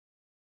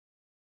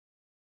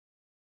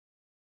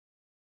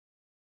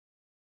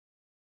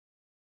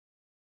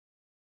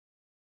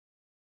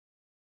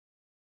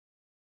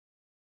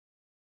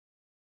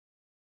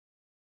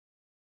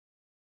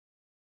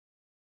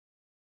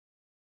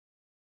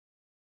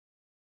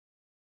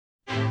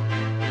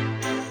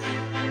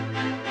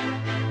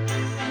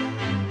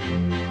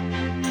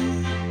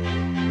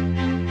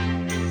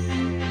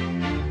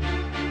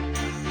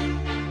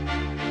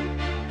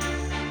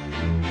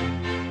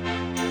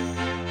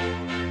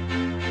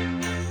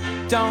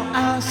Don't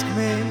ask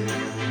me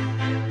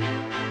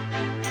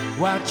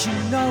what you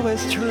know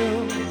is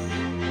true.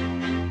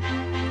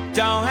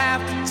 Don't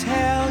have to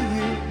tell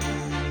you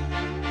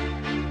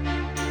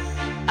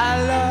I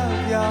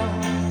love your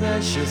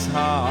precious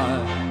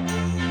heart.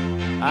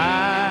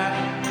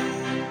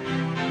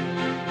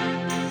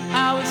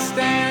 I was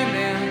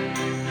standing,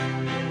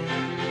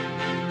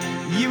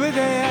 you were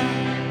there.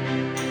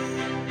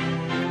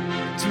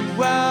 Two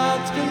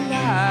worlds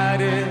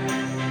collided,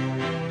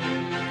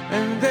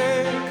 and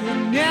they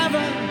could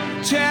never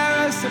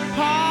tear us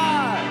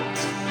apart.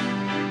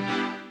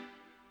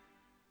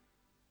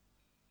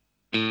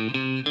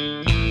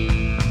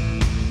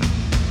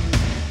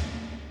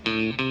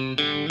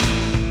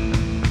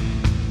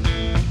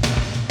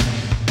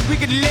 We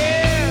could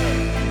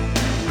live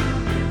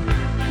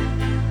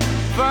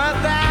for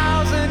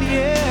 1,000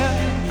 years,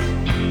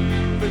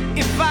 but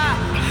if I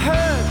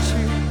hurt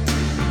you,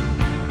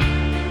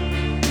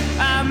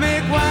 I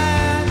make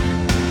wine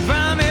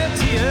from your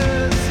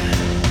tears.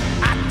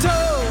 I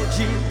told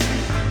you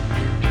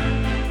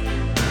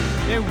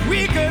that we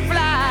could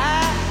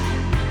fly,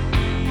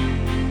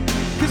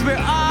 'cause we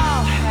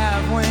all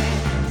have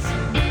wings,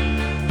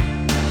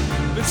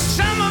 but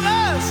some of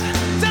us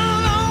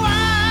don't know why.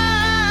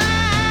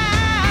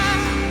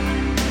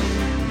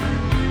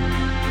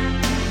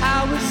 I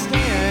was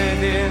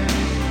standing,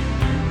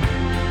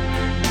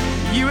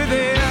 you were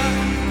there.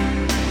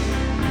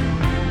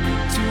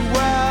 Two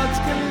worlds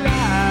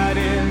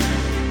collided,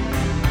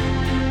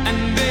 and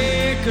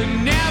they could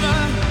never,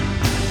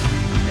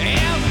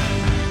 ever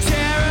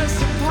tear us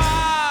apart.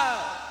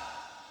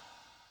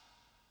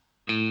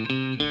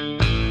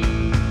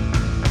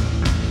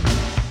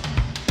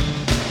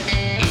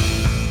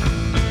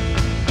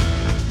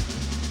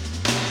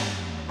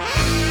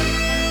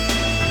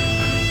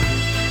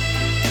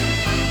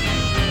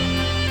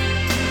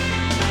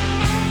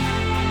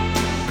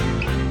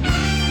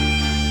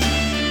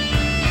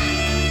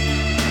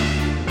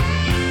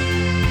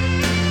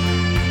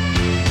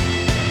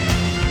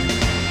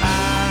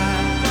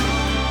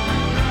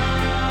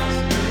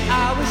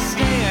 I was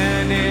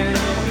standing,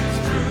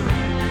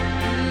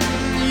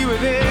 you were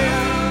there.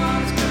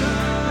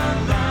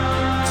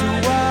 Two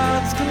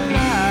worlds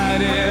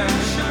collided,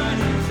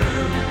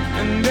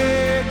 and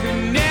they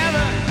could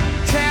never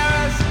tear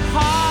us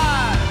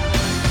apart.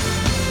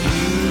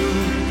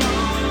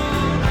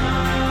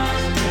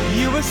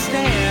 You were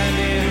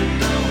standing,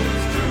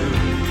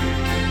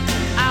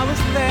 I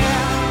was there.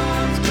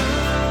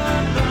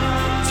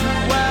 Two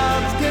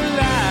worlds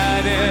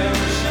collided,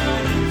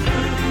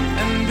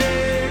 and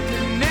they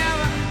could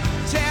never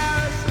tear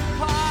us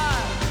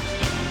apart.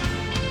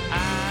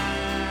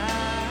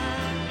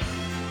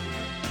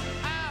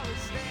 I was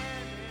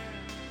standing.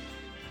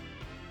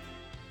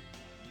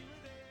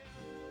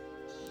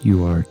 You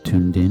are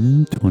tuned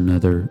in to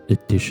another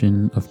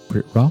edition of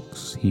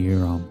BritRox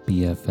here on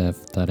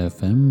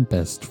BFF.FM,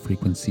 Best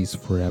Frequencies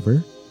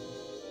Forever.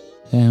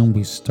 And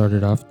we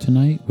started off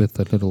tonight with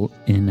a little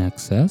In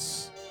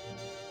Excess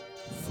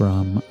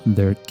from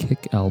their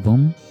Kick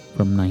album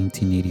from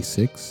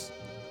 1986.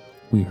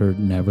 We heard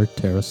Never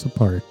Tear Us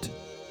Apart.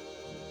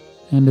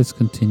 And let's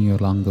continue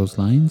along those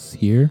lines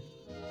here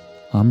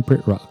on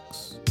BritRox.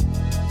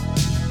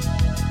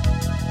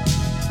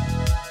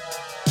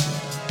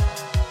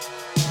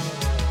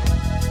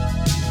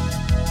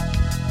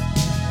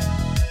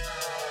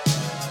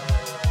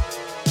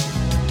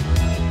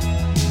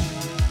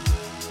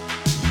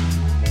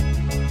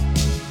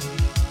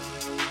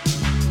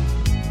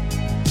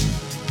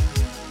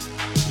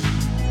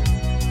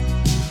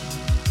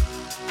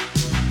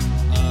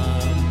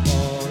 I'm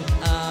all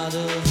out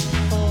of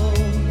hope.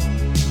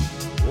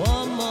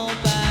 One more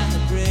bad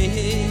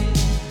break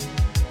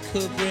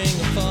could bring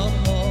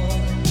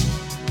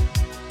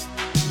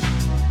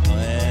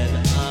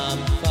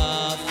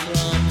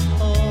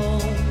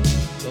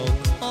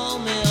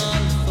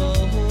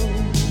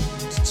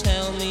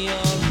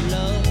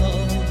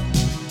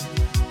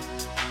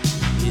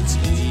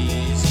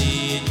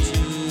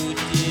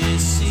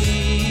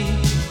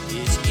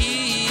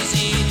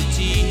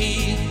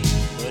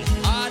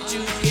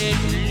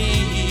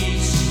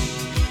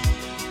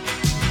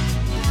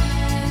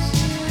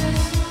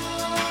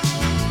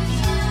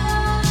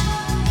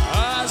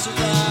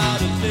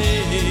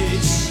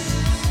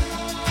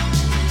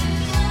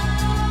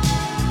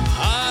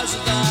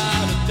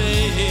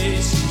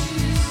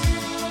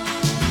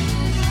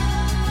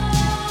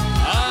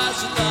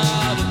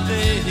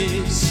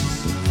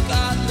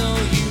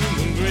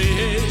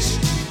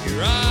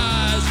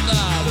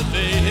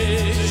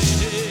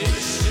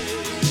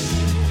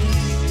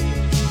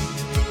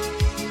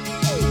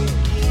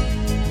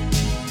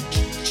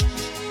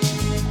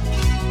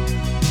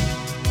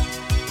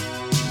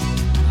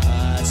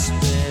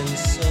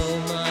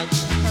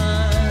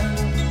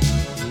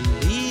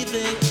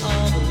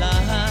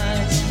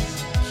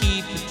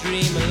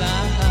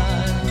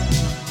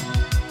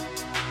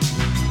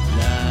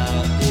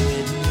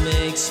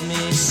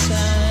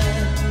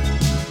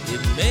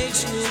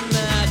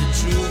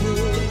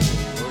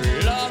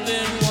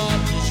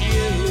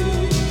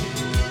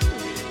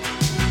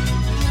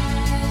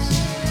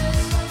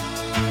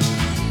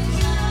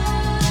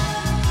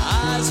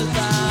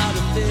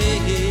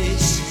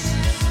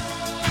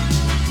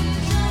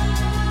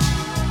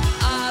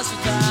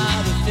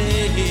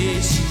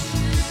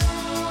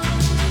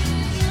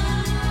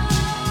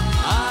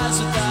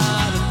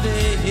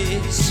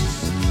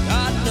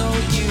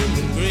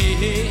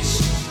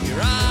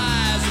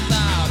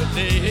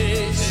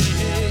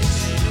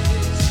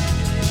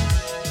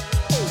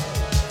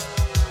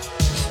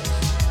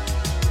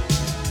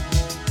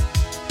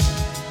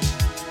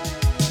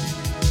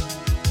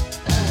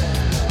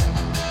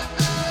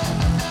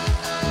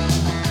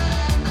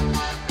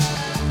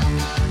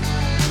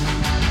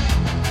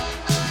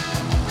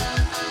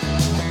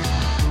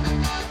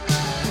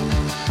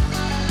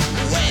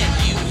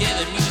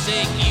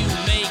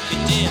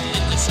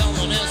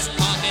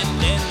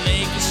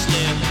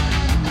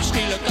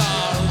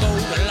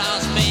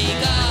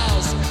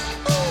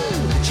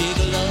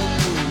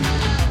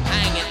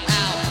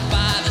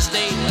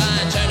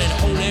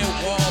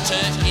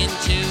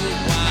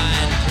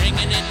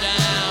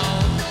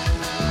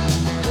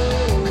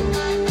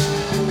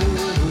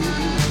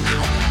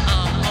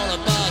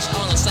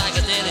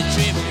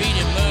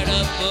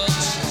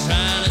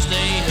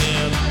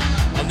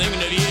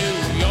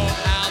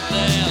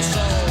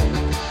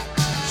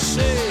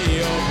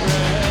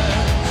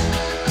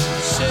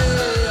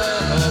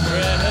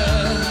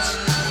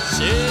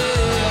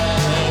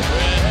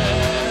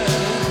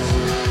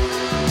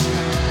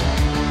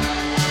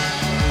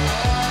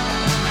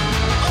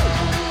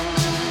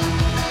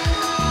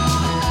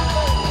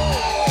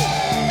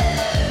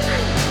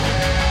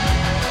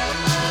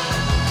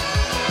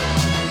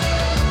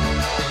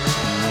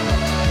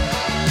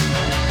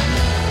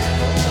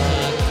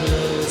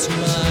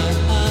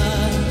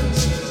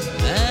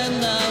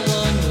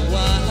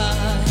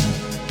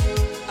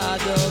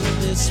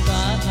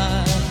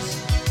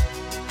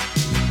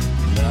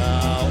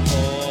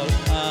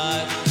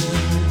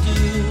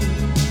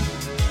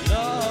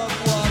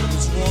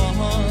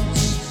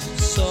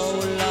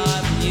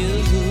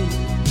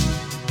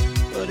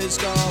is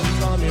gone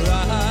from your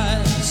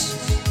eyes,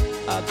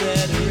 I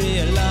better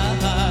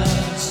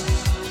realize.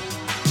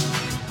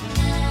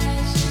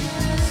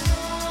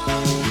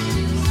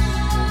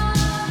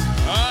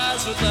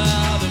 Eyes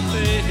without a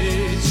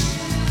face,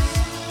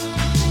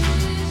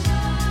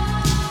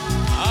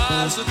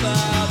 eyes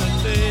without a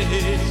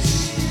face,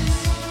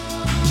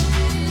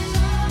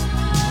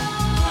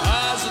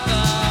 eyes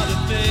without a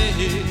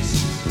face,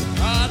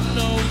 got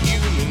no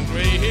human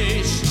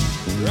grace.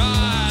 Your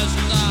eyes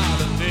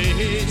without a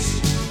face,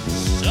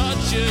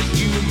 such a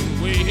human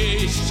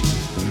waste.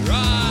 Your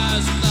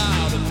eyes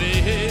without a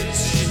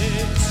face.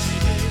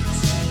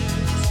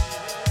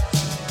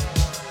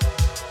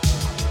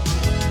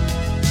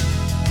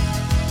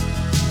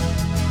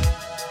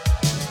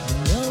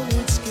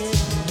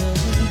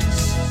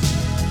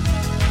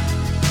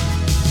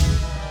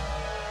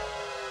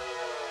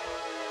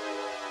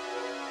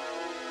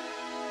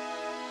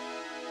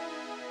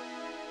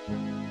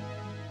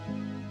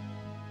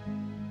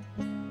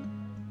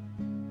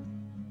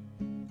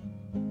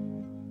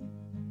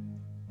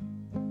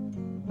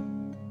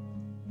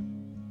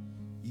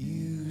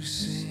 You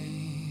say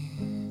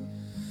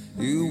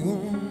you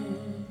want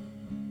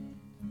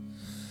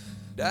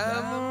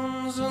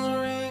diamonds on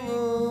a ring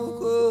of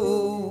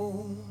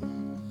gold.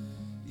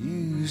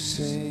 You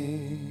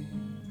say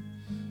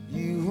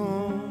you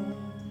want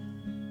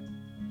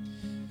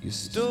your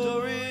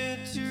story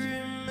to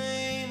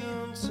remain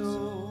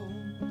untold,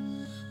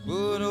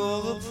 but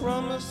all the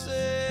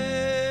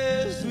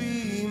promises we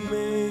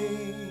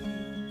made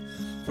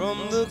from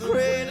the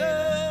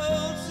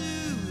cradle to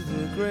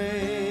the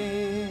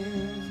grave,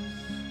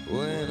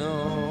 when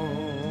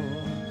all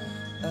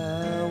I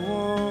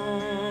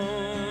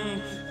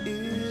want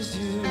is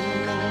you.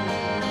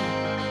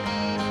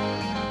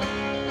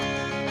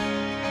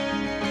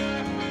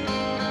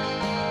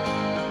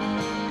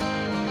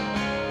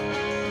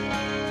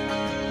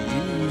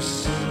 You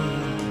say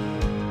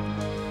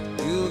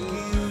you'll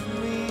give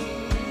me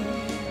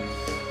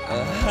a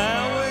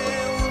highway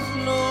with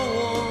no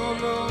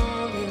one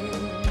on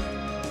it,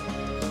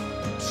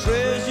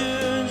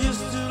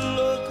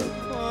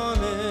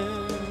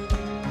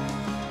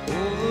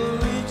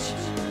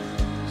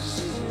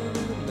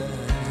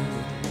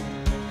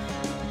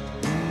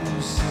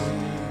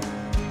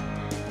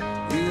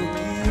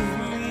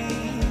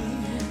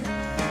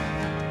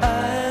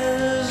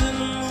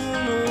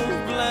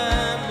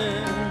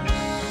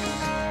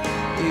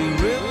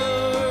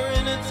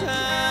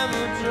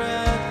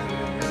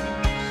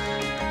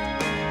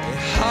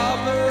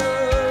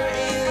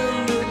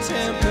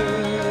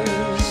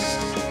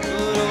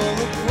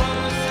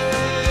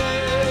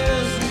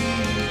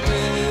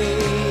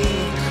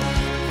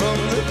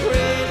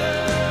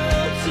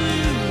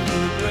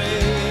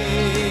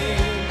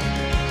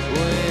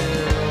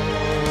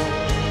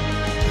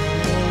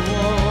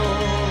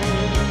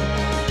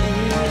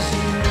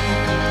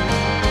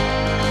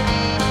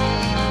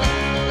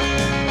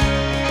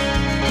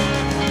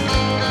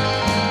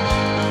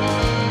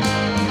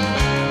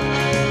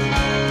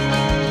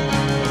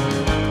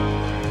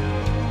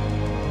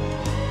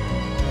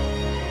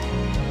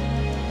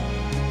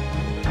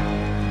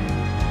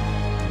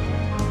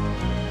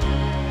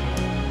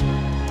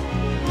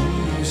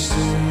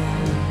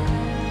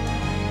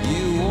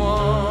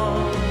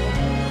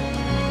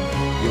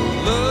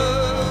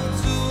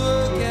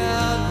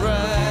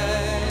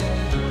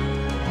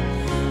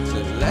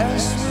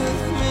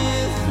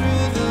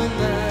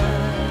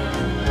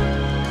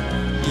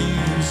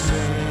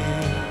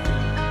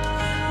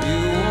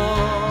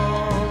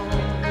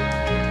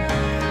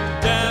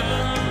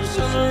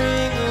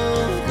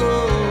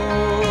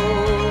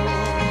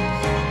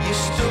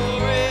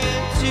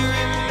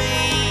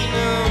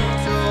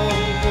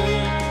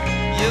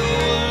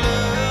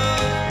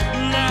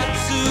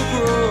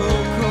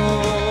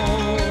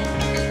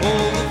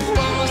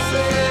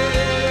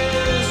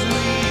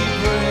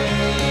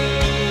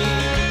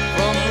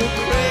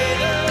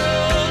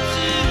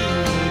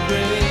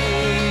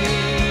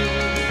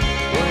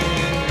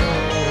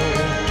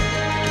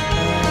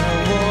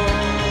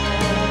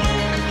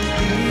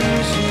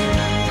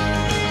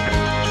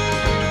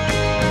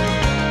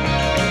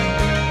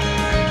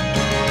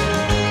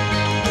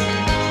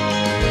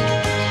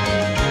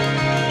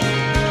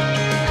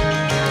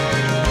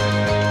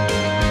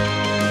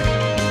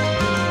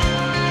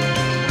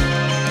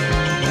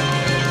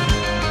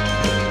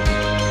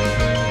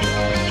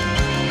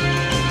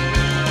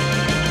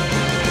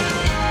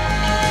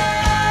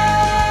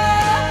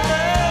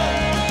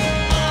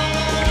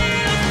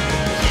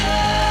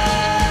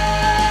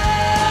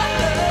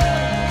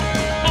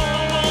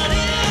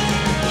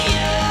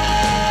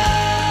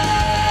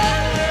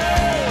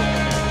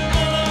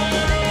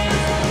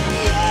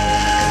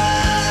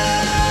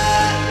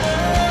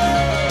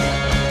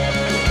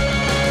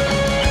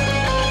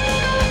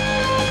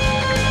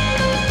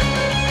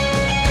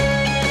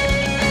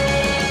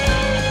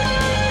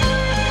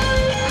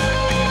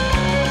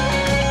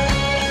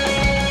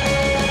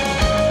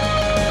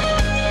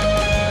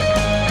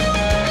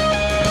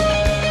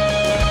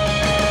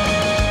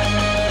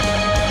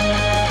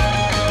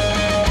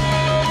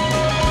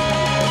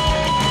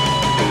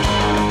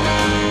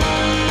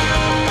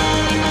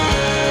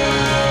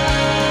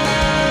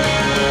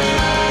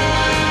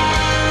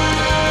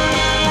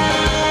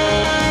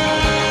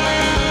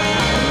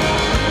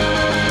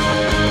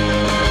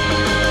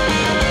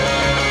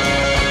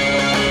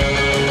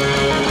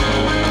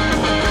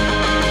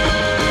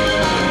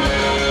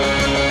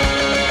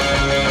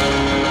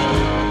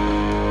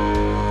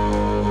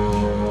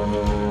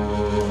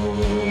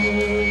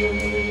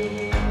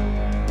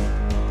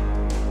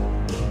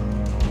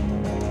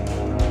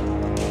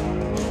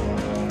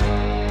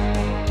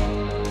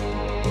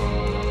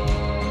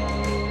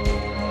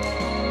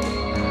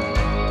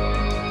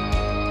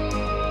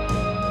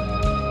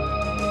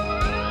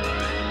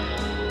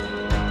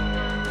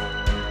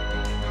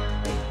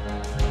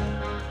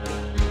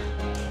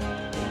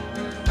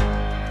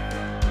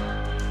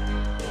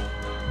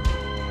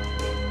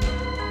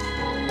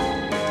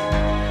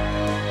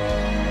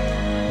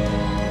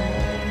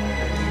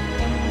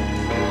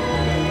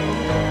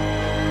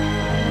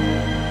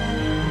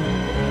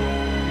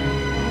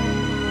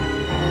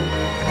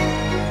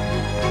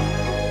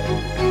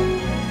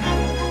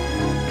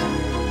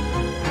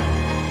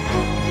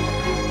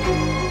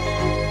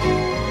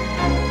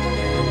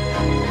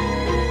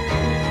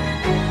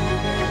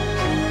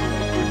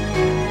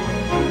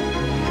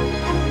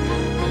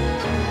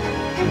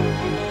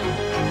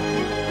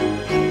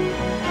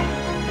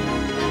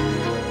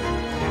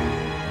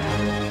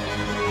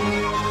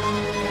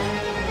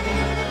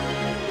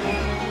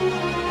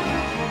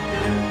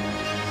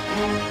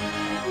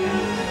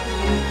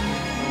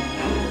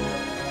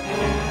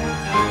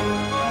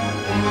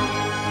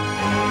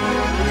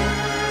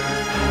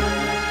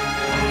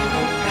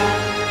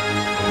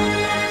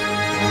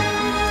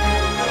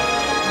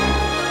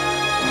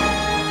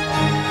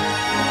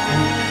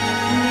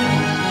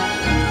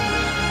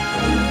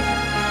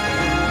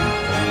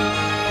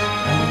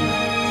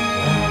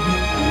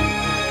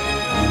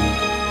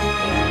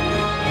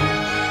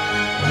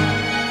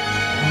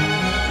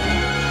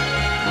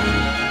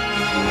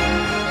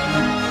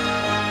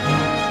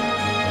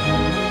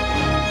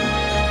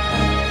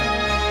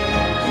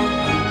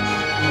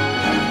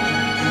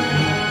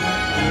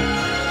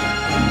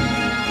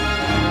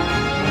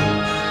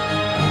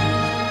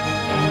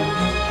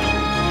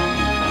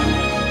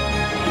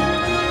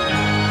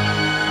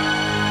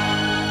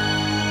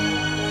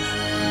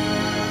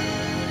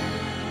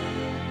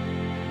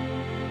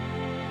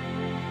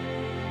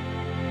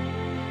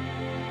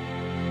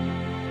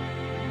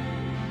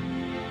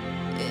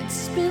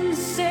 been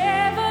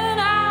 7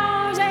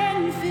 hours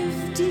and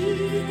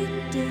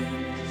 15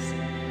 days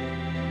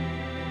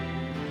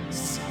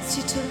since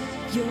you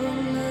took your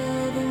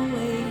love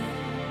away.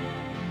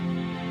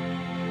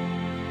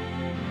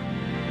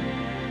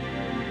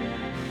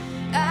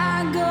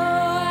 I go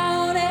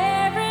out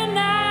every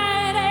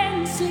night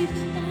and sleep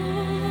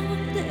all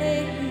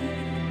day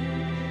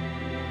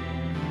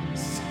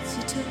since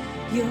you took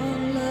your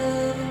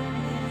love away.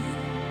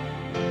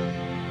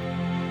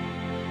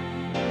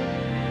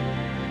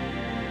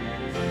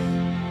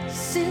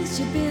 Since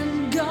you've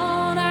been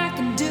gone, I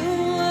can do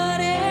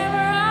whatever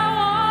I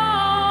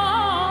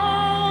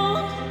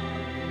want.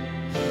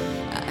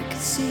 I can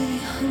see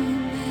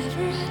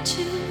whomever I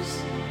choose.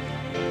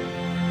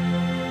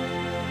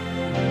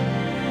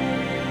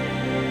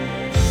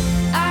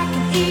 I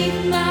can eat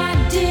my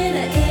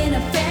dinner in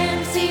a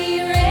fancy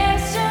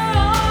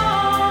restaurant,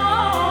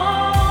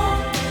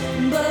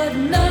 but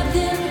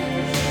nothing,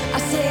 I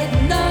said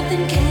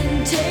nothing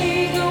can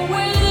take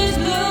away this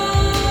blues,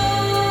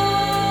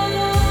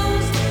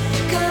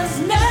 'cause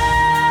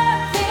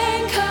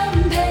nothing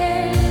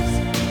compares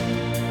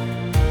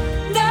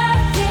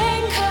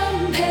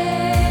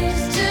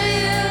to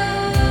you.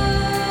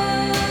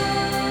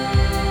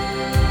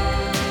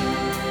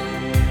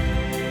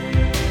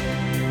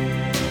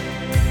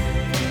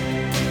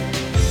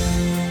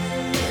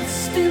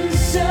 It's been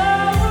so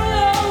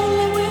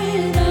lonely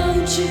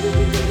without you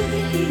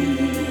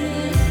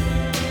here,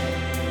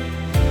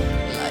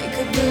 like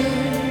a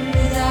bird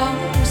without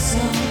a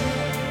song.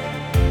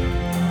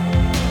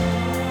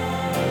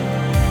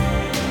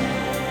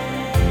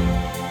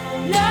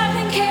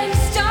 Nothing can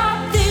stop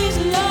these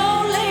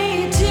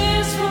lonely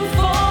tears from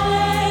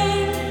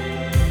falling.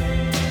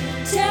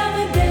 Tell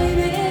me,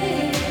 baby,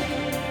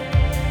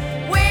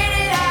 where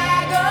did I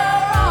go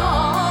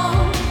wrong?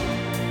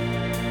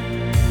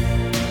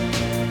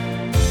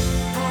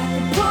 I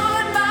could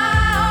put my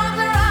arms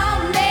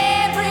around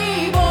every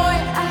boy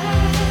I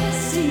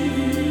see.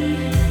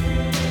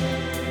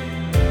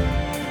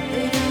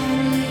 They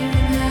only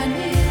remind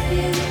me of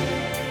you.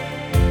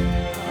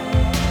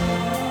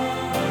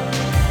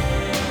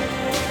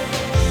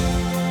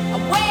 I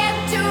went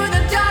to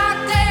the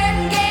doctor and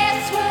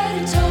guess what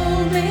he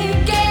told me?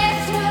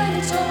 Guess what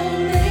he told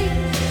me?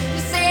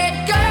 He said,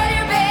 girl,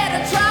 you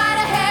better try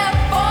to have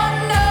fun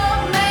no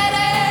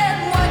matter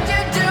what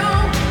you do.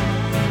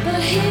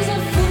 But he's a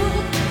fool,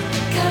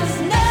 'cause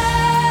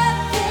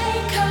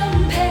nothing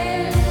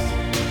compares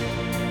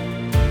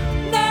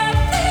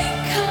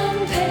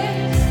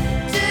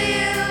to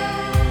you.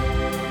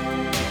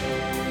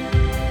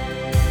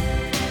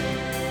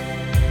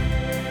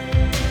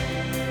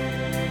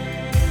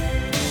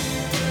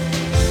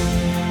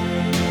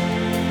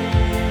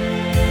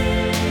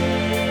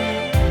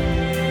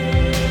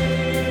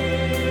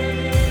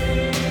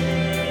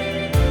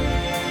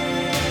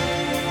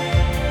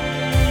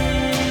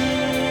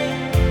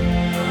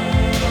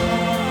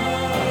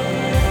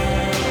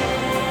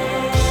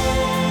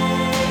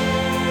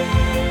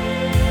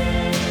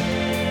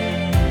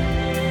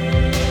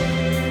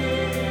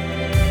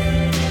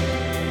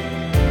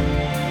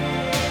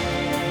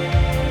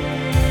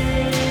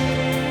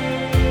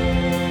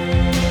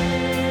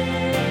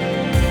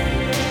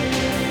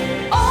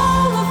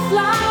 All the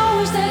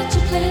flowers that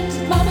you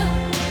planted, mama,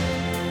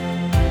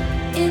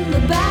 in the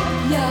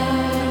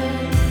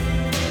backyard,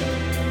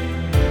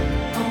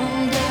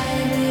 all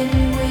died when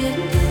you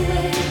went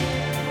away.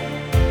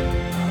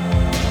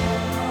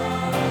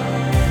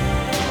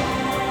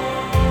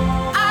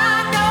 I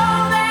know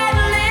that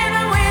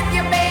living with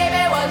your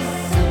baby was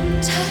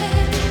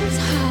sometimes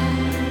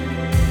hard,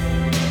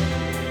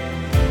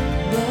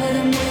 but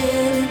I'm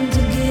willing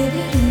to give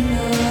it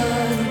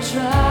another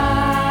try.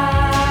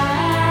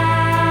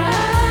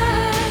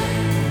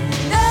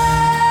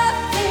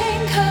 Nothing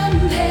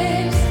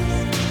compares to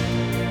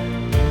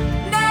you.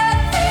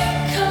 Nothing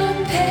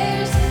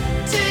compares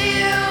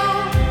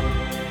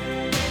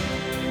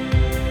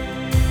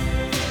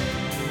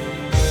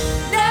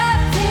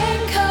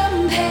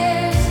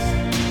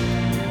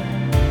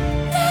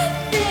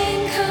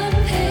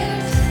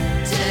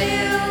to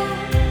you.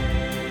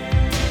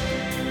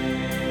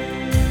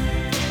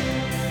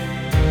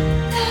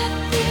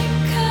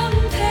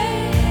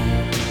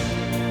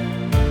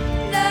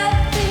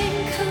 Nothing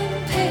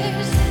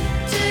compares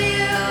to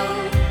you.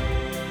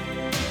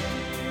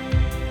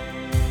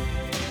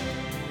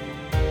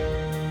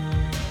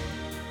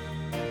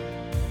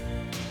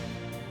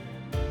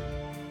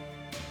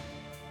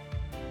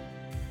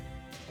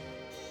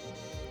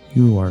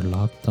 You are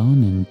locked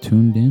on and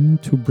tuned in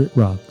to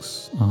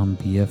BritRox on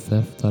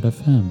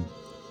BFF.fm.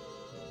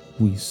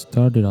 We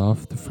started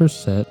off the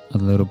first set a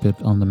little bit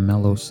on the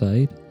mellow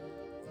side.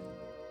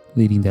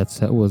 Leading that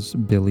set was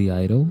Billy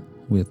Idol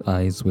with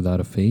Eyes Without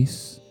a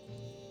Face.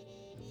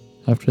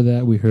 After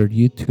that, we heard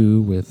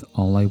U2 with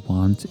All I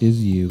Want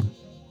Is You.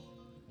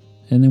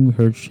 And then we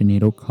heard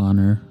Sinead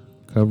O'Connor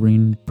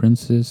covering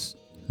Prince's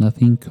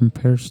Nothing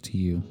Compares to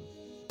You.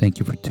 Thank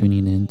you for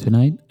tuning in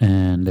tonight,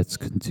 and let's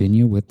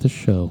continue with the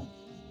show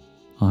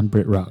on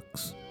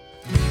BritRox.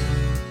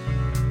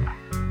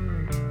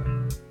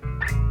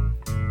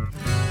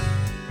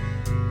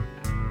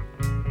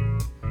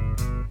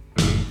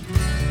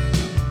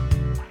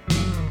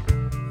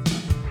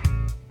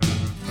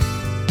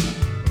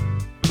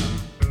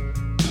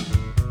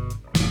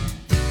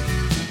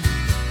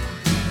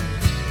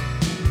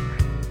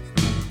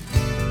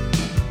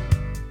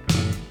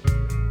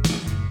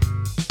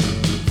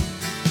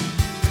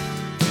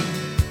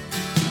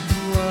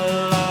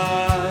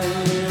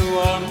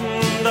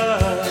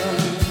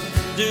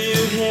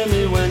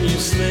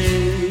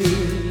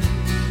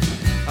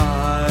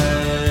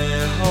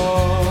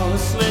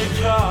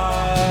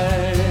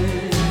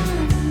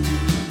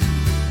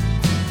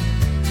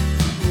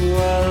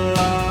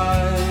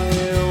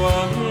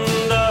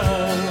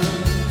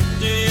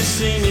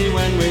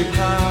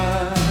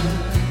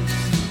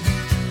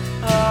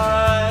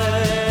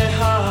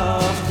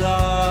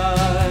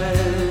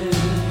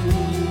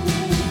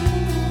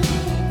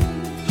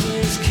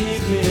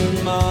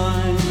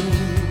 mine.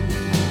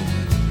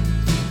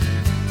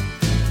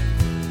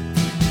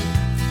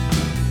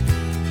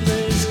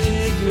 Please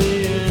keep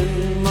me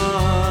in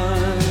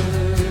mind.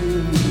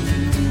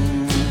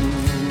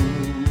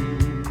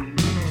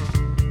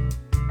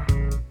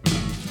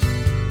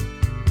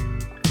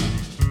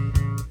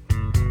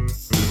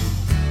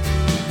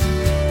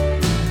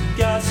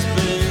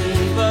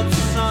 Gasping, but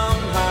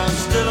somehow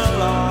still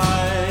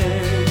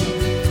alive.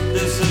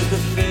 This is the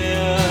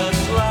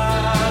fierce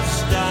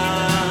last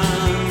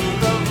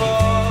stand. The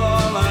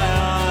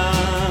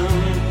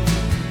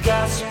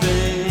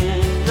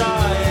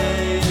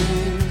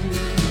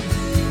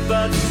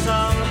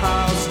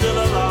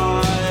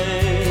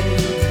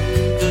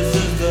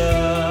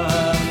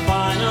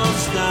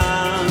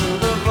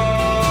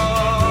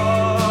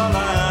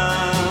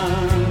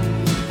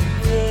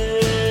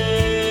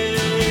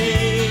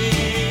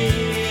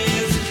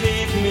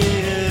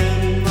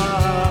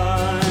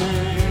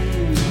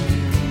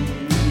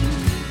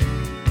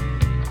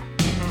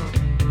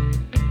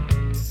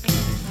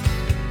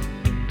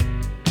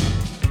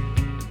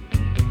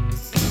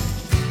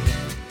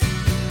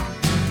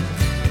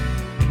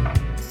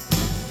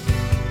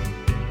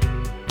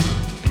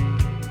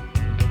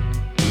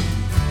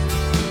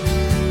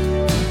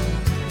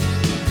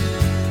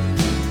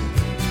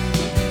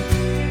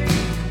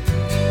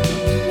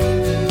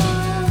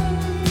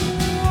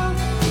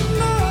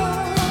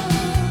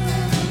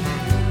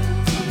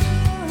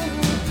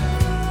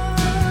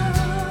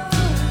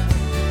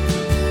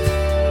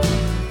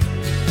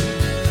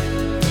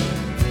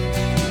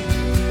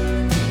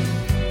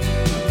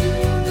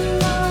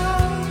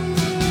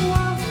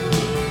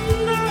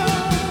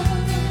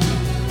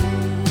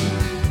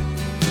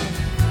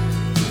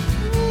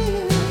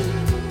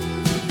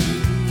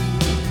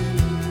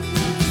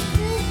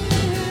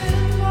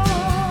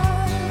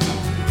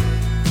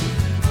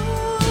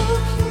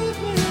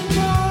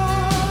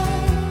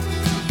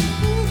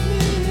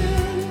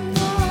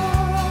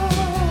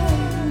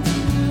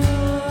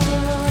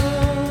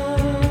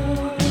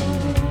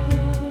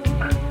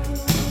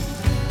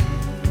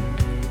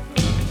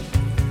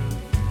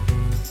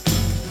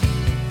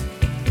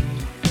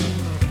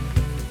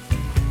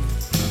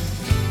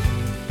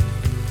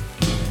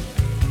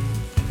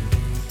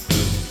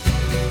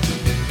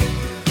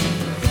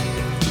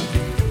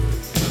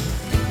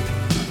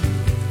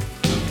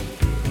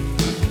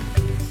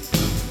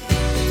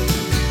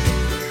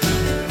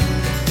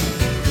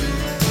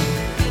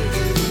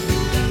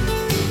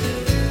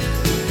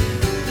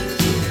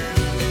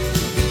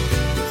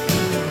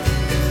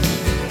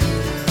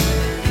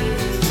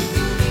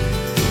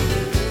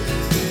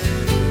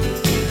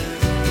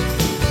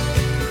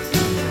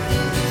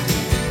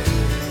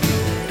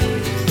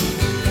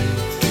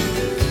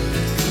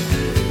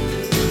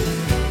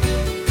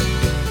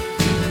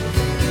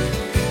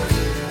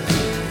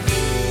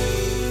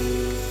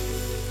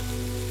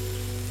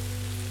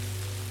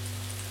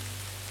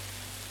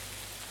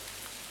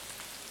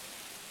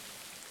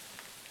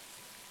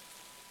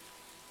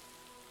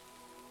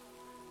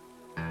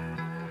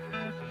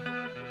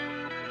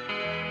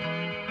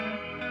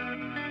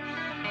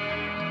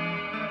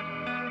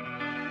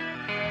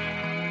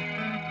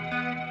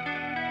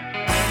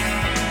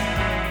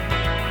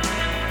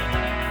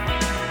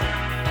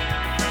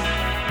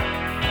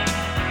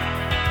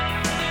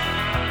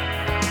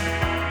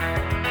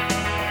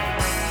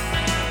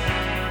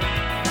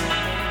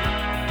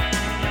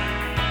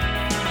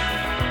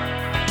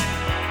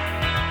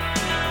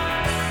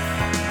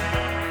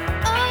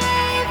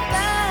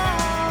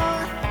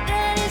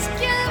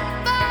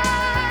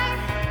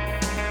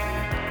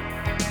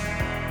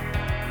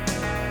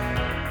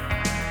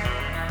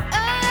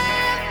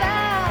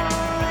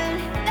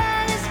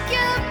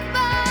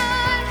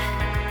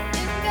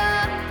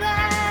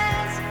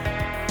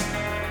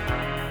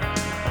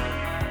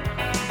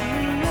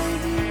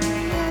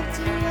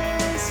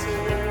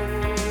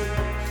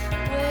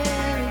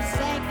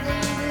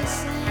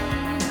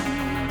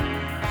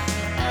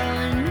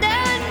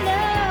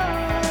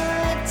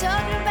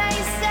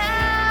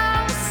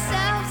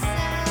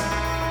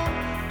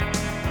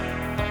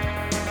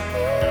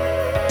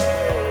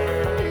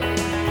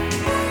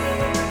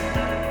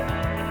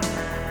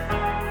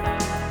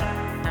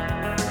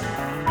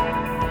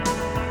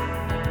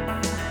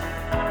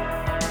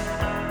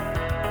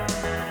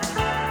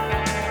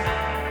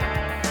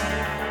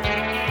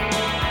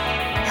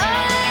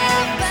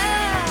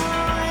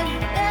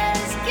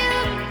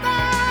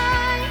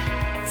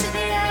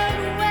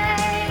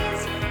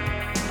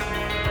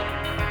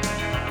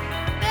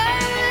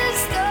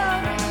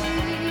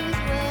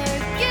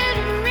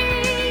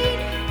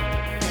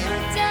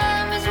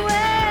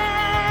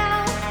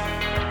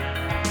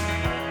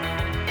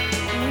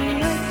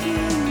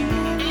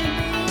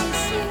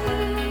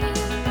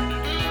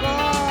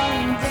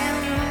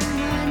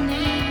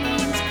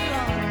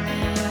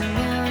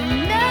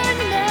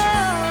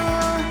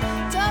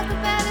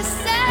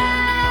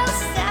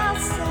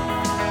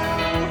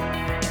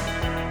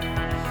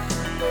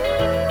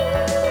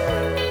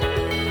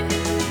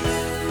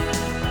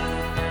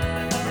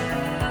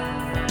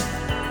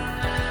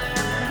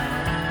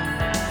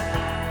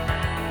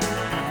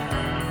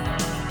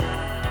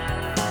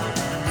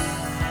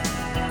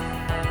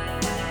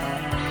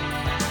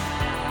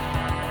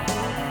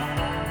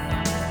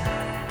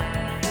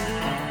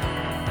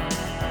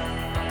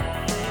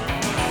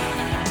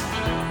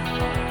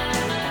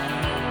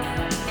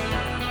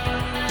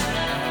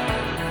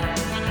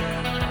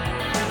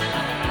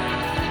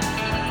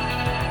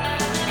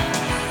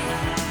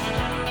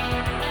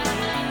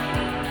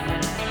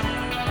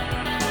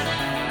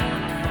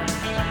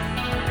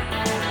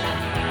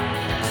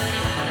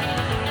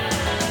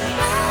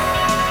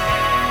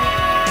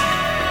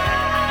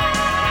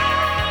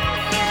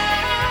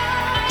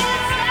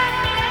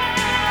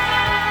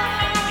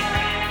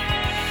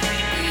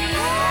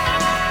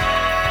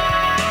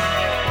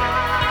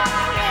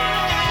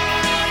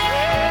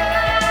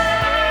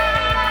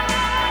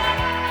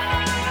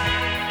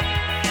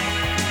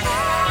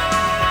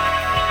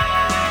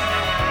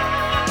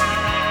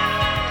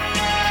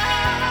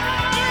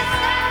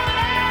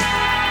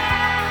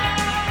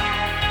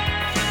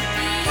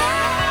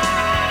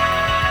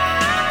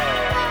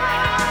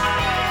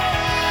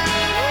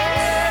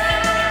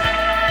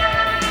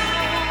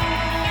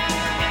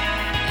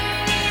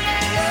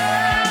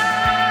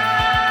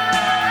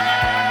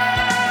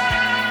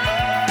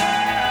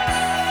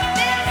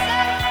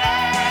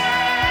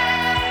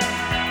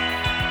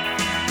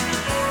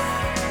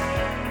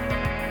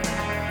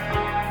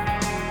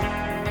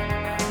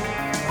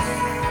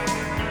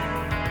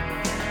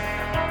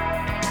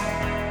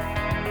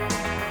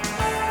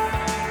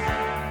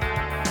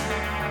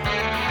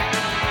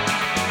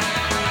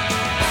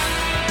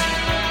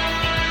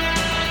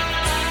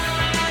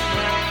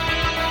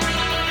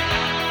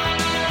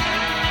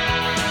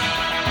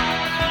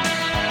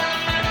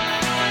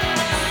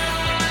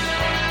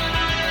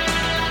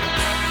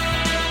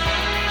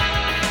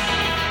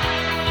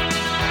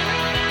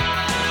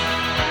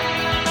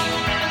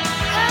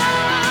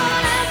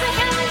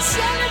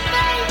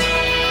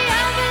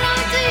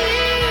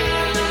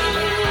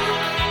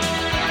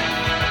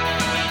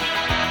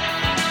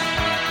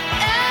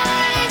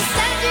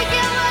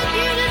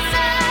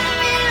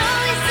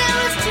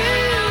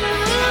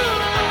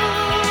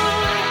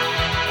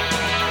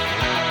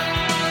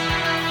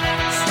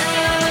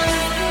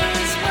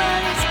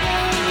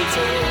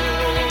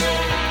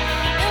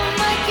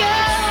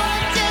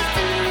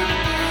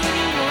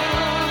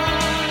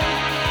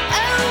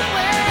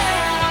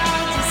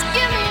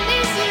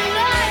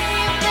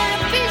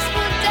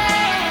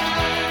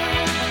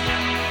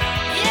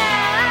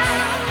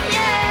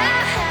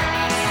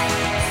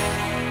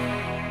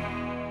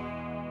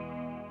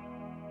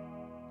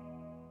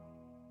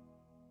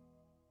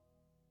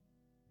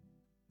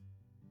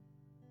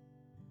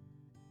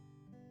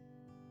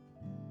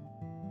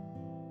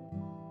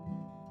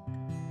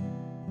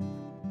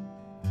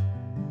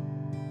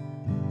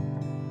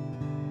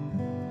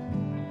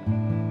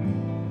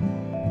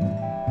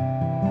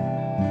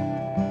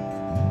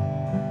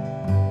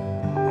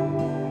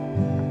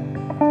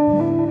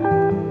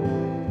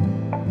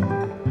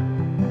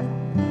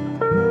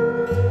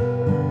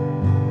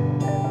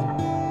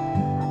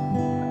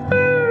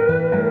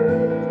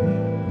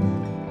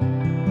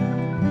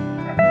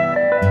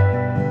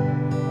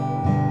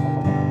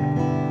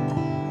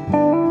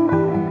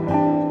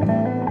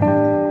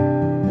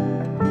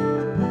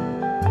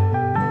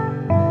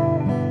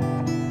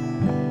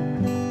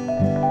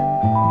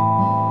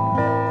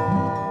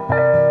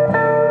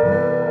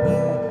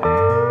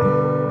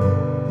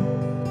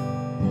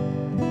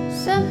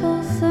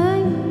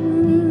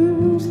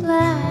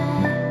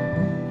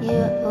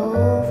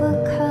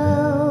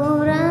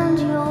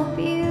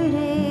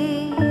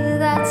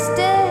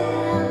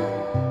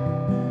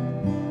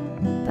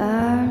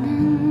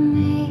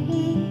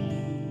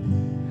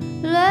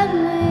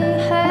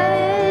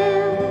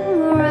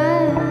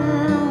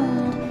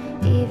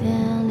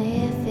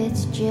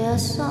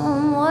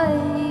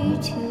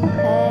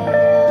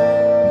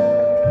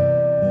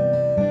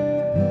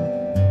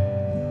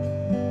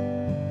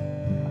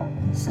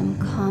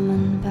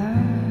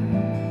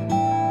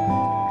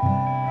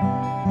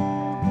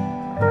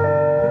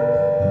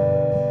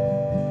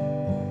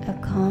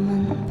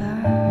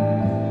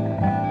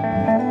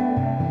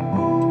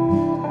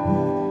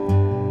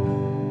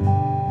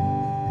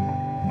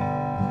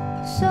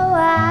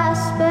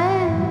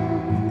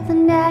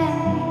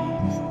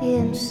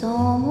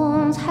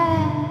someone's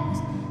hat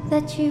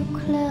that you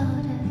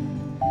cluttered.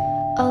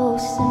 Oh,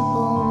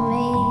 simple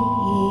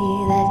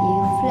me that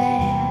you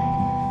fled,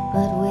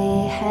 but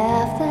we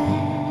have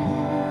that.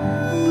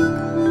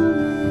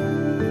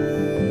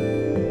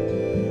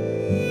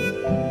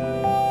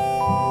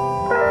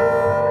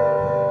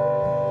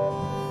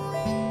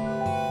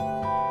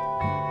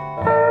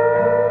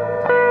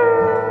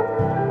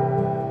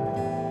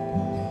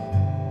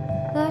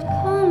 That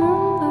common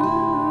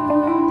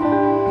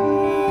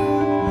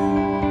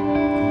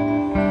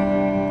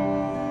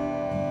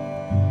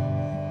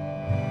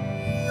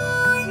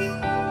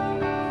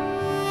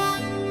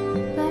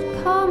that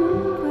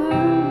common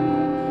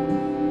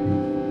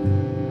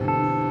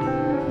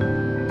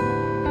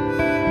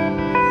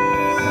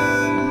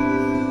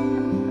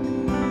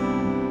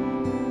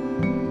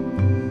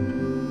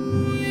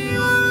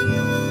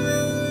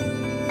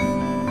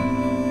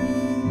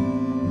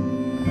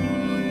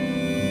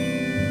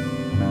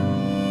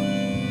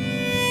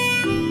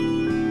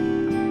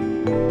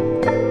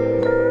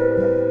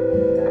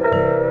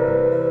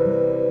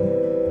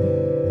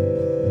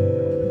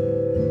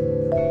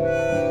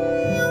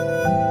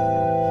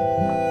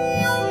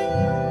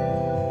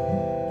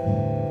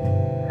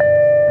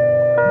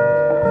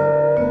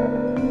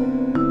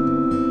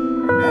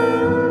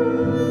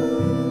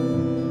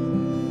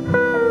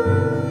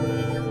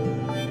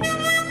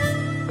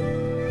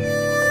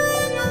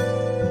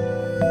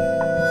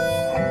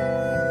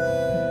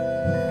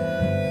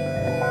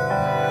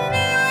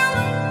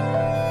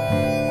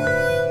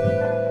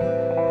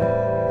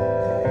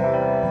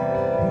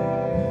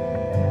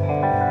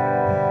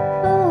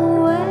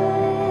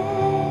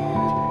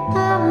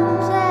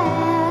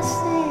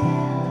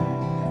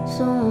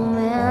so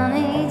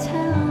many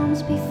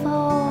times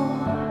before.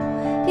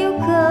 You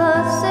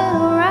could sit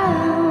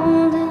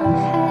around and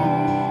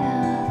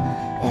have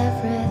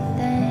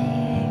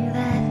everything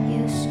that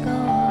you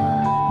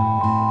score.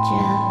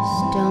 Just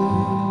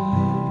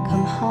don't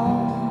come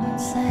home and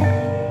say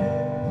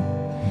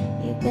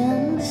you've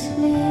been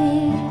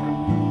asleep.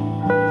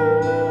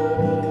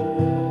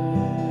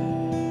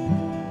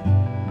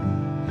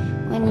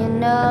 When you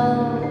know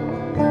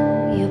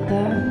you're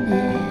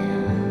burning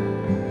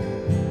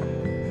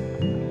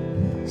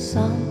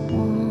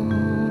someone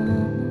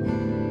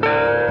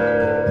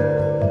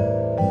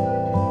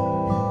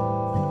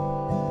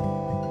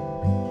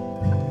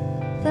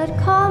that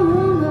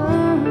common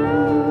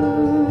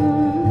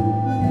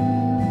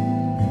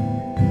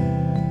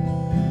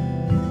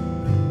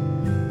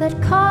that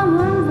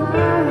common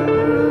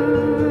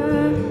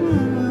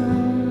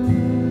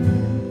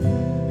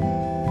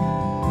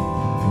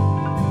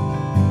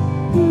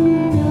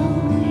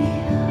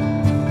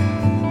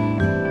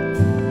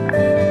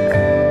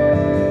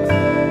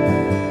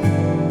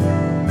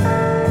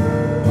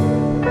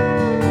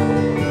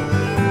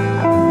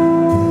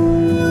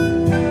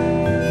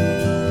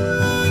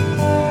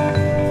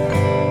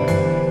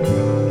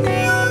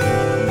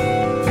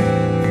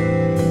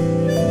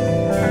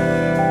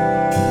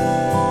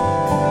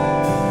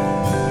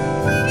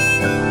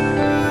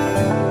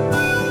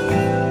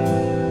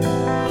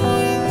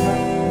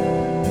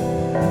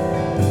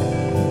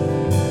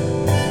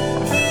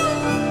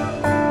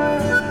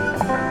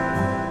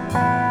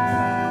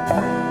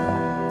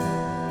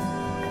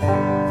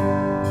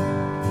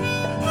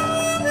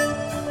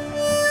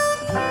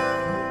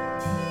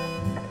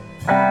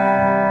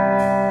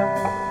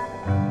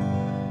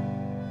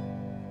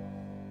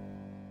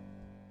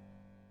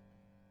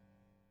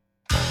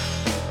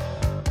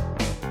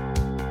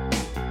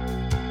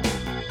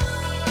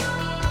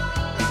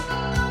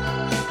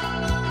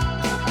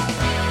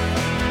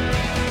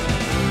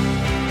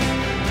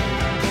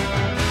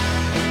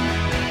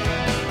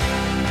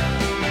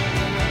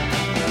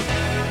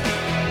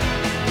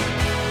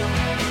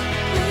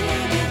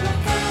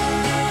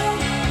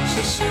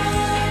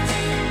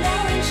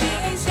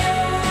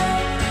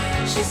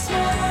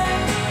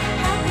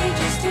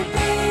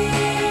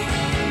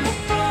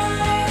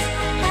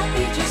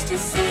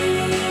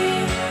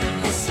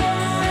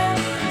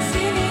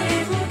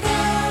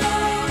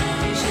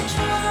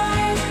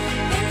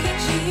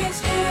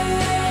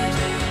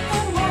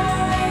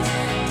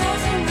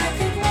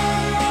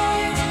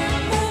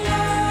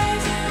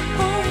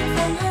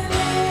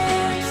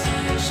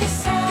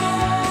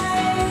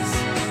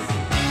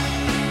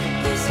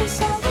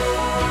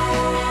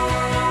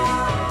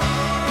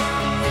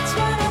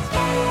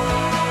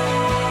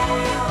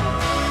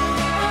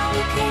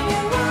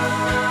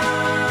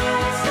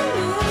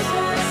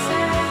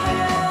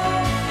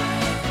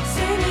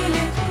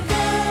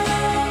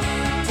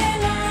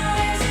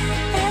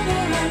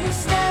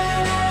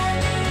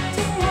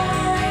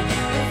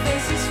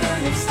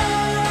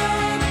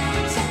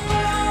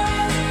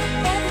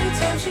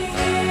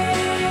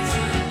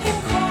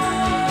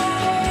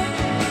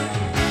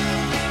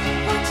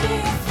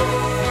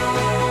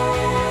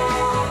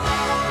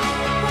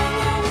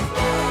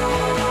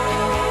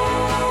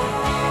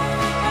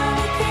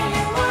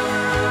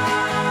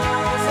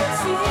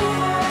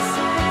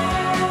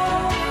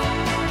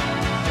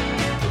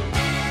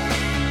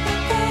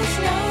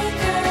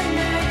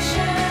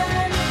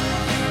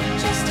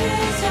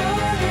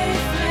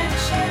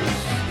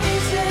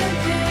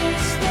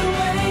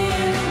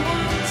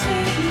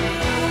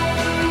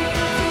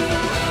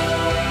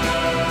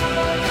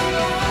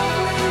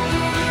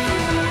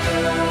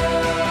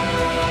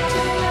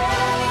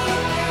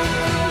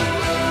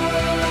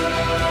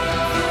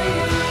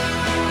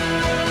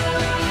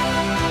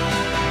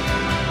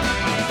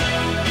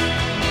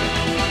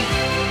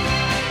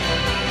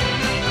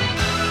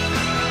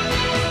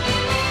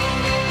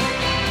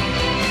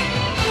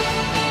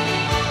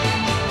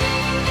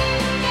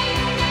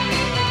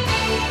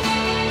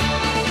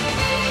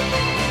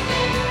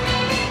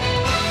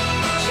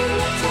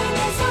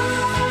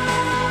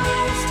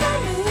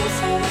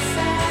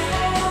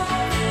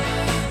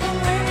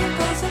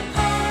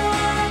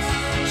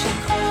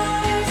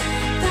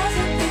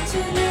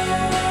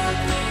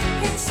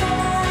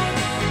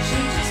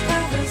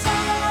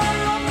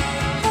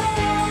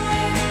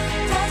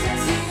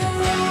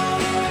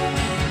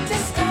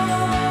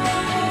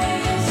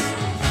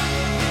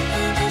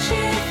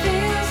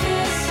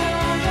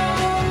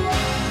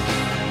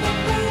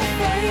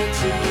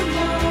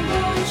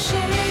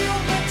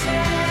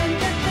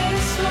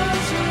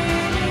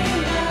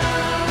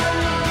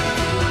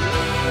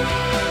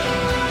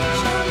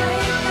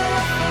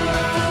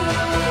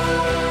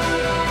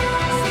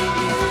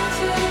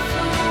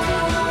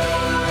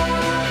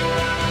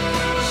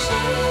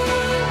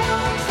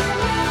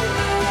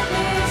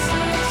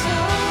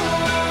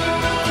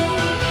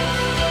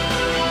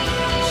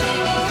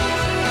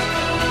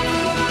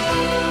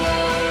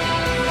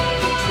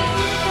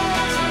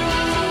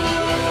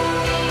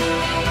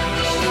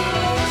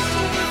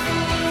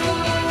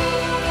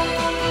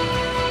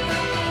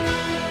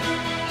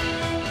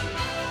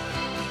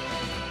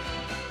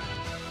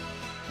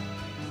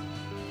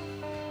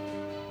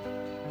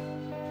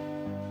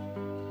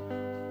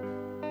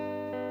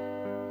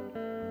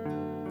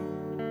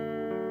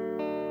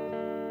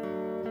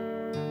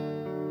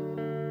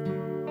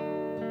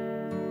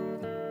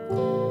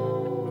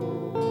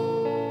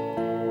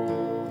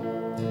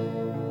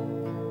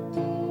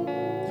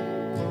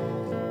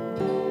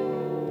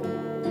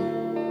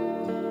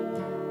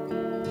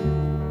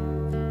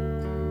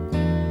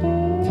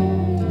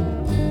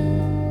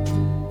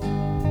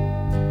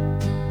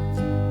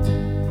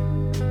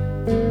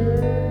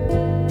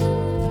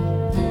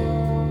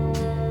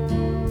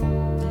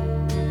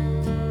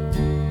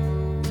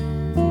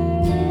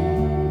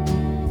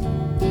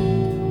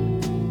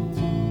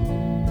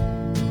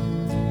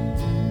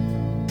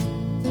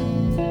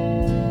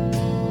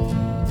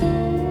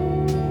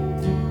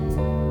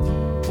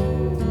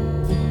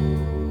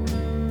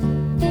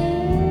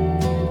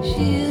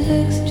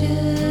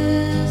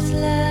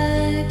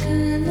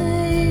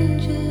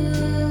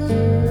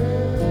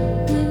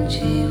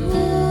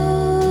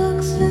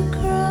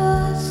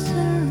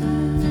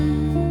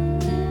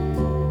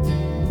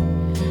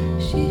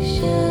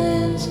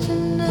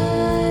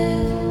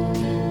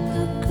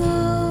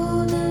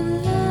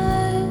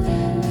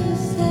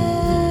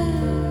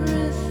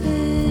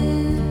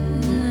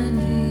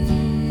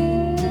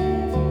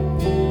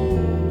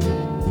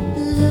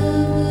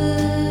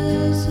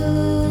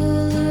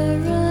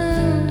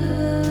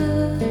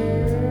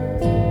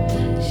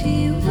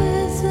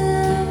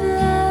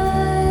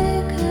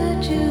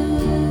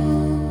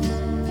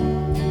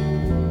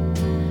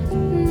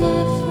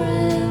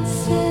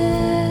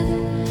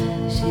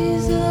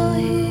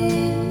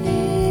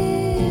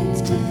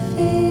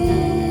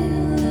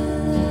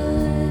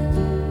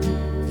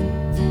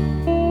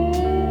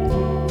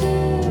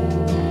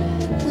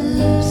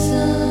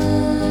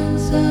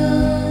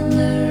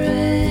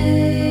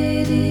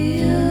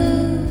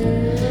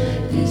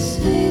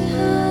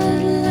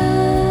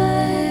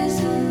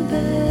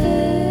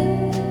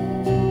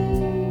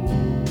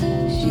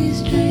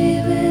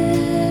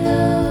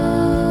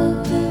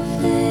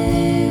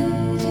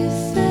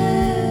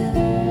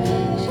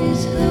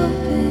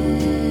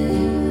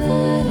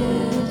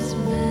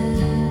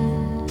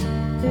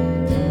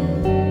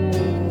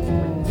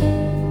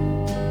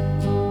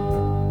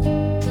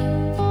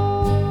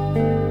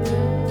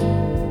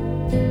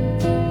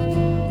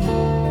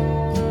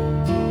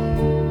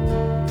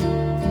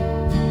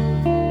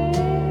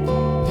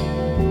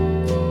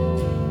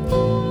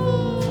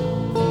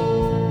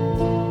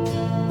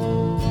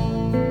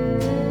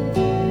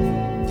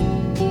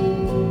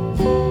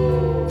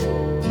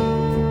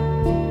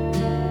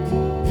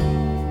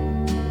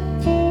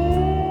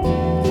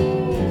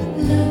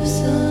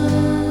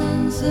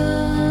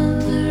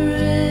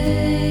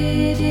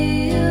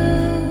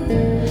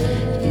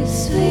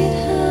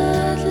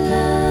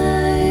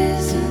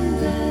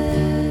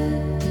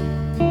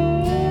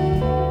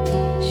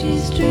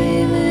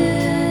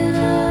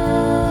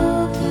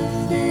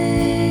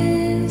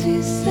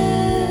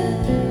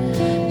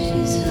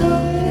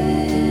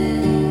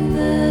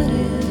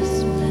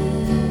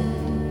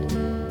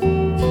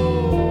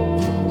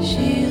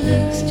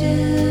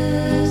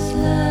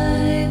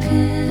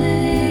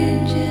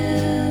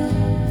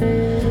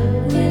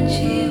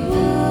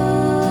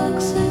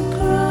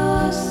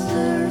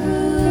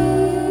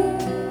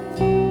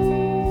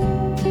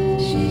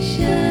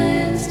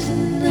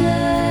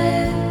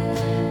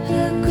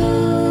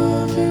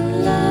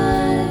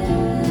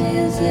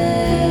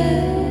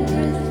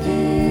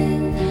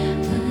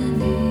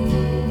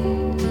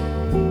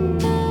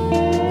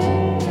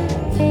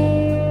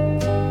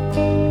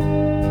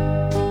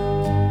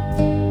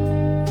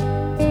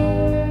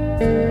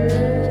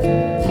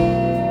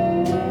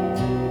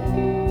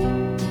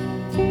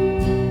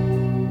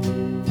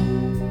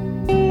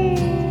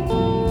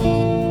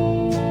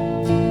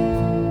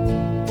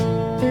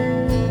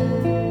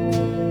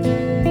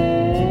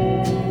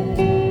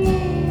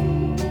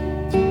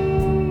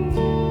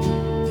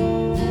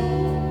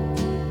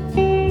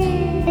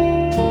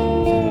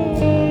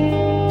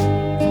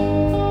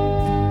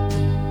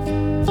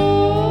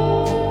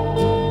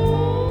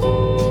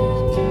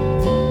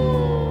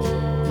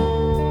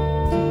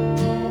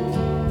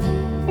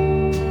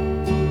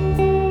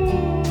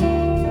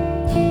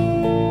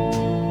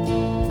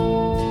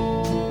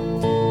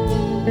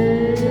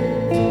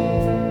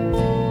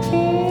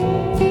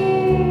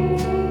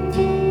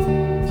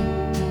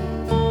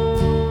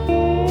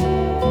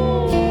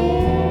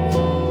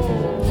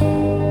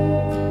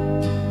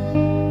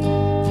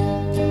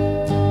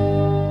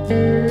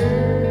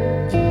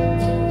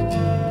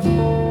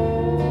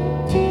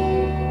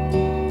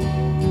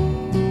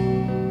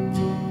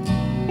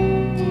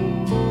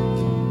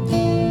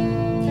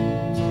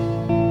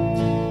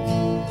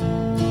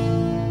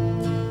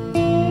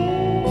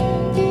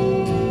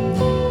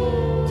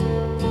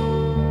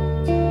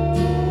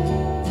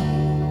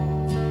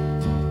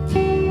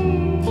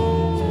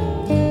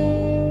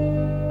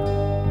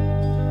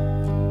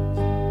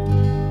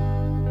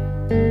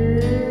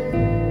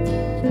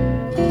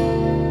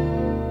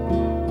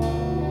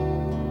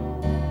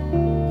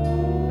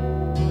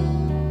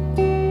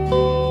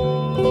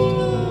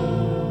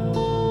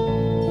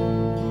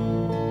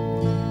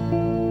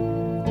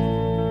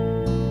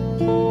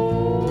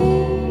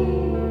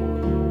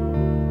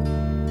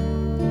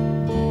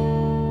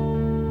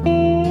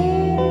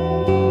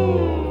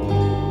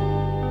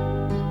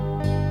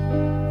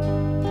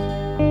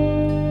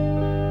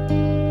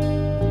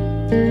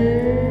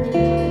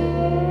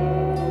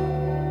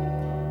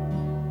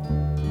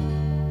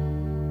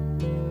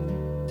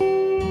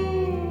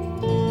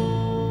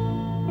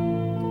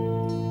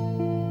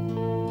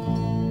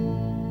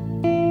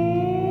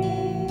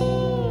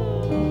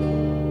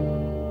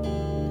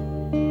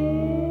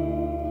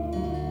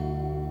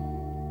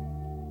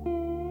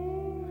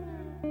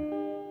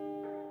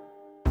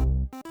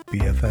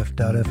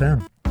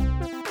BFF.FM.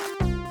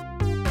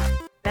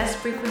 Best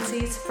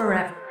frequencies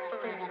forever.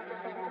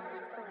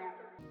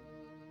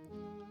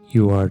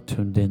 You are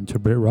tuned in to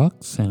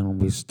BritRox, and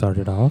we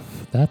started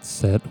off that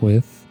set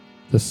with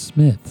The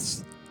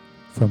Smiths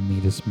from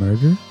Meet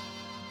Murder.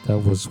 That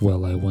was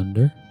Well I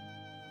Wonder.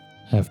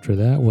 After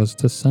that was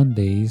The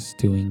Sundays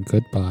doing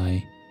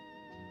Goodbye.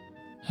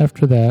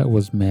 After that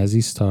was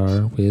Mazzy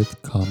Star with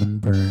Common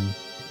Burn.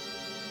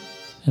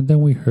 And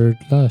then we heard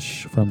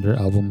Lush from their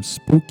album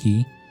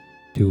Spooky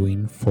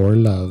doing For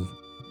Love.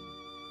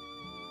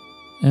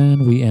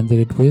 And we ended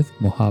it with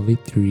Mojave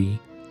 3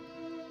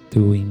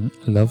 doing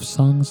Love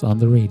Songs on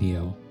the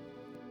Radio.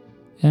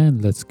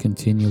 And let's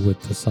continue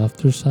with the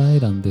softer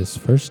side on this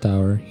first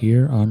hour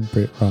here on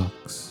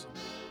BritRox.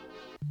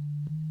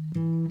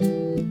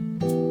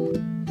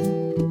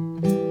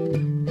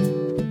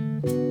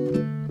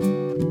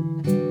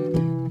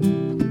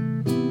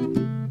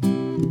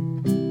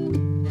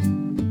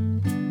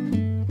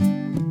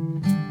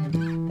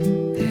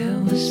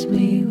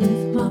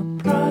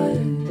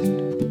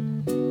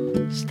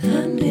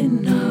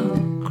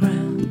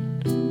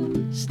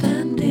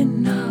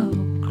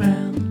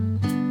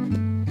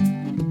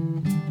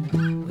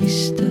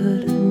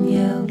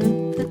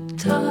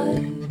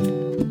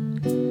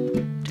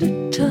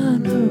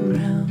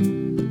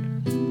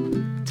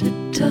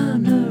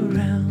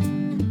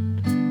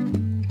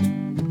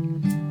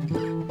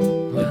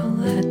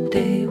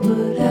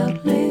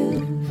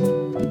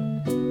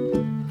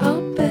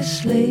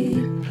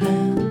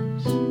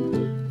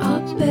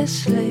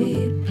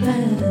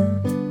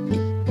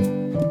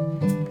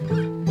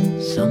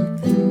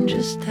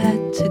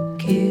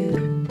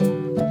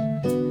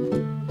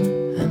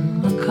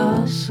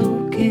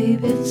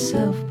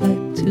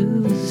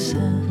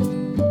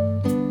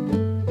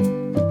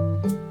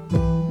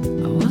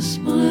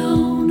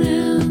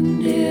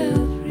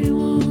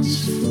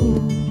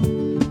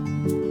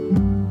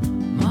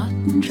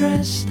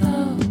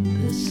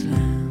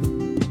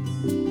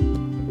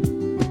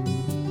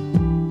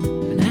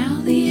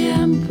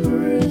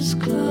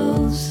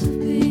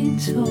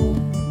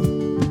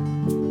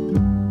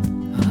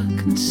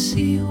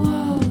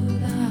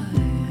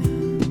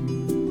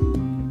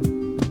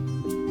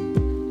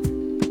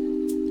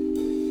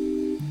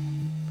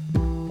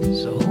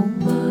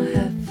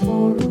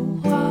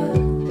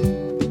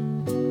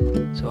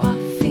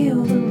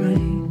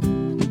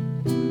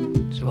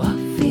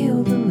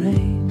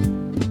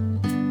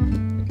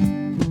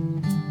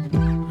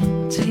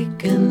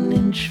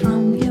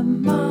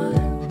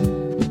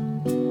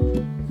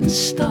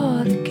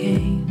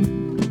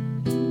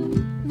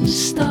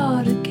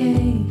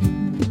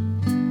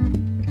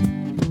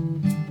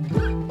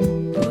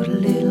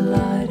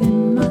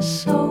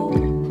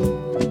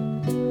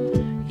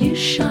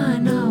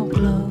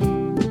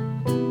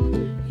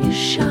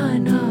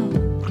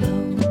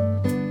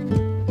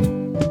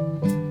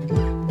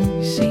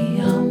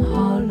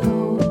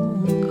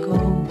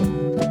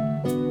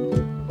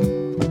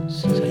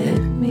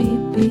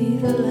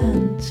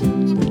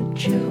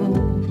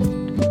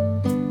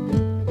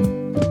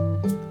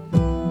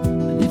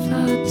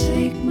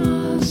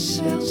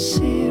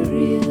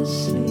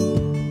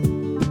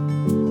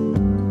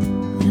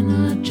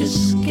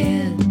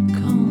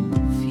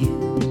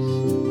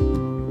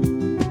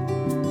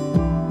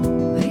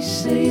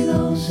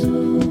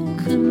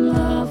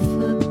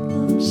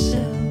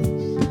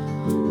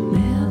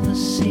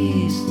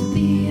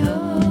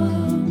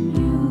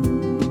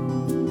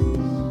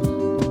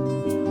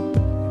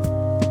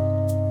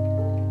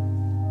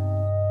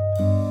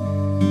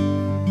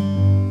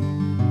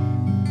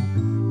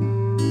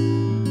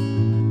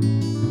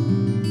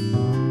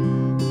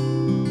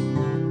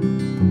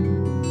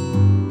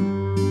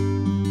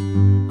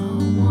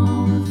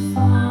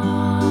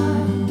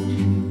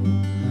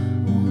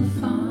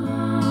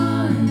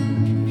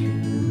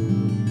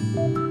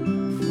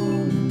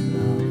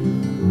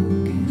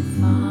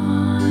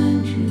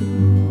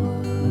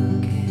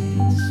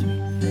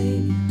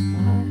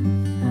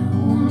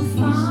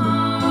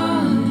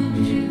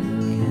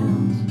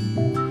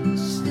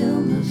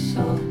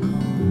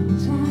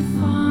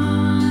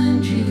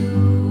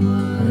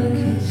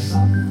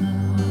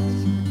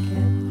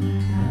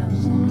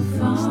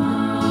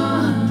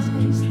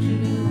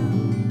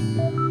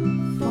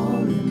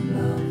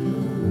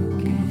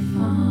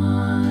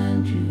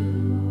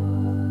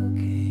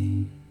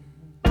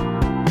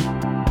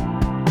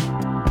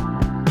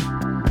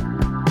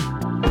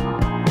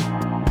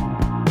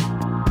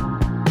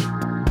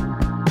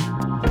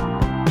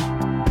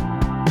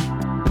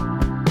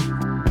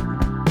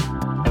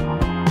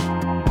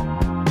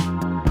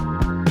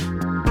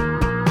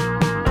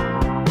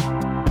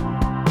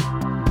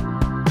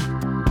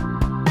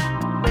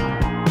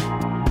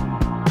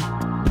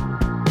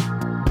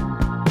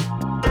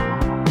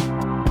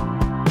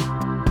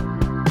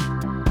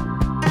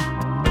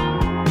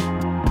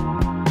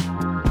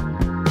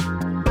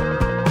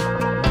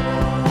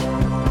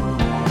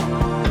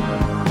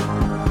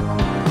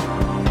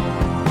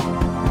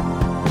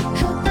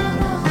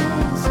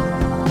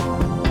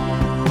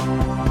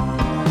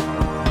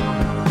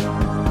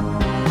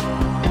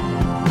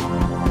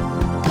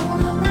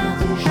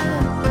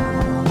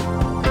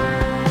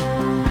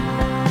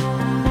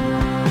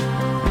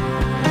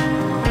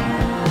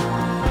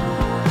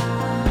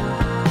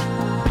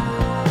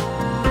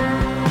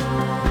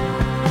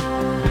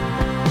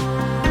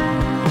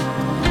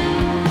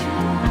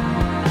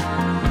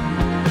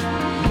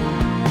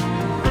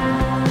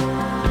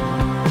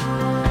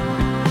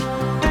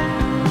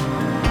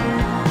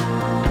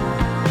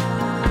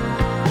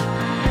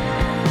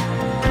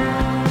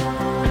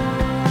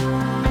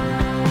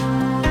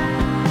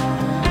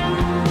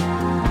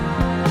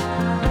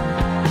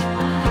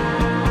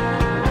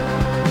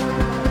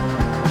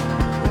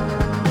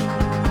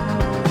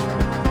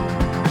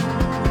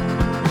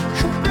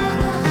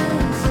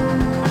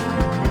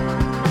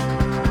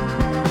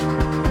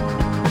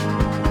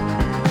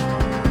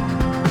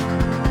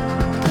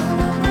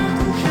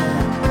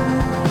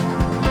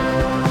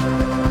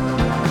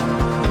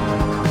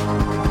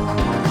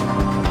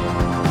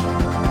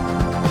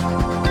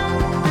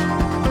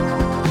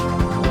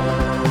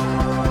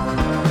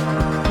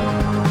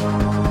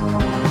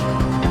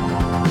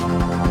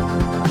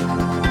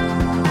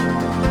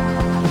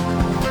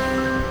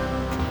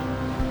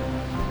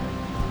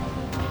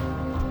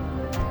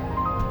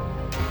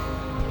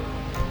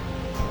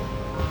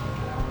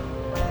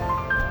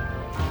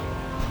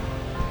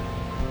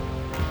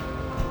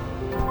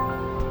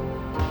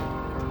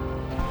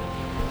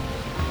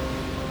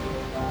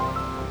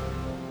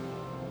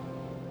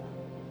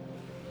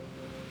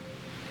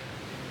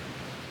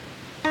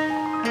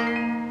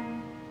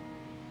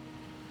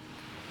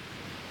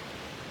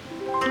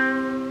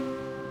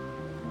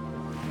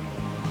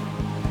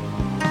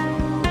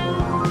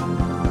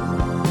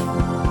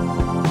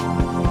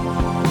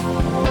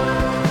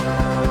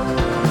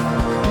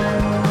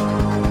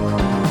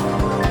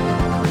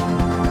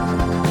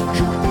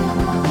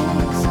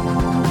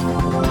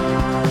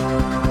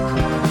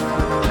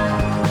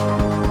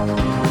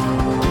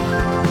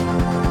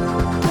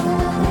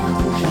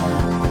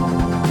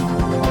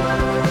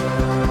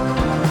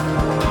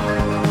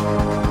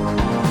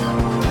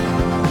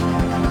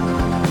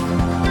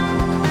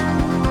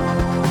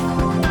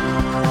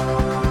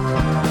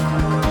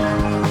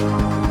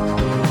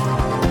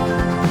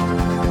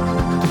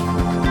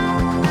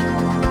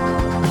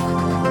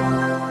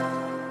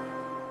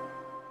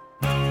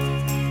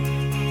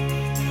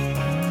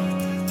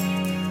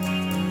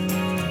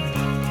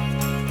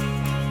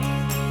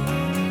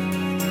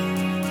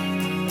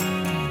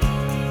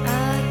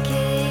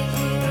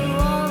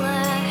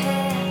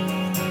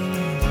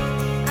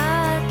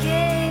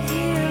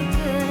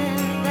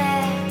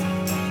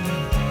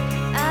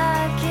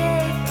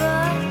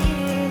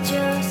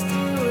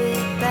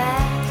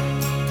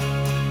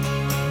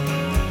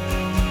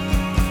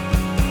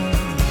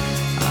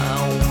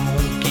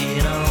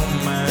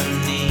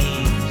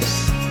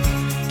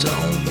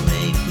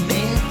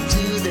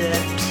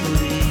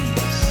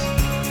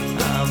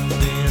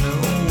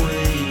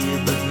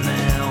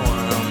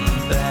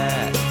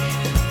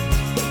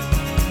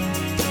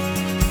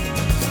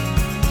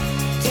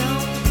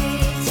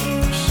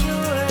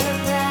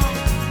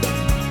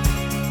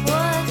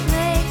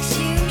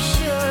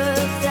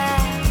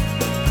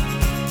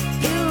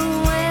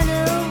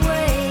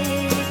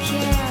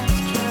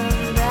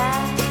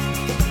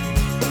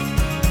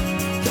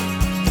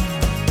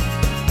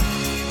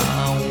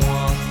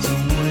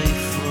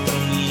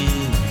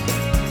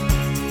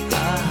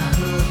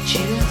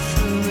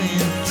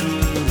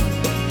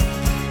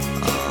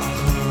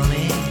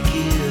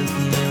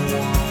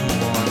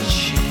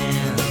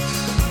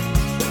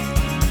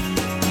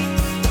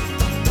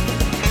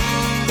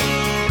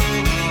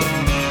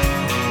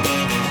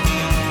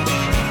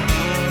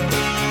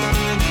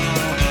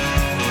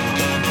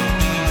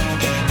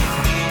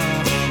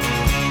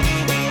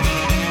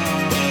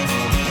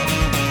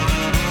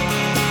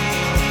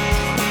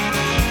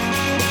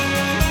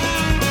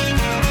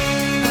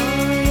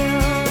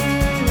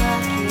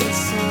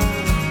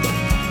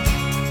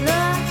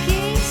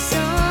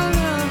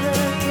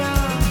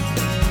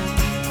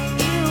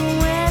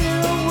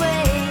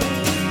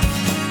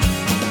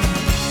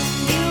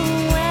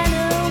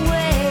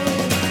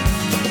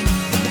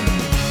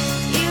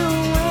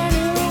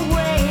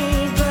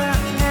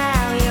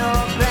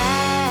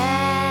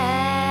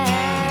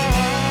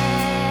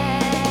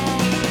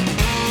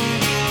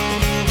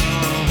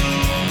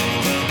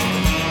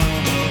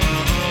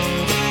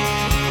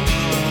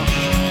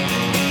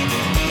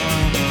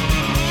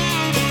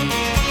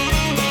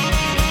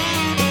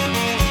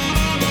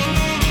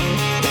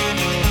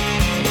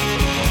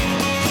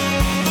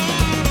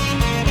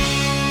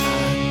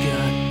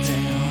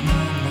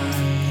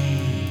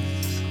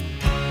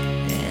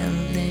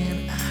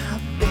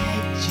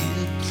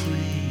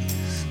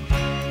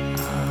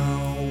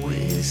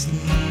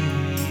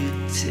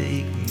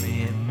 take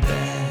me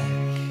back.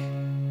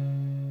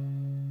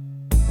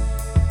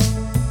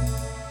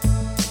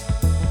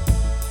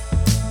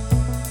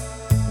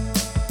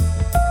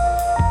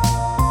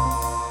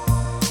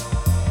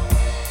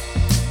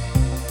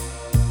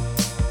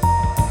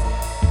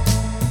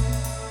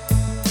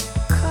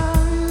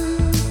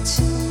 Come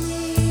to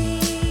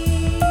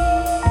me,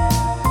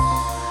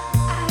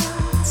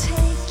 I'll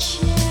take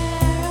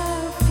care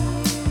of you,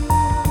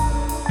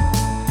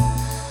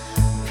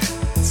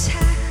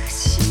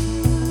 protect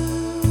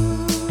you.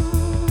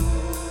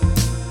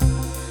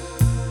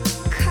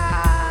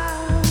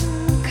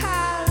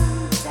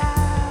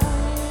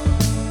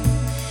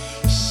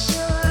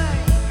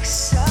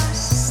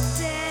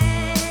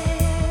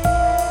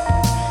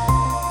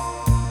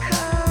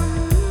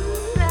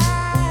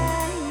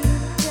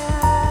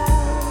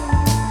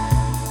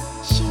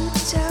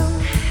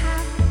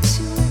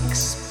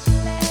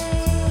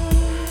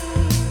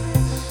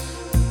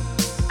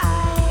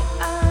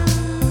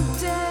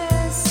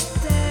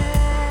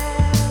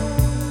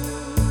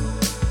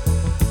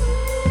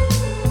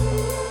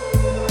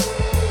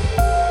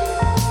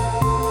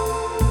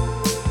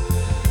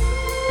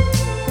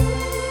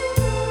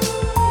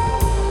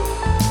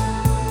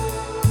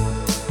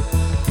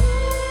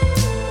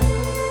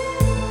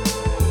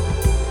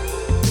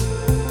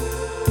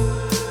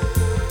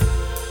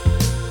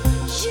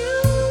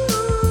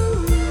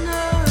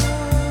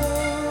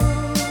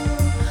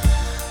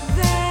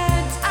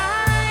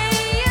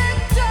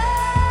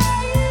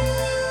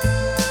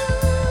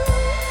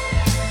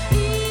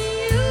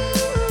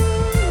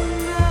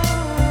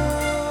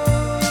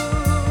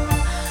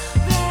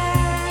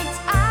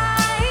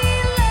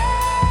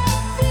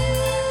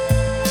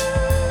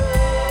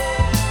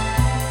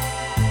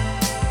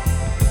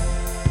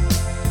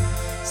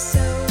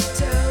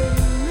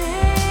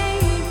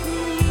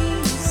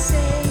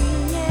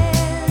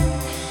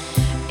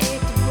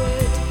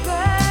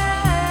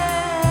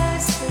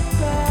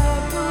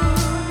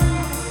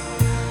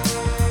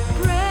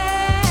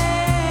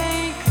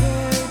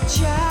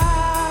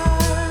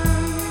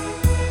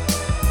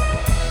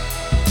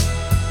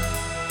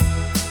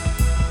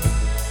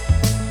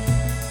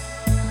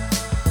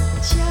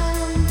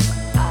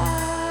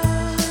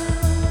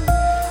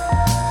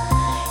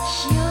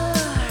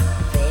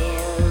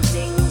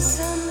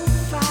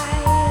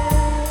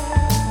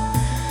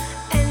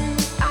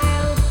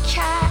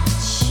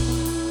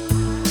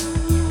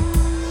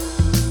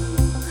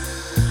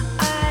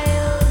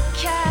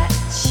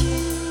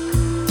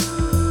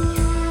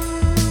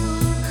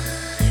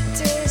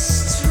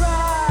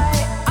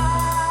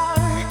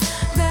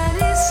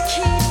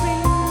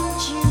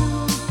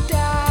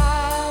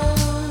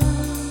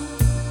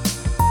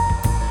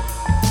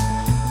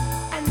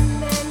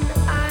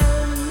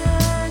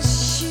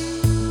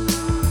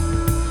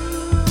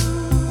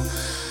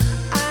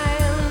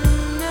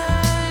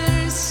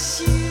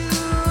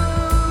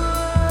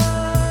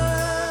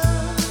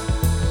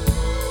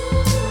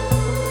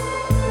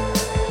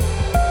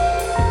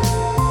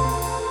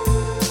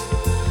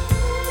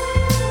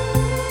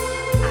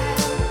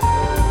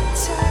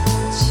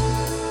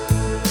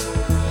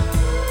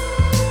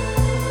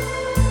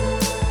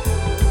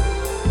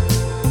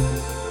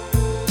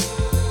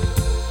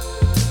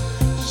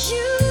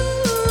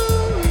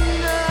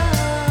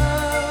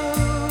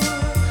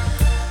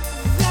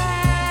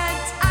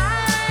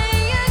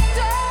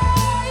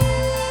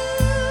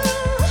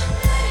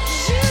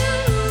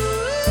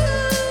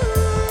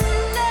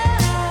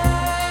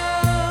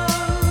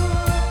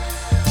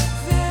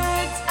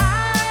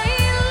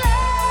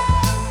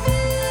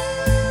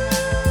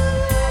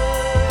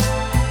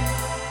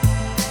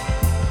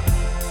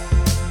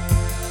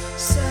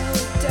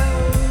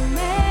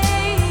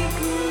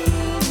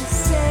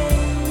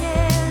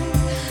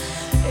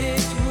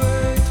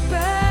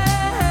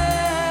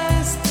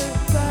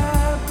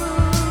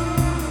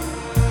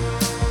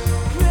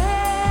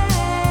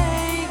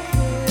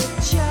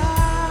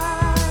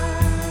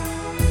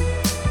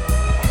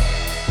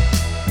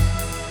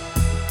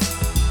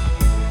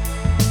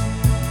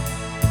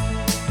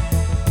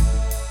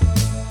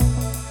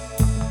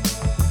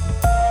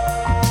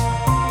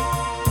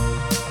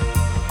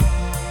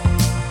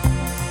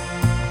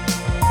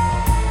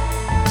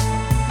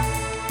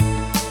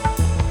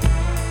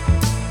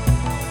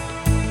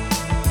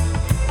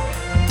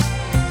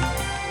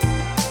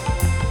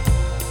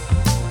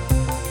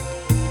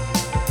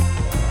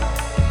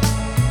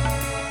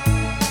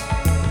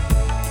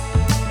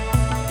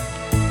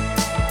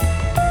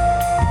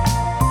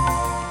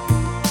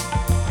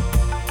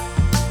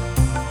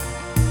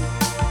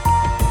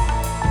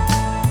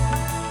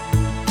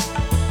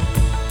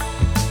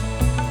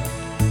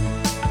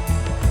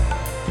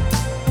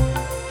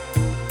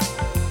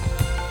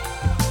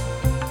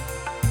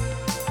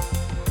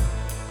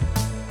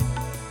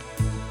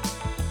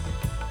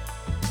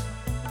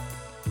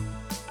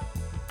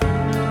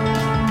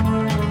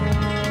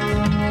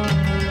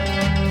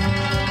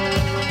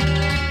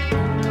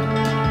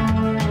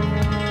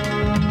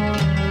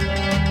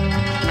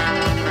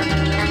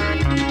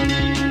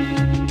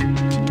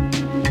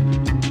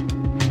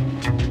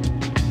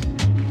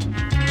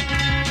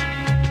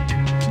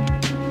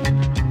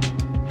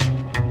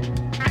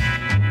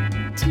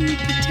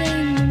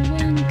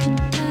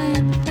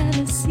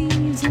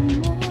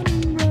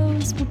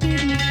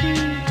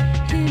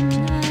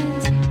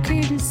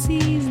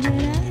 fantasies that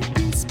I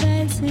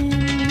despise in me.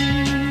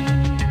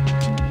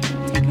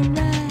 Take a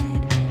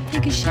ride,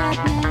 take a shot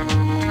now.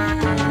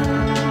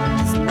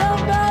 'Cause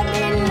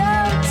nobody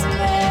loves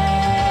me.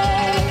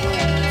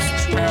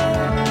 It's true.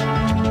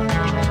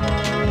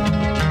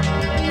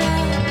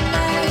 Not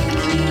like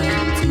you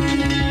do.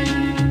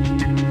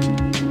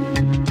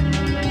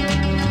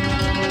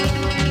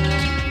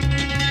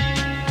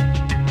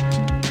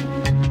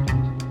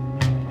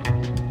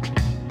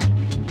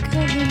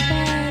 Covered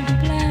by the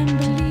blind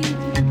belief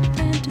and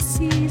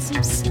fantasies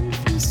of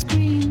sinful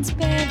screens,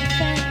 bear the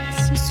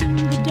facts, assume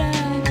the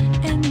die,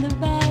 and the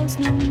vows,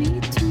 no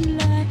need to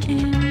lie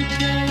and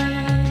try.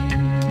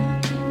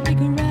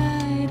 Take a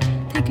ride,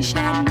 take a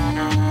shot now.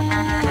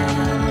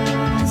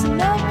 'Cause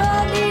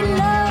nobody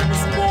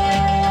loves me.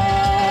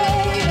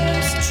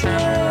 It's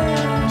true.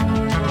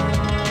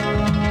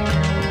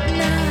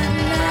 Not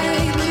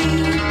like you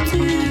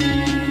do.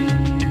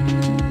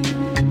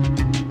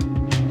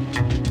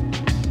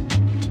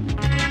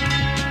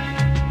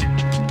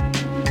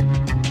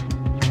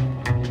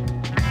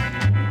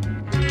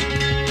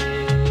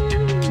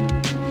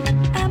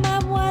 I'm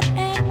on what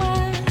and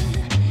why,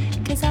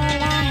 'cause all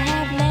I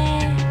have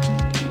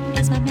left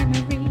is my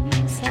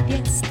memories of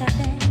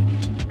yesterday.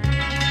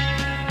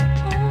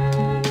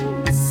 Oh,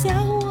 so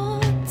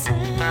on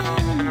time,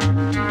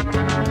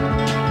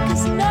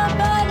 'cause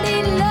nobody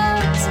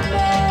loves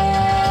me.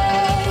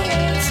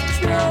 It's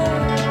true.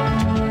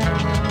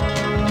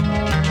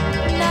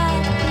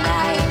 Not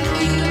like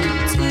you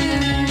do.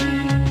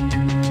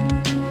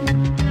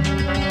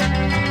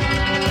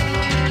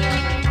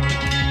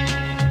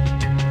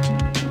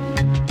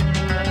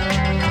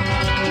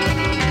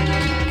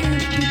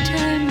 After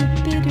time, a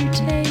bitter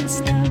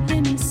taste of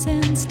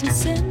innocence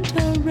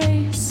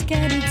disintegrates,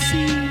 scattered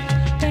seed,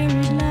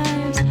 buried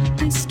lives,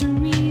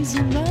 mysteries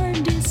of our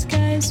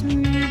disguise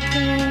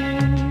recall.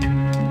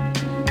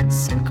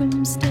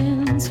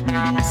 Circumstance we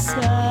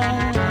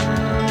decide.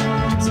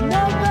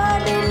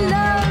 Nobody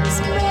loves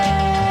me.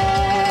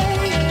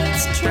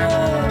 It's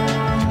true.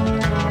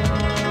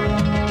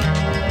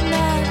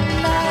 Not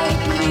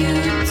like you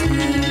do.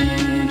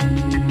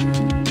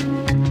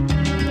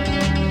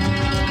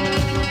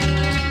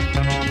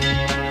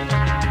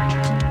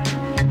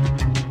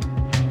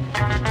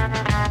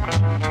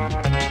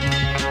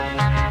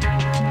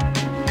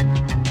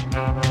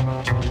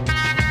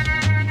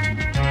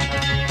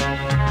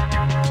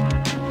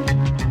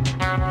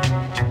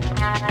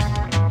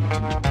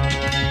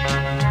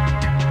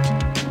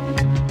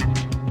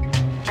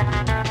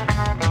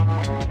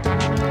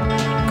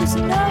 Cause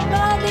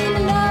nobody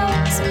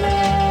loves me.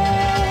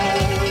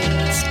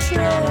 It's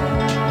true.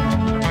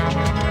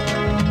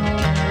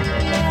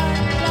 Not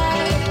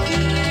like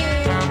you.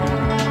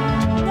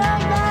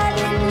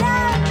 Nobody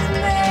loves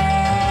me.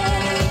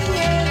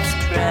 It's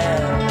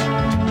true.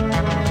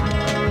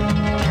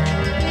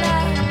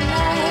 Not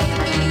like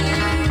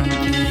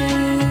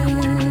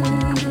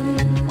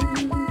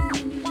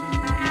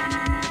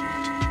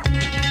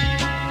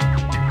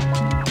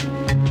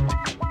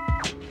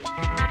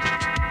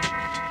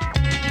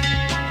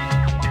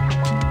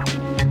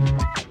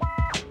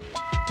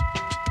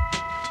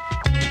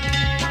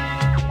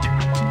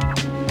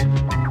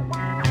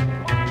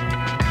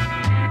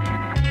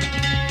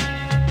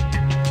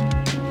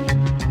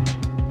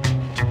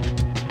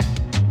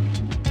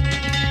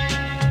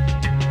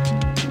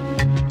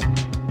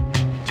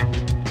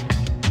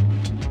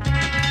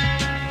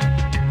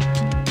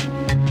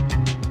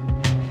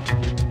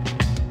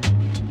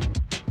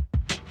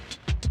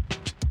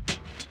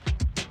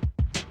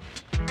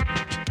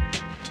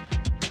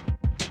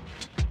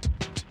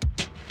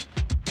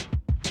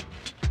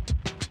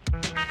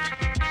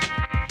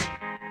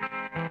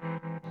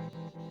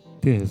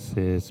This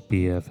is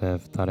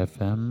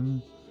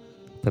BFF.FM,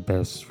 the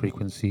best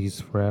frequencies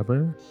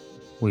forever.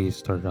 We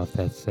started off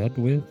that set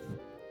with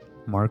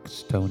Mark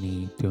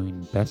Stoney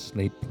doing Best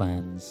Laid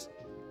Plans.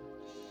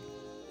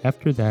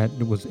 After that,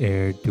 it was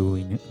Air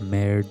doing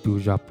Mer du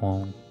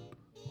Japon,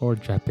 or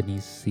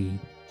Japanese Sea.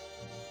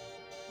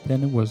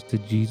 Then it was the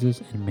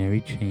Jesus and Mary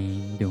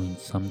Chain doing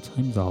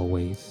Sometimes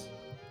Always.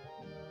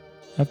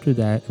 After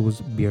that, it was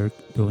Björk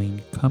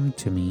doing Come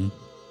to Me.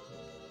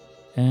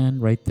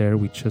 And right there,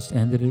 we just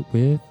ended it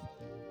with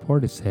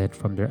Portishead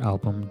from their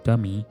album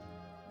Dummy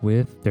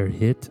with their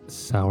hit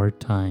Sour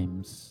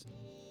Times.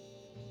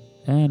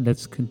 And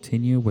let's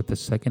continue with the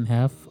second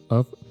half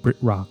of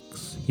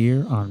BritRox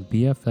here on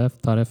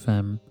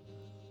BFF.FM,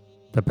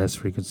 the best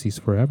frequencies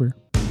forever.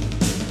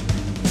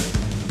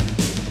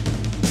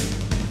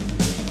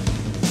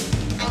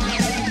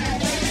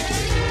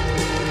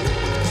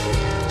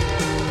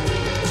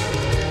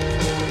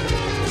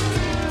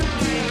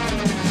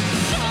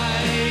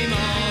 I'm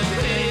on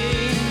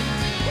pain.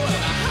 Well,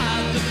 I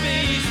have the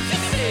face to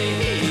say,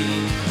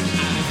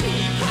 and he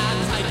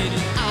can't take it,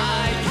 I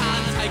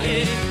can't take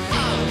it.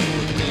 Hold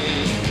me.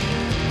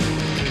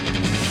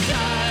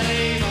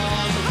 Shame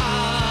on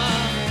her.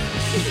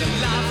 She's a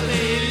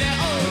lovely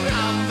little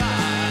rumba,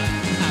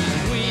 and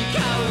we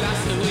go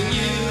lasso when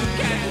you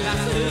get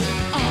lasso.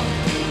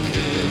 Hold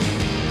me.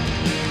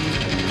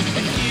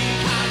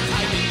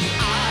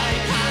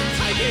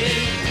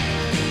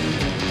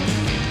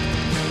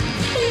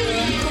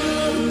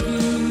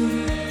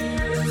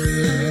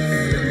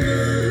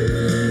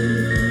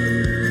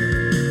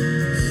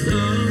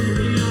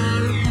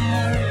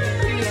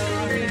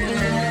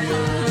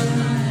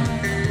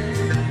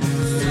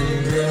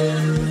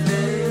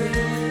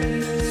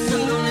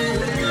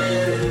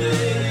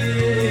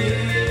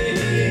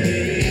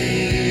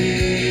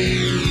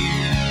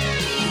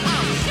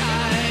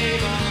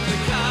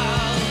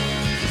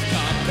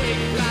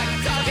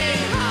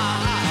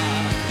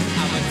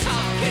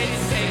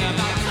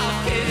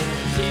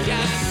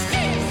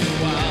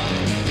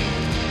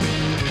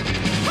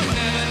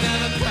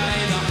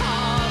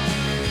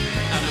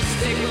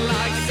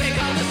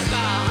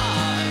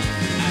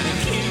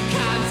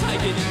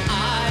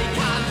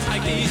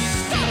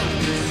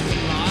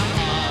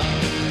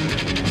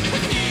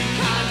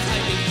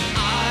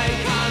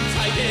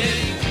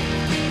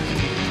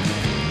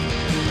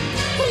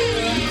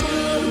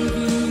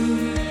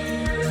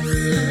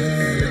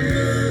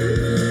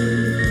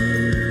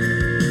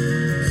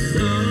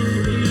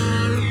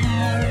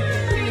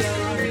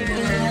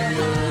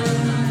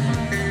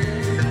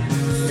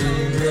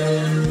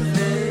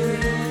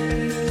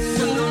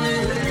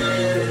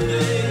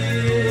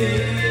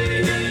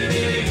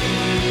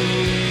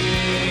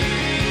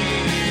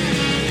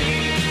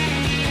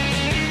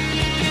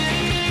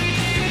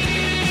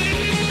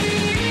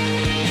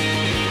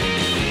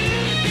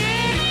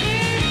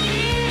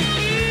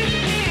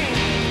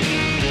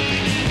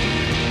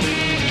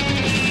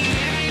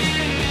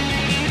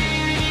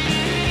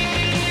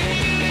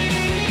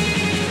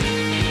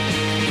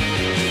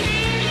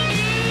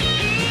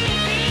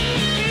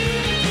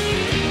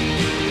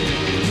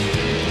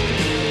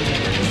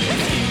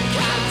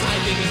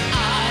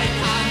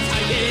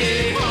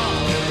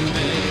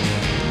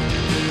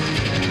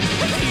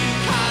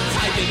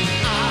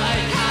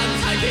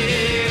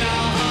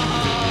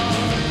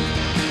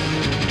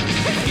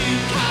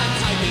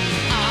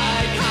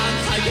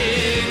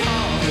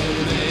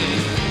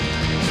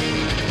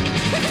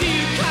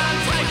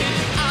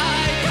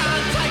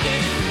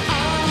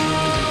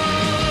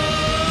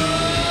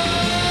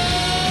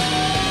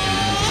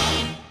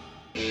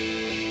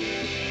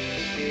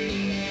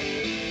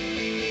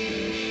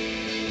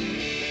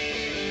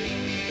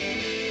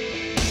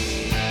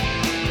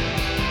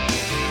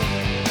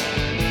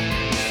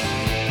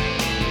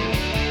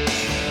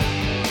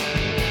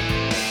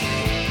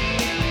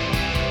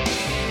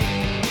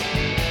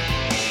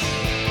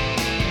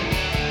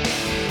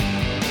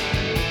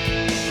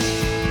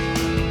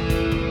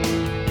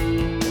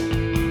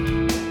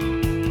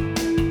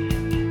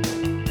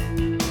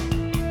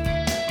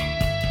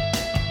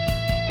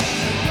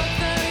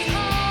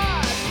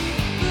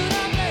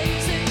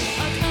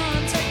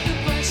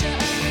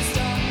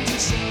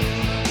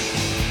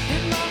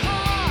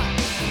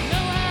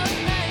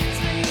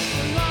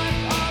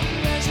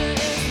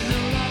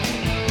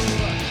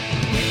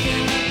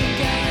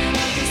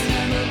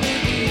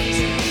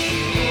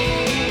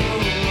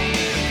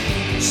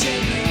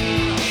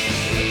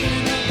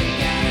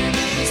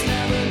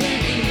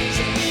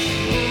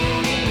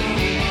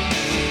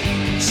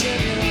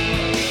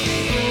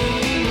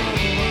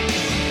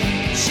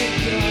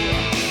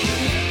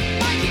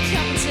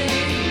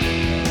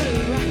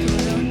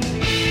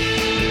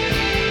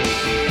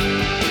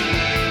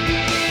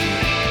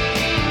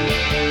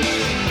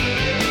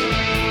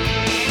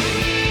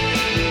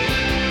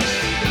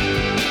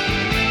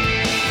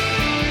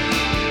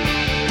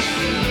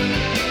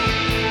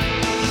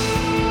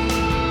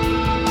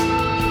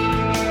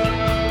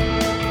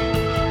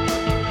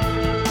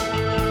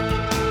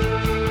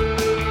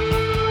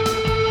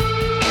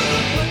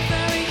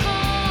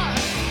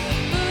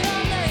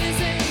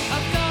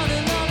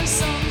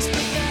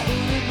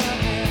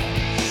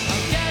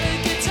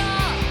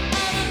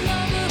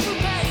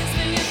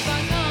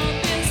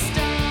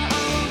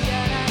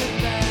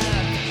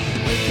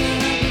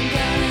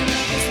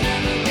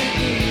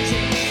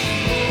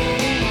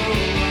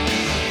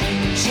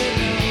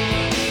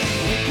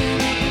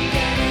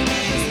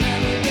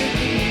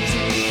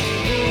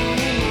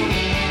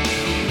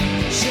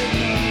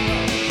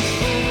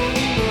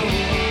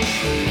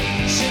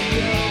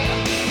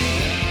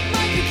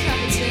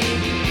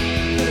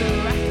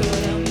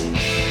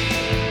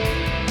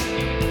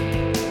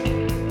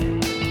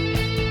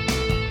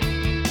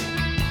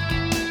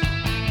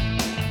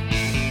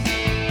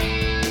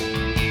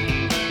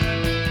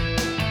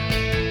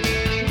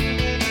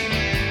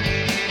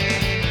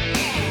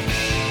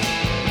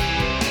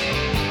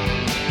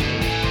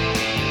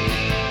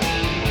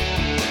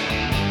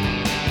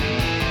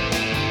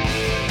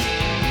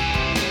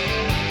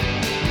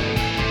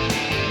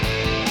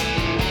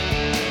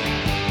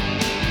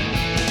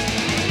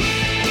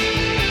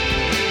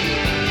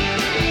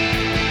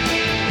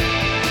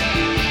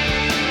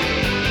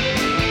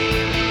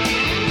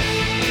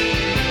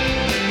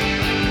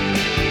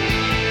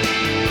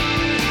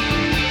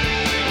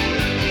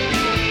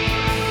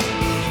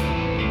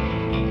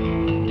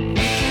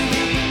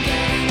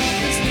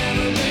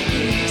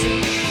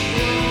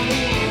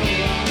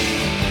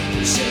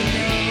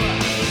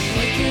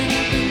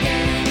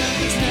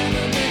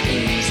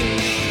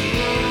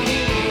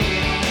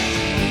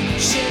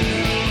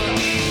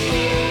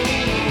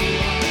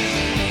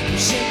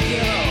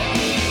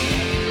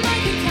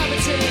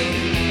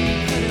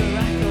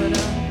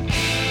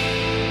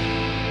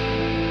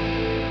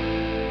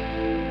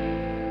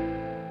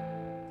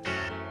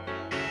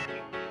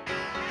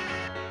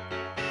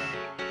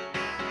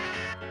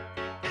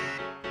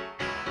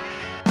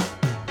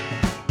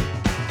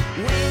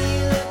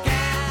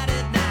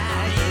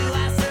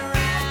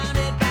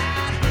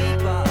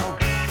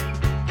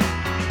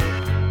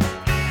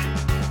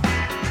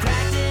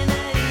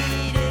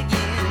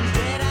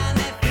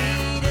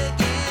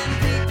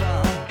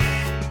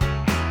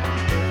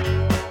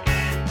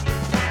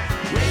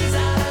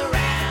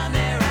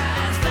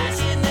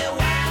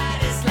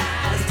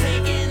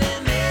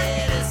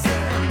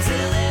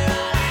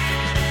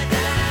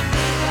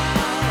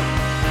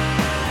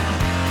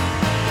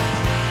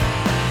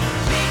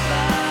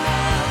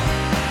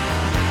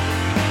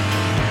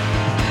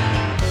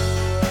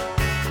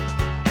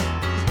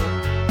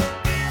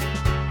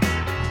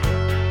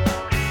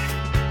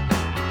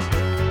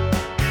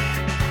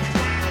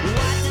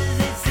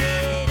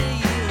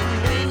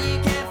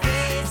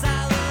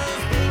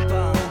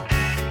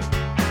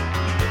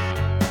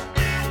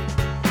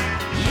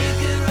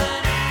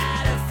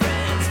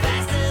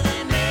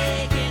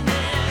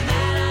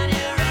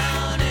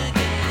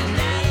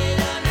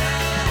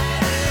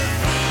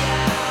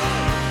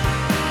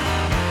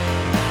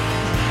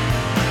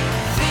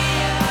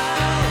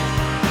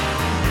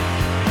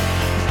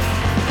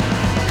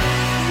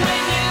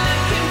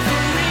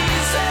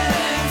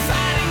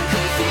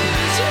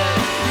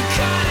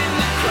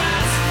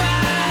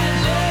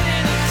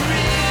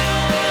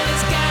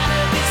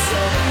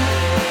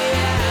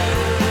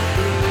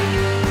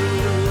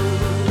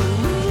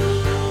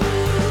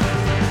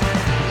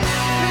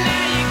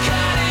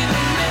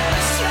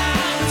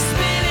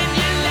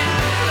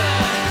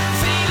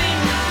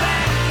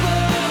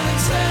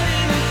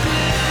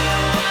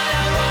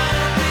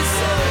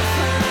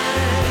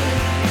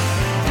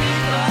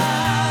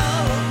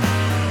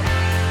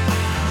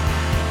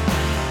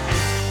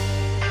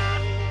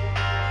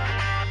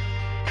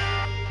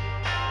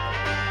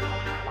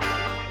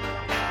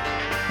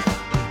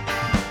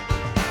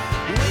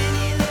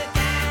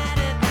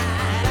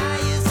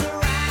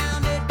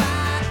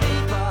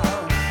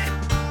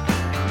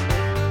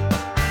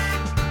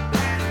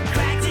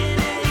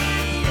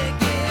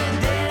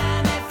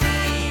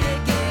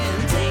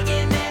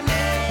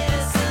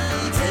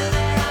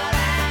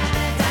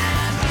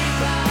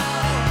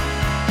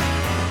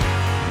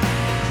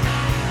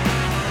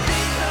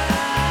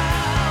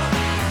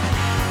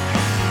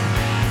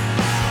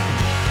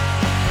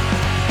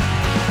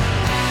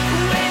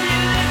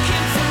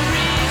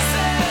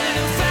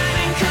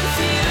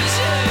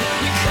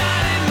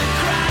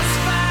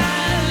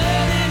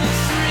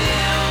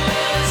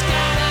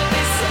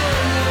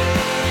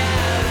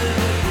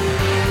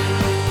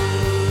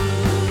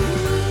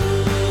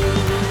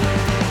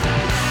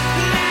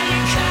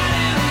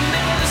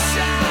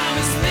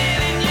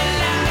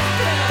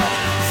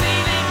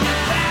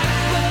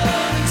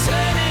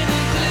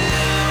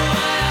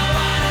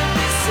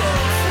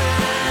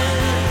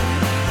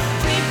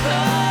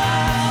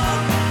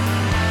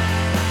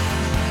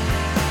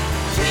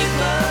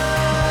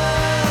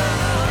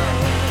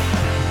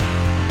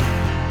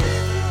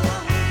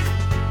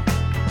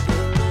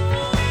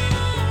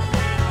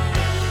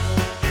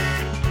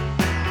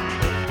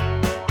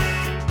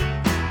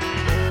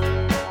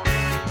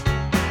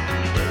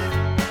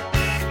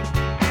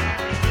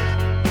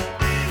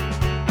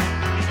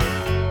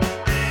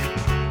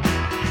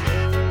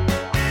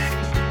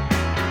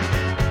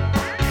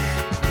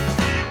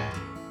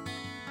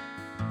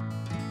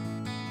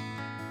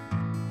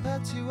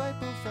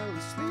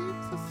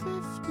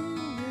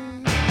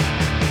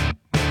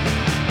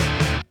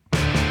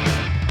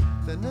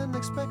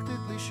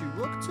 unexpectedly she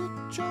woke to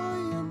joy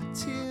and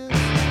tears.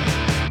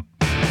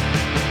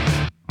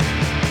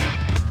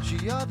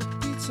 She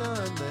ordered pizza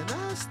and then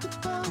asked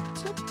about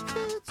her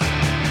kids.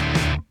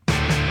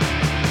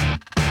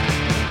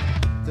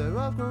 They're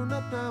all grown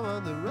up now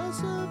on the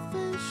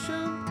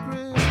reservation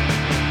grid.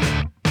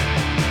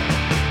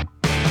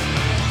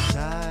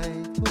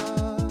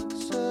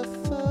 Sidewalks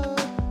of a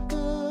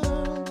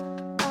girl,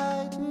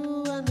 I'd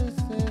do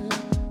anything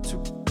to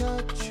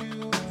catch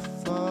you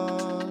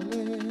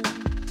falling.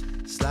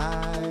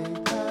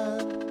 Slide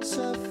hands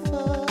of a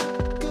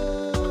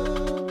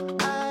girl,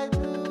 I'd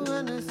do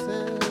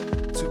anything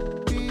to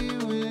be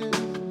with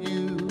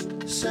you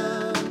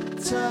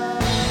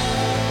sometimes.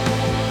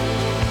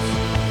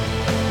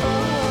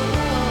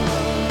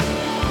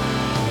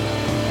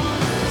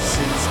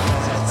 Since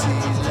Patty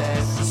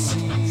left the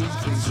scene,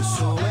 things are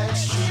so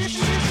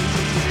extreme.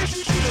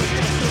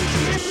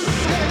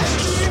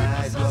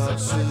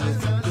 Sidewalks with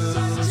little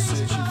girls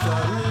searching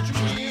for a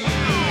dream.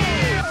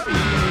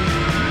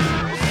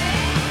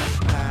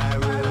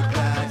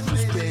 Paraglide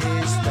through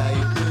space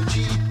like a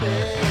Jeep.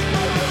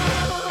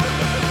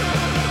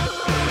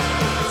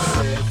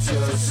 Set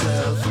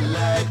yourself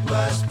alight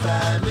while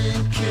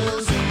spamming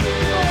kills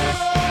away.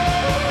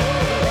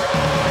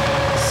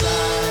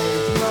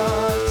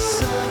 Sidewalks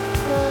of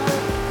a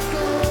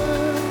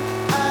girl,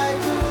 I'd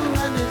do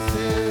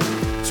anything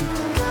to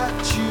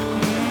catch you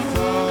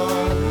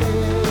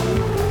falling.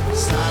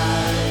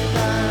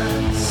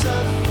 Silence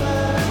of a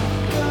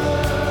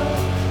girl,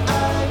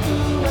 I'd do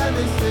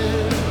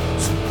anything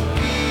to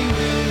be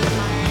with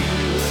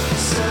you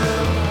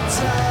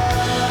sometime.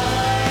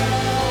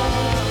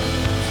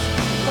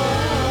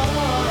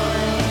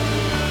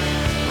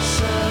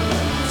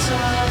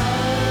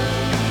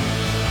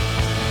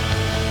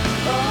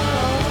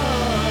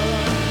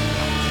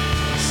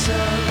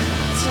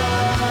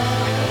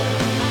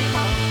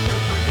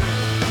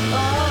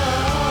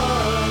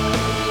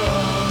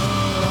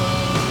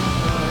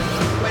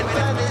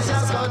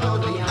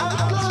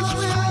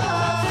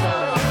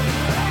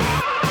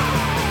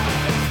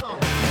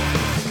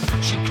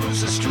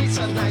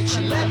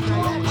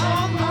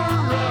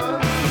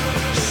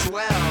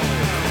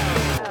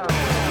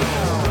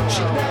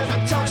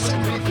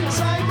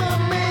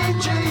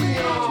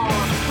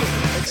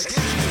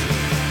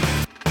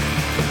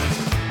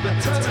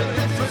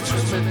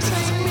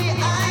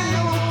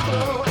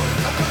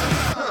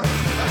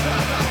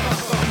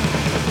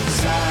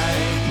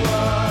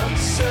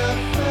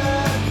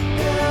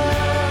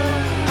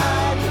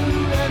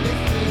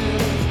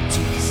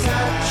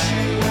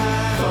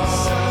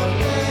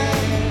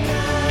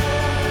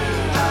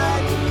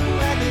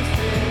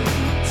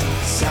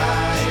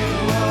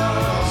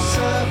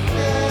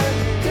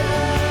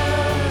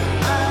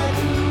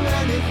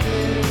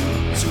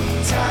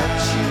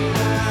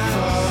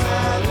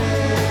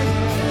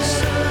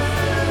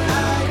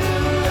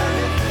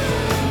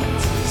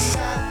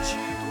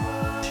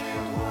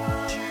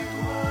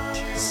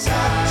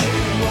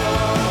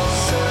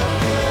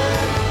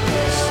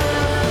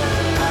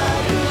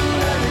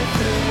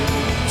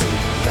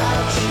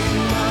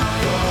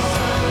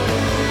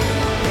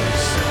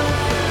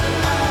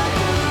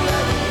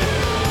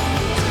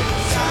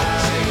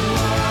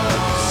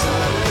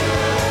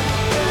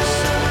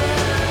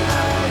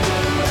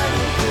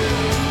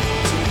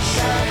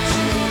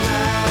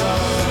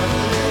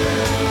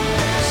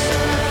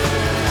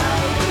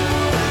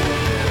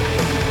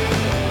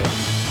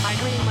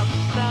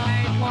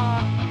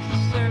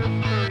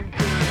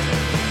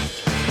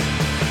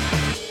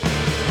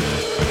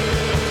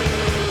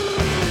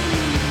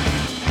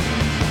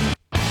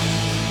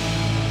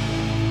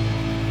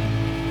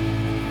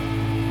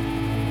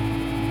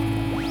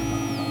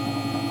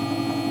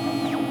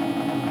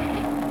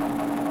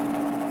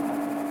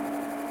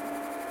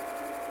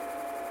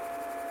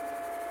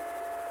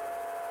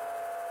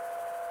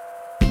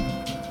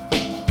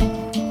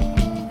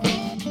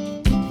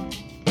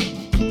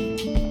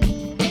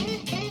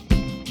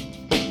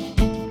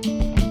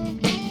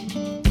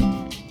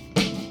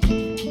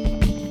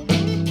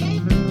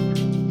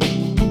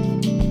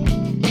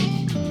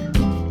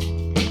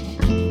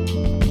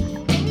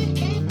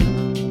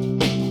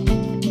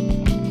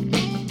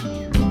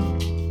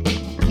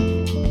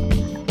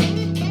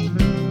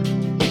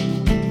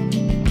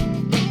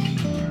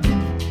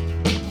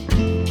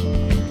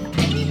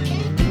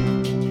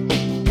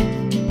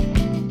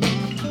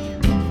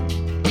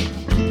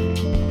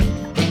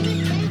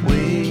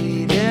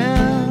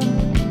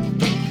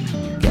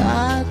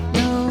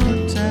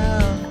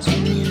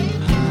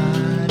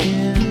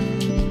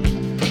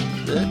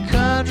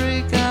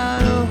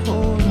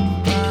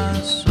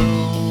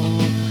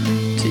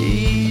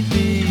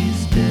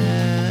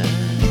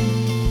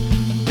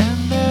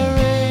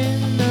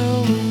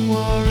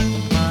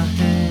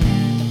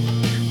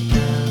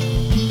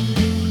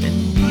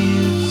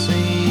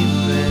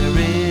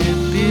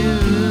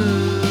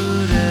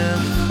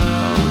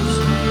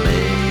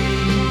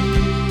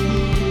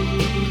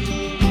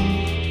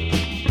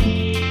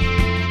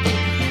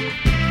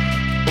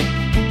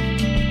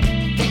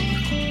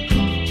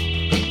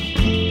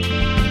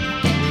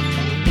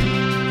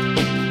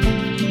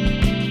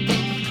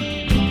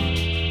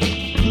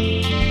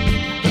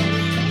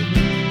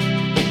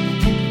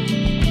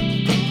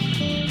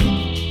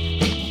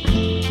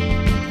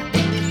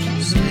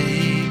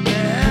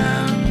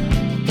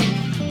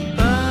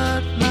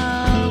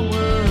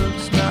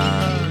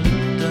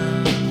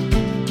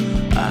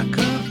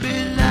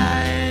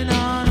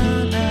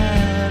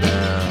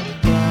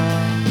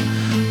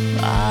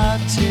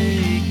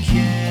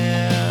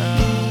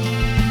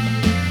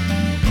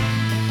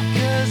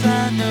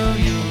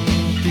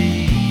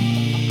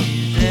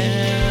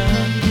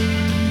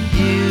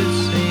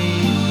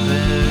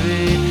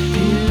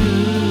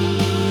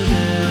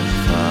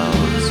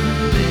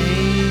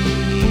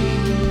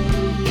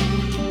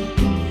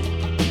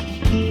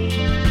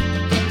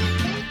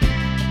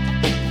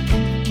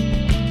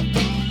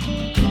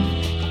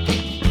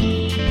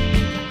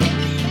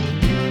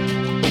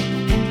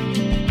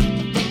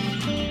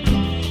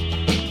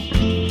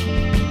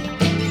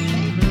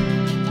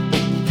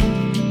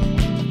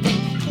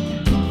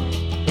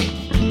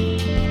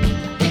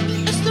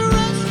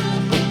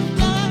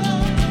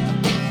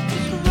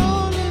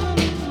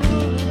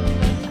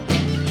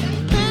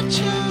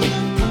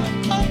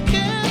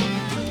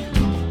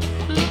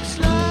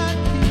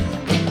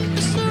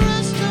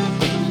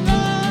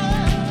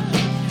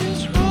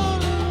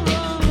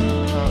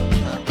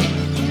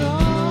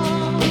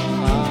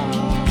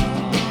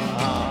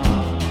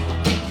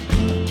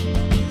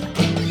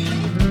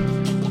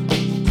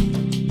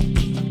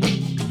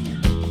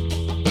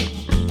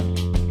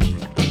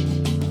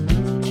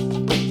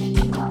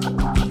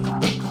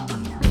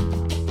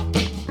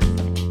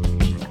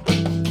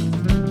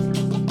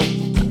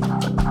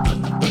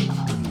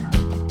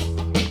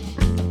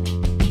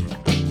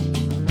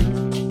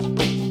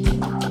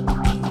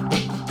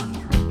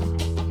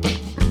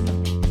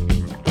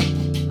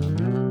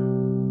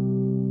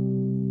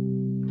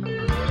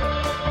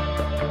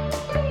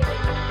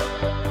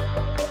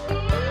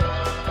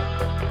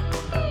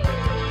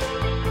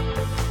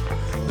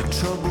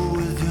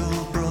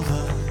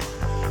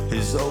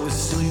 always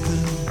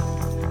sleeping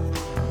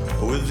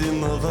with your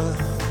mother,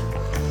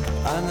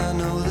 and I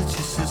know that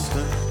your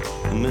sister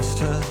missed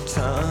her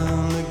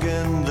time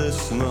again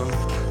this month.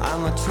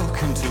 Am I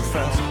talking too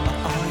fast, or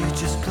are you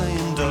just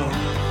playing dumb?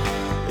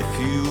 If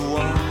you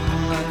want,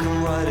 I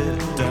can write it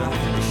down.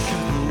 It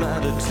shouldn't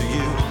matter to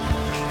you,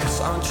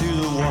 'cause aren't you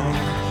the one?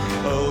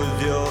 Oh,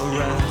 with your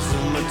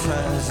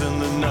razzmatazz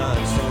and the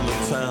nights on the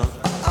town.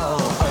 Oh,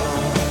 oh.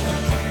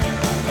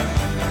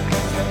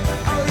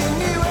 Oh, you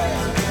knew it,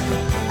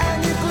 and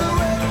you blew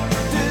it,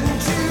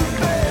 didn't you,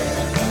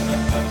 babe?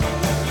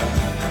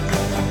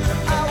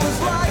 I was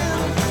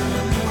lying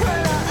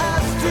when I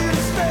asked you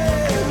to stay.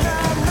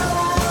 Now no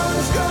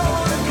one's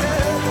gonna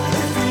care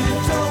if you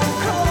don't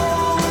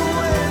call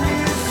when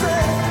you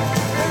say.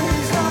 And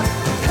he's not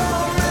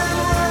coming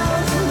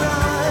round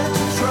tonight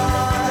to try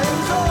and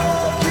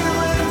talk you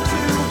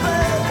into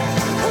bed.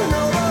 And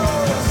all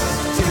those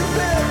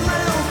stupid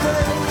little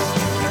things,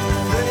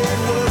 they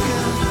ain't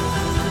working.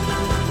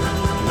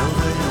 No,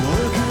 they ain't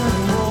working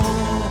anymore.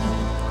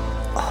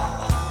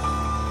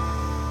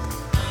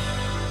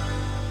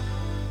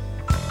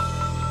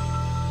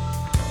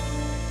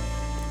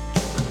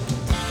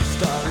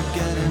 Started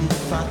getting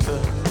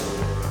fatter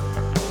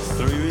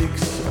 3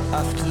 weeks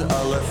after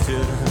I left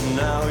you.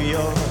 Now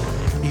you're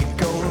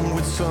going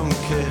with some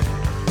kid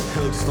who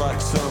looks like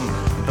some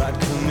bad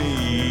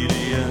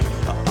comedian.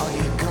 Are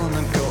you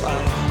gonna go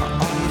out?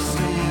 Are you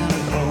staying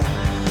at home?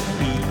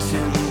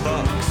 Eating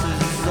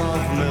boxes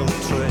of milk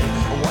tray.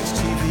 Watch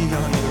TV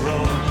on your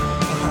own.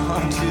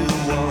 Aren't you the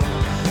one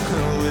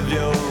with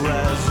your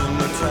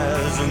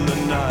razzmatazz and the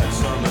nights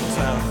on the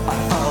town?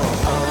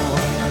 Oh, oh.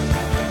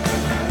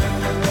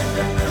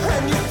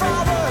 And your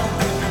father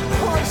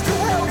wants to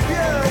help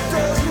you,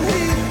 doesn't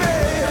he,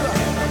 babe?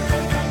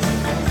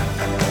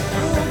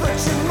 But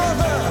your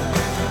mother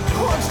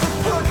wants to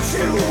put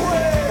you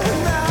away.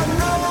 Now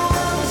no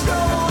one's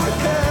gonna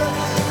care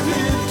if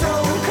you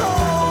don't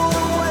call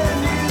when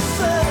you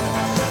say.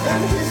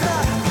 And he's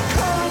not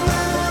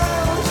coming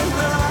around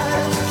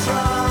tonight to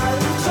try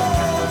and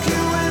talk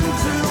you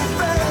into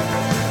bed.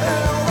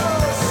 And all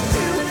those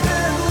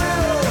stupid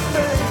little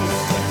things,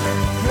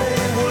 they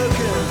ain't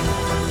working.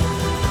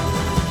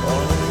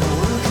 Oh, they ain't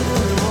working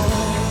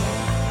anymore.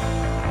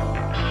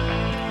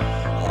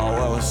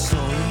 Oh, I was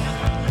sorry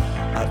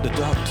at the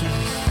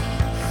doctor's,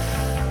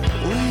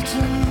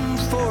 waiting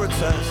for a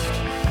test.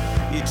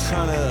 You're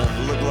trying to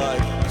look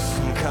like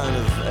some kind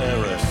of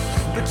heiress,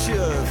 but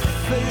your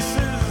face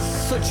is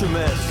such a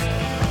mess.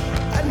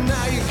 And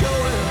now you're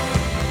going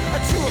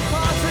to a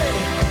party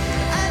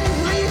and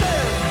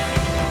leaving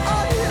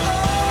on your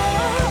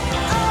own.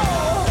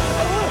 Oh,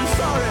 I'm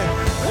sorry.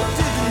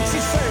 Didn't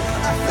you say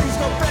things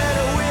got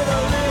better with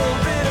a little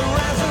bit of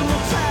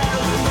razzmatazz?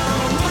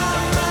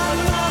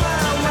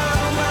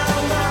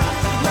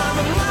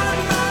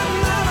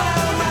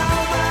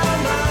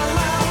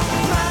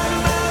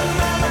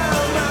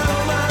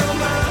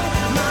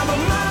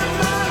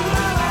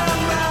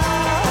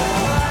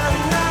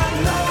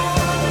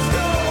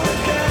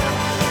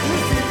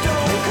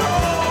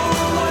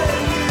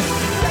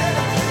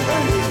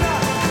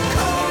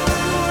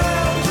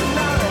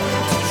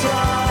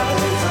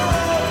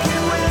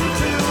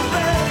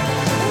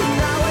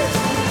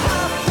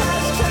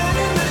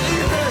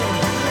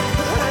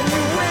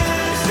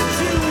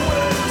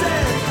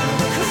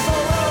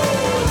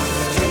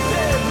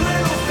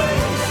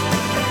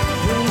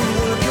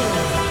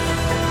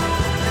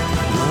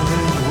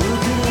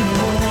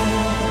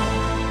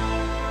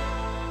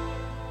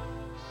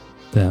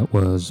 That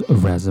was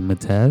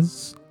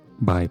Razzmatazz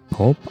by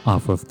Pulp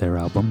off of their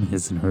album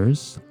His and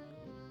Hers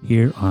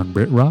here on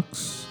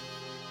BritRox.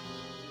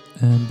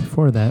 And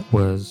before that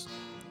was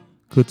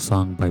Good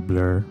Song by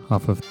Blur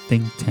off of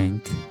Think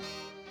Tank.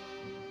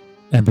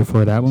 And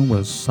before that one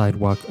was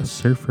Sidewalk a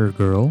Surfer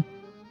Girl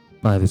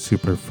by the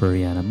Super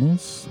Furry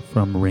Animals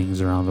from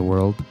Rings Around the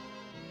World.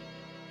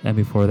 And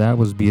before that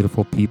was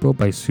Beautiful People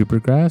by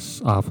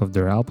Supergrass off of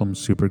their album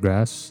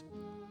Supergrass.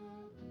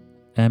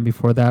 And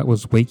before that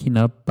was Waking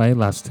Up by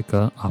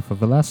Elastica off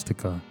of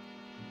Elastica.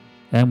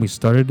 And we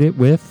started it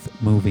with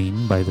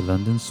Moving by the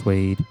London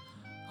Suede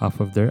off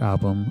of their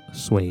album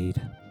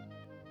Suede.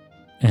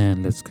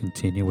 And let's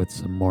continue with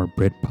some more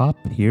Britpop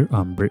here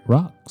on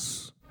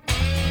BritRox.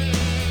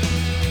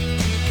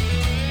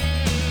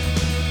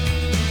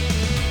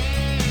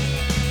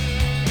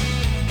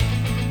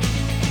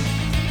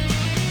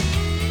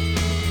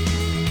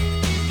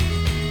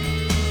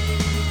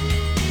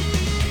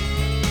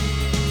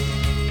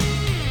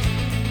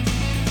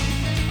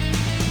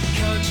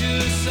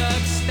 Culture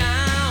sucks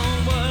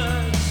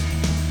downwards.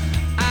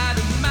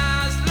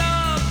 Itemize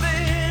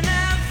loving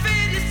and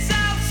feed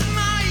yourself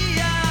somebody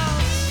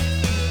else.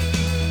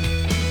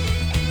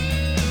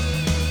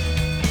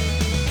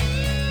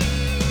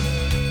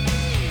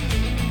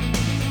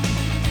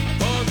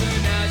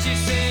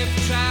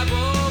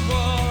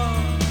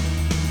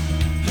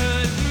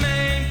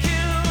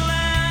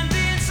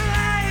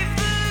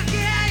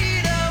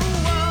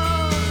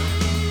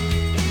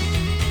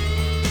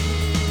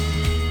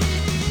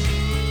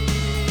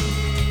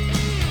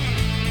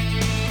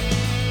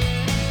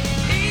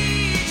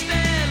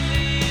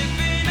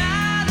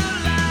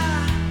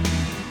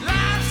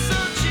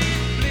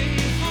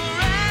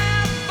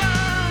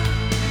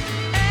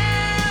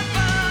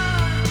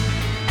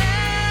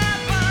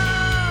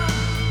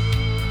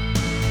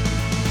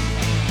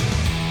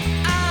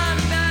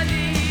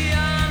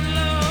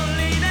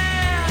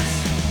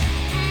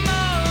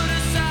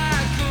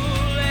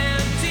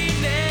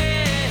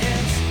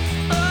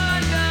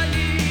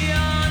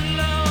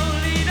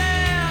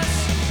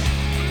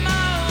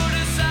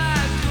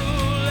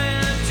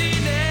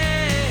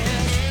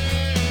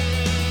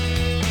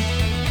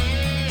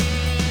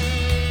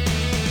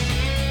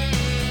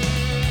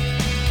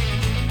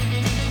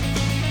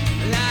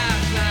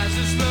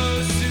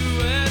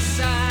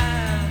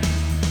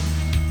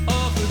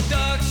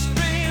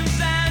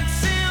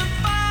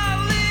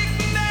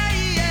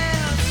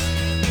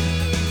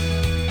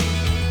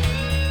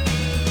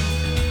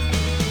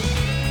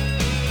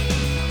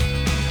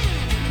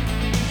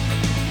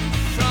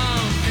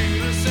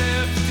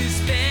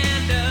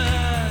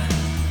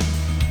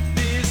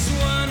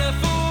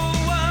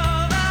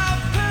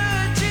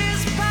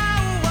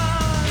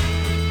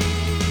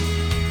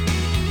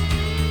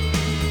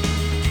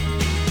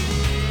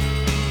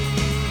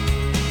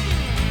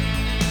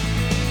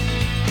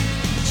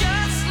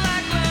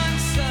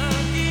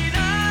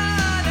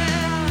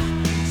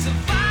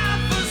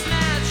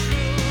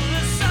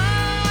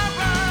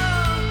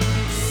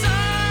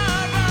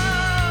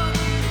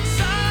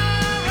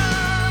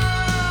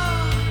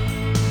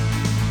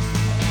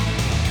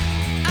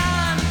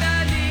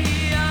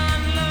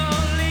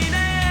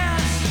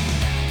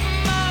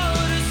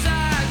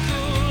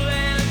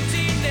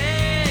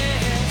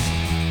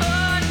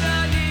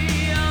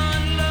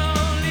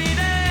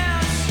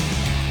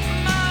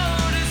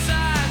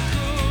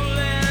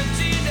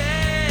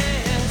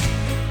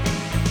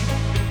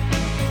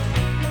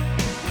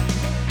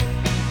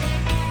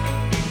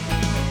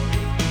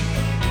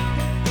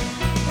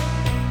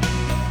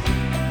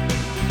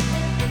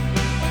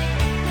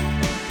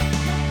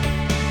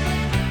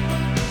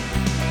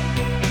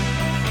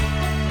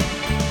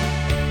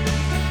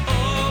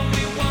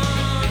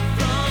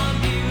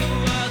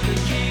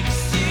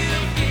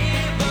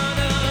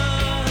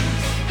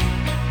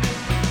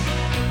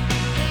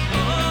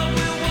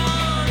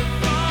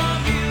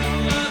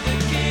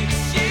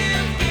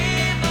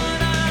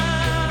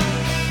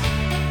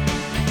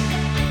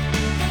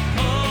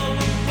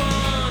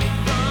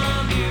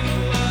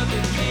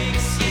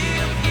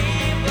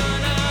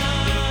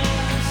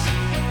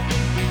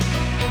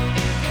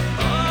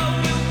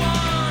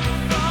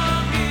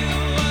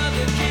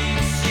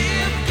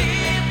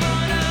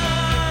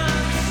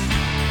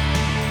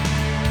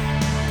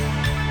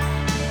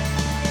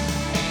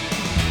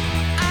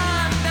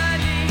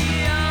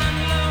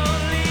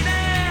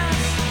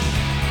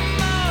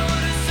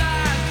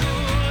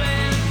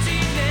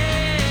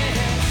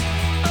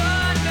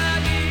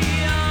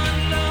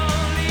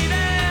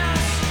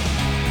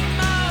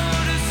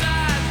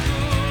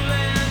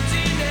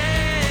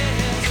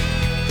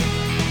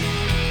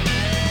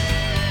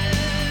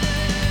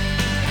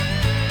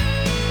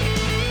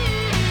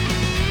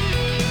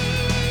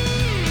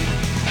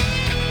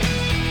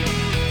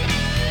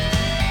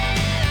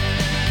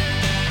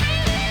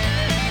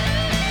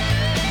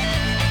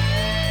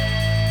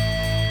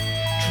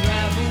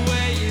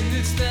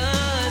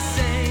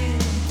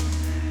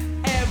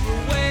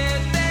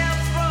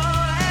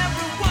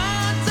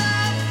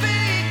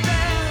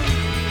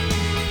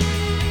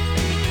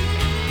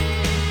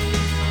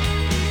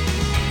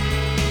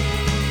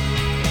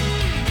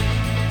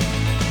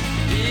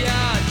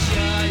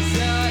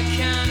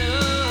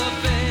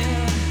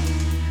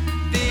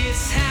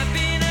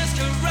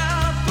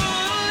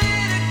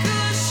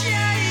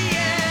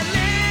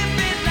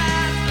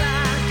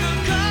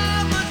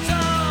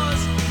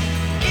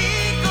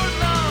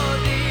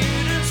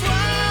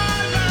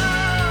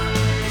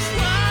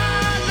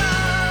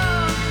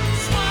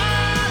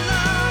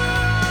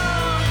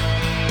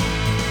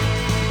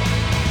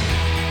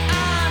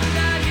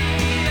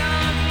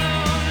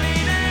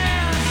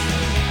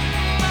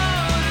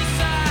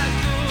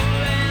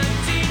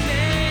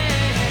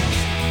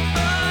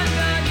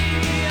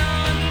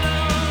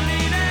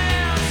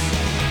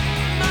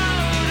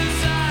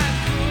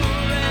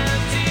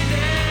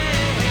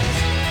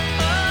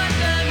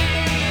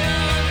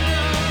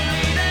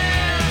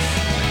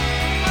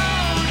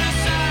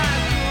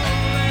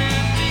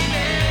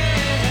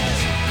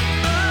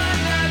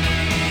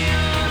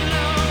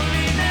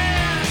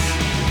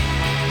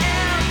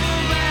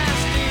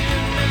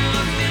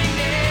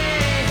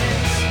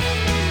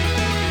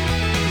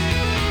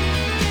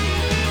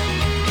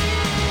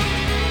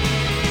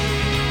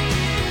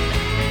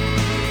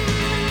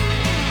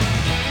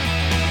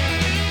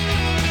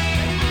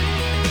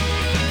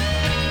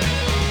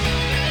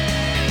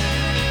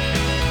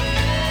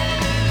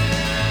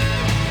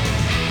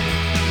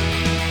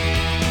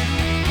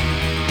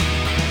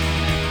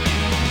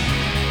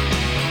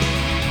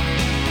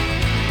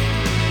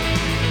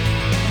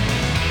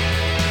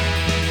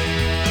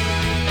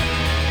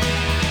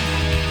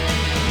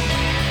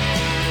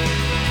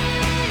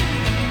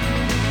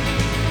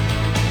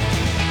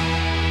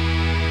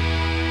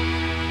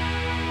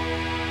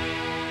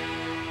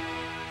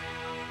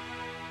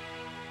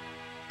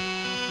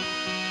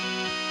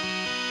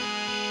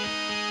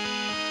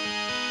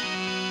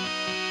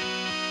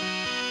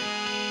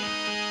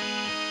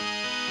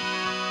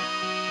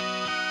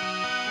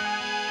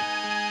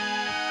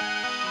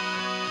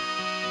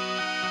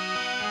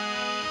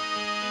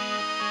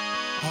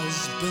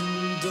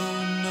 Husband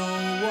don't know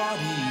what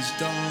he's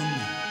done.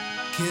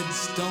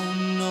 Kids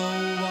don't know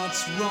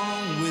what's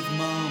wrong with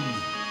mum.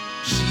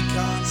 She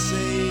can't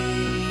say,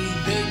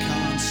 they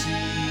can't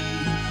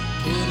see.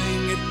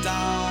 Putting it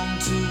down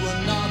to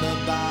another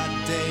bad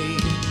day.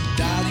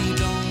 Daddy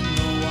don't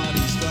know what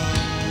he's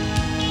done.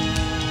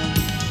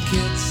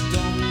 Kids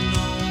don't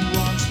know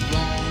what's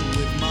wrong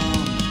with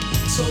mum.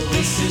 So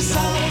this is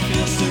how it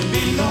feels to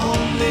be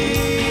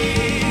lonely.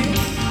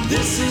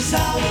 This is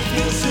how it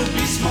feels to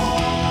be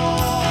small.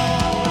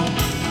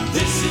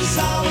 This is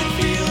how it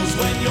feels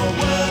when your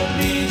word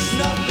means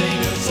nothing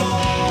at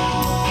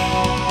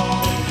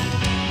all.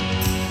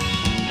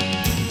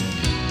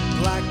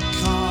 Black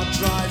car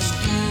drives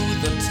through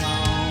the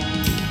town.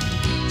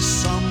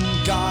 Some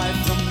guy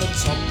from the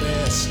top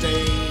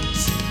estate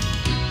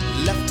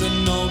left a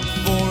note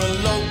for a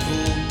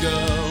local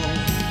girl,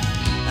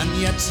 and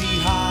yet he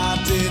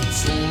had it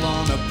all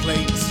on a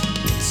plate.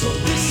 So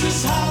this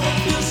is how it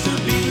feels to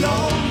be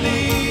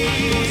lonely.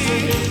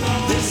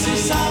 This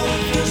is how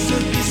it feels to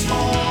be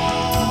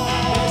small.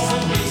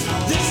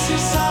 This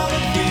is how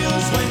it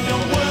feels when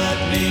your word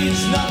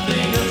means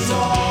nothing at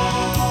all.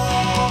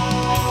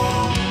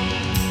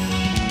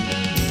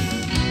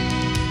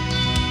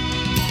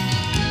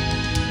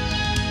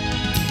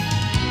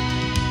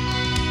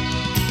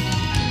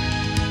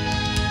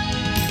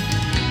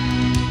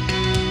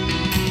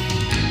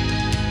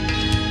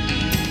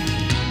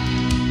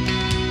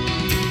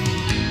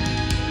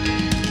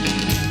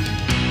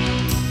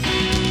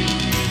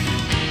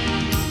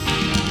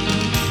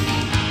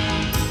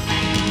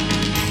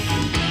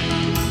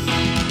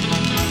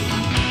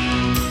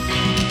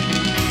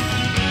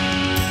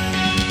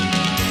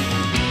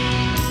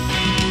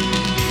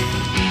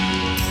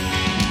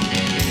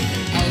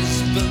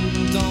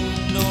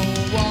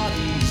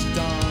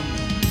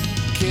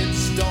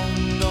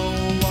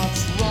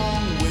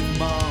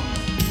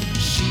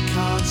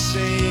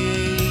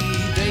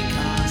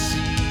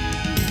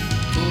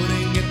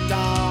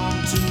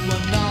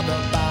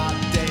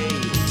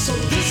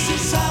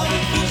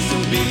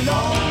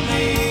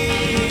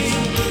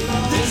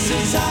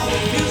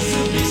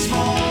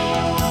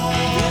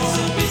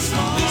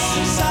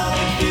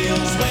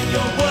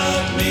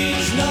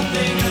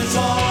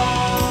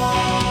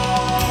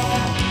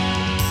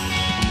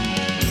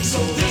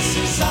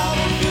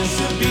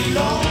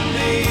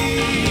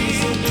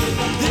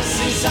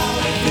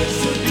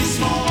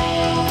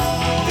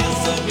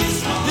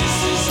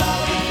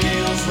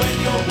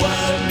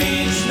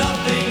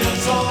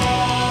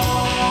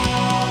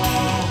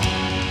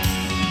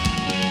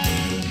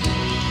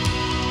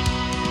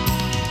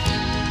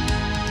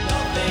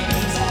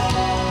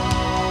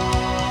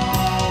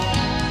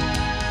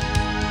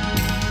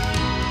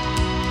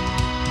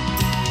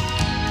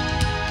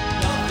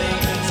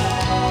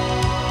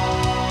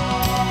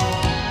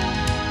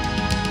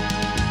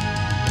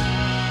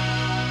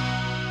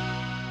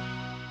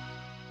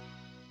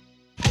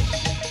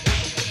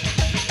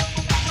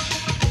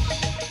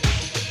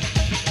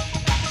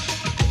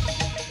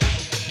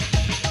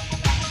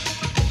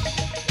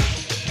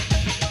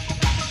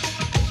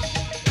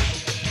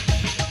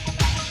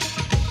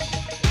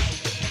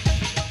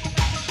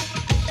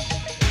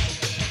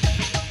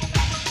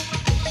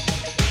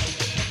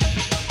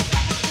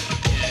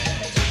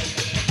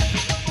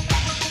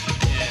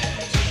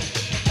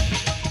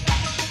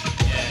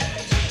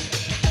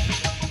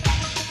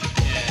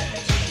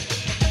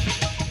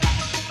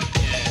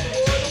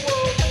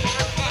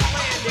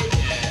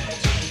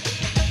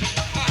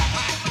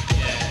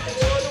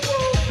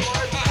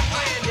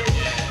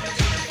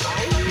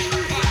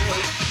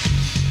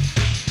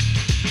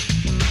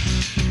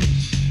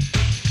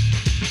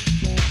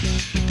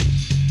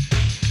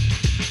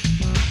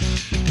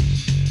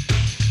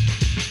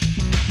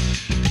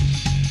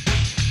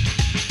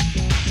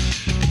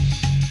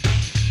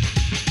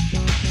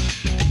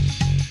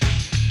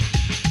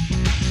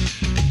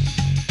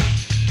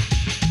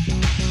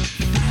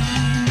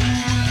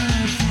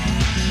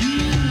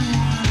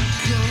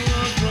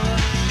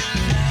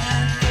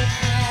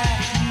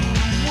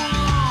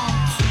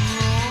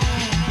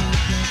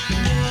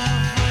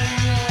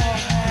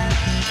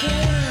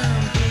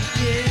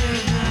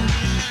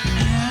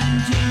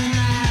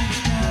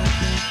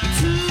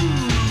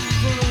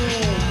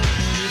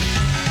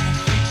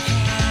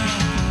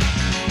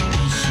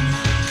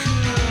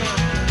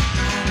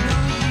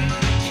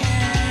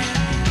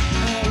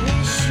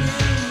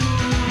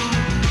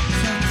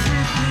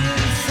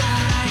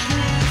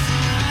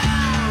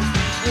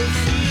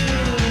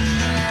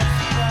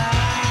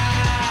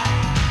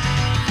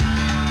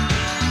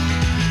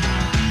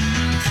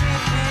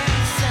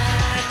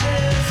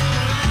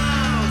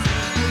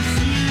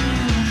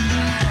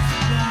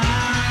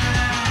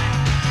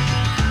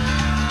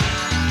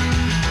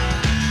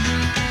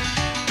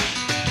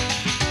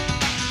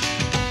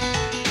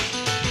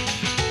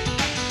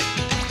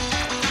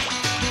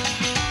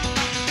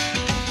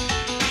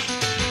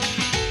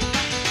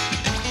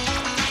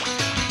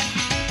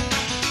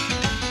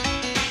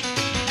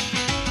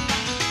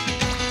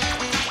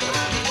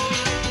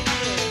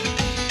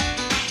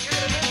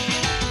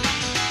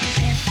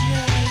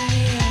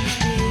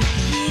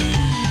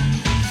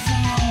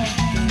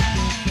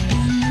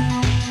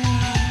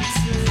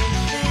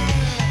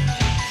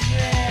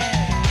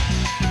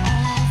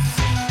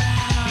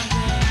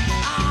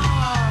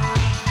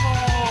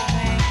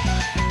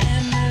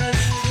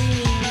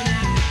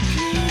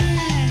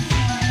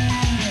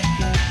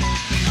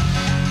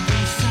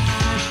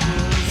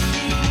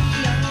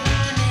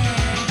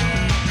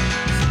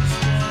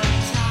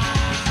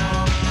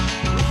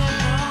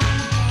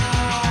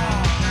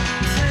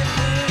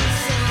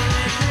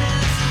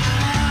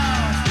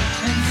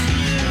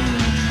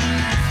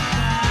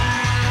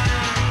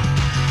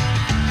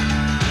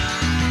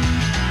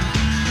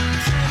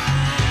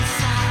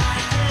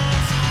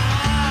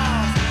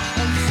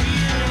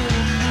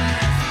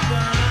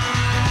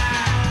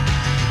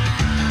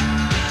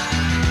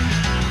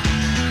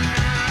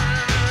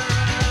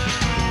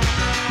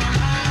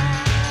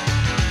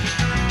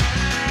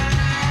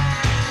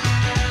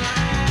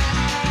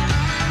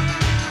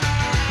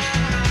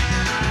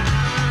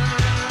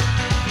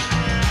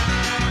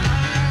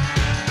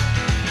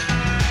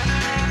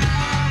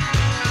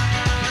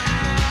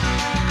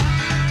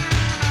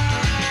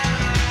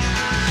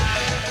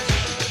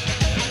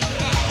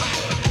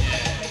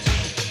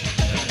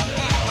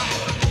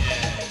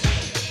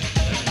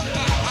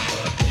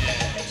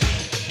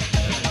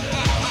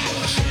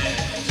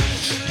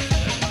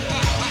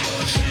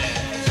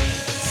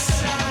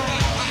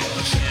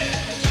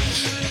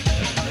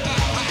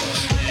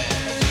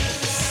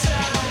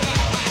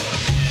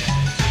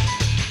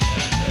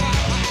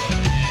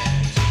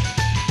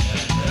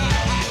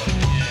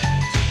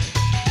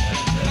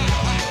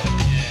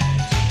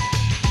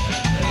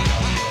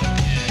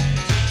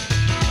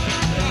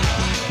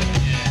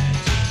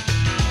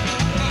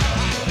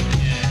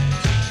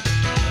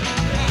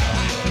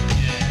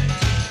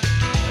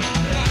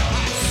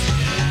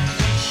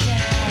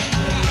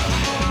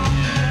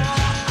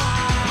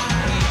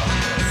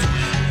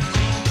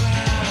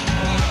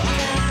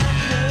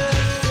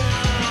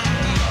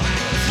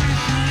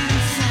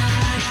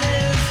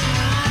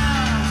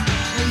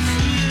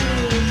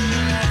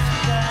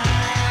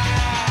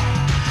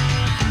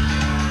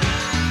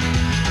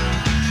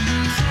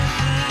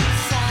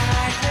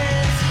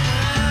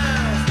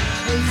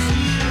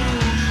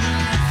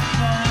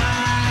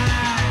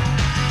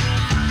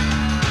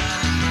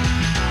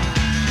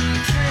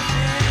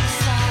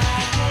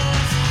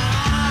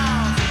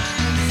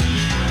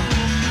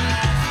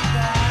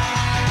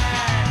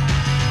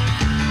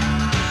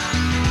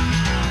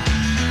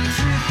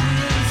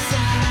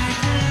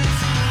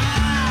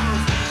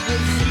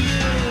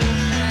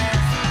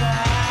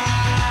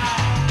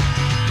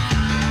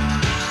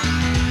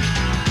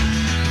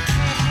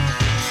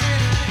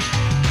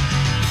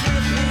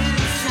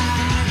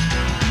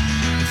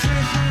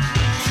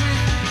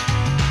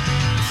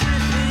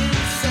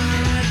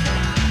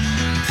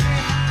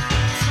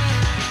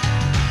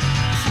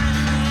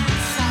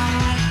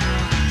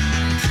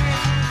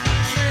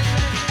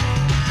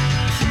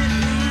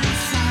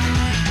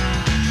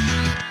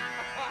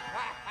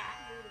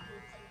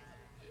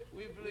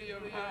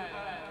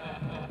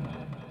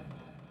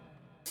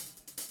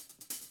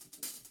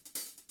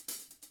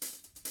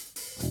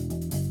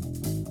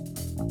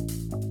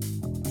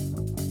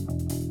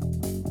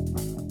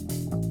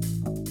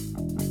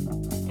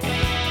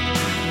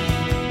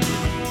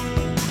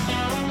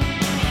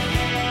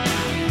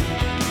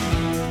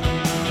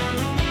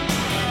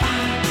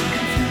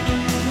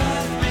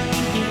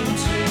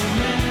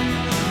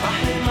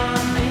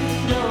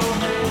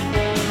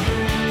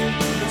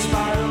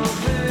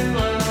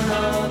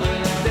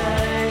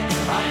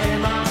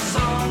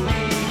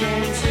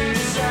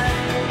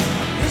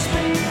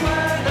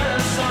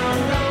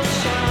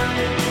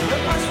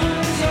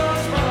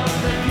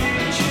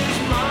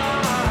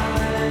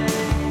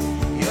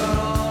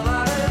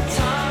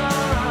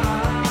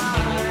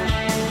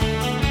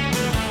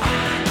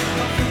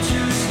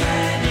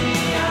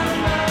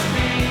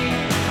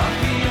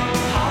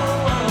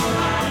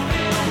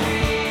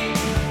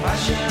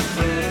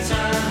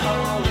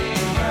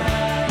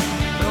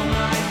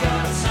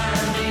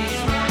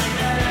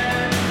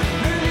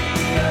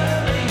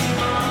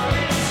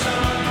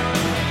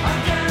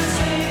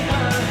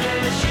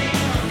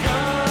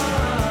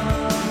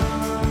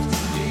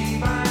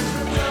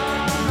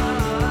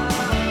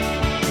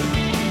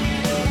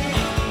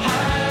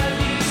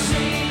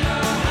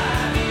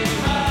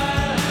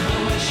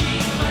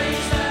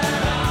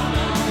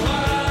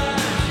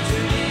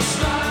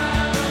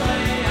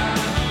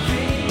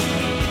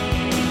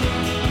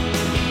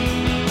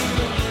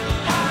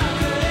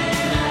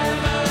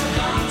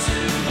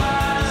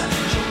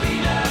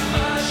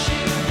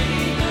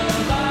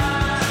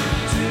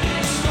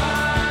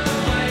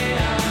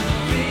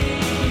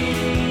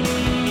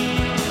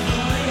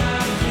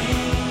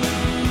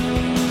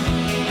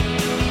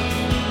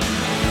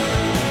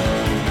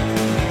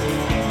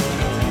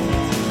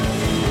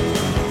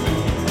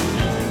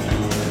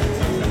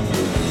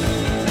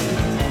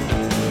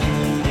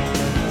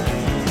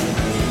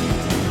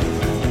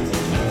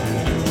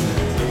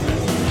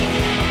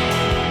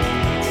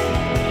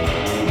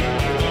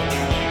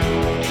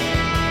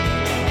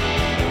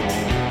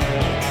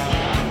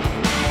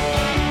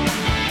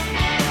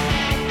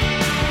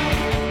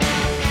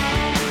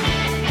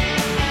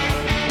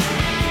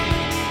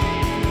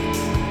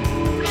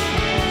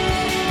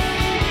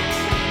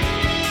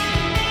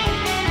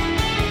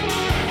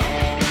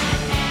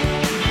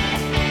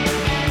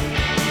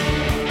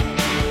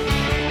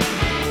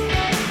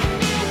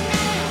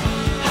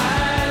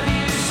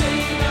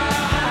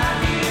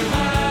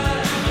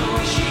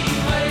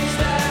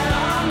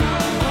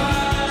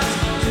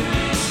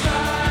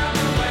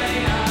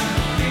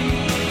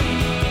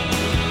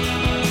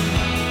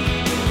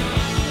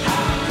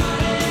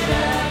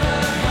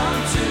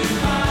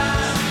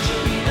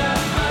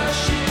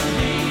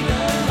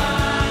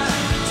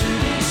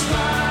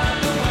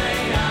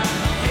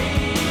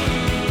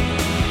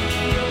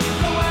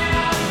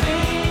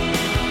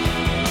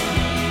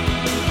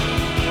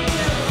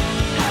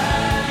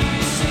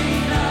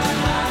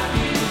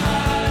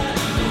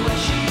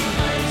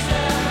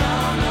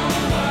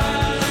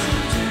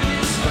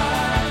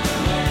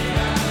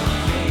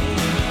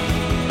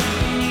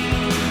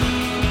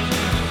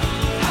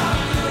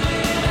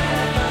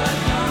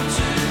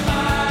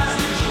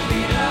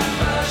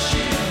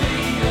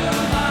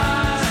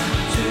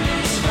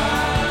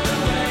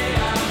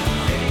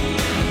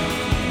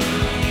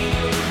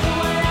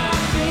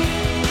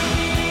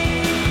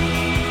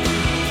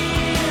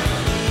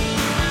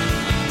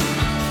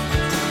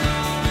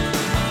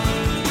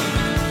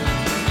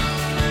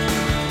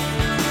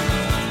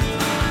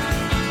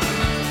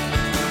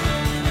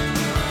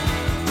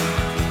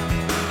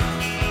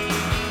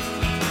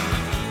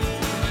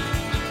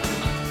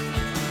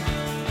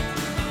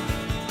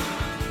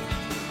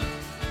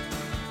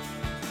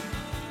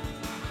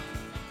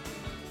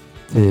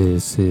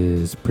 This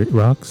is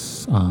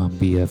BritRox on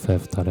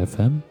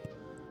BFF.fm.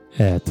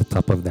 At the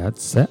top of that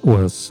set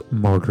was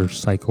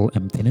Motorcycle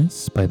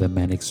Emptiness by the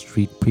Manic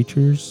Street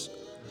Preachers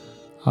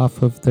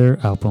off of their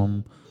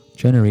album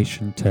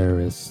Generation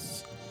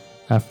Terrorists.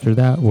 After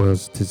that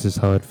was This Is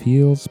How It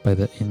Feels by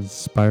the In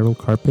Spiral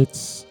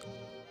Carpets.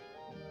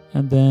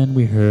 And then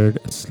we heard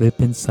A Slip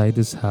Inside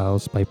This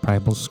House by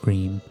Primal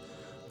Scream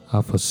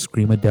off of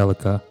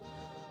Screamadelica.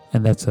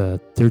 And that's a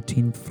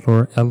 13th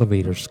Floor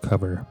Elevators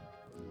cover.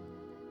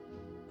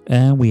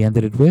 And we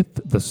ended it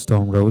with The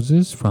Stone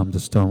Roses from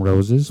The Stone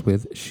Roses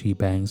with She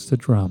Bangs the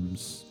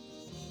Drums.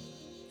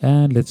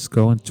 And let's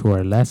go into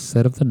our last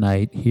set of the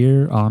night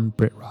here on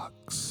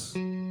BritRox.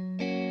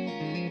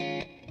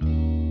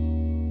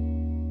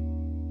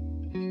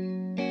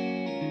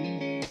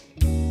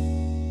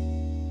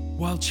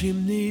 While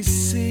chimneys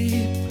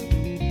seep,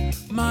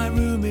 my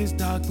room is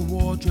dark, the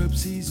wardrobe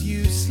sees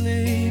you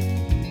sleep.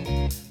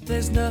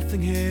 There's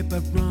nothing here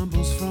but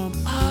rumbles from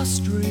our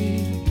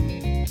street,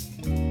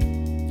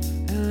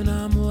 and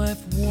I'm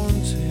left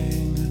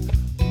wanting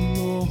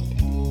more.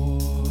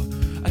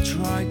 I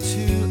tried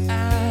to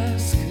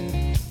ask,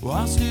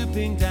 while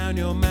stooping down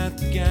your mouth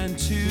began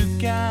to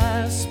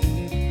gasp.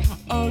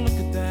 Oh, look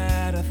at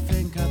that, I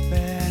think I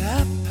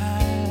better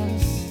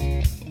pass.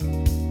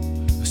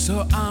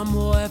 So I'm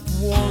left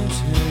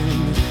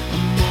wanting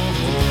more.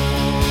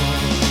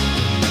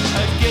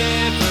 A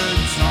given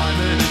time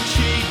in a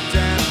cheap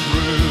damp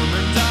room,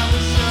 and I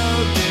will show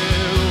you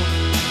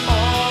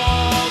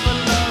all the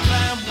love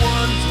and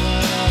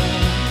wonder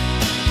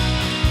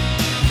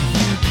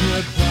you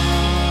could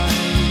buy.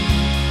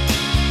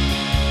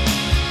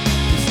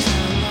 This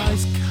town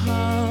lies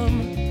calm,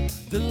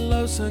 the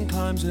low sun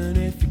climbs, and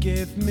if you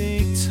give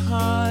me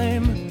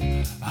time,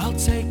 I'll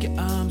take your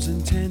arms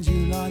and tend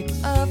you like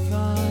a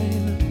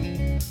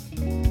vine.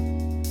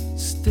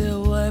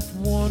 Still left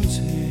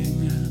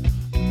wanting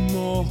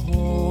more.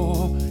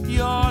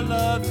 Your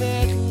love,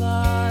 it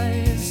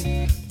lies.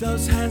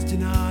 Those hands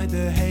deny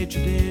the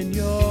hatred in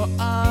your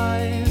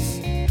eyes.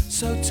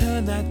 So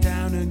turn that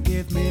down and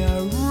give me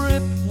a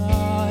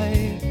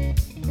reply.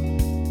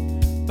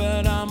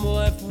 But I'm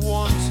left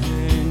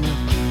wanting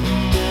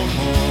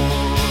more.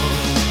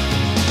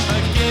 A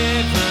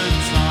given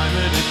time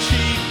in a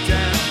cheap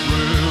damp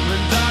room,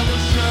 and I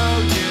will show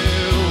you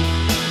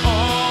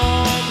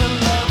all the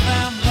love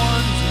and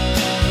wonder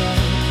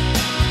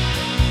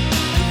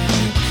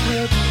you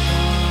could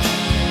find.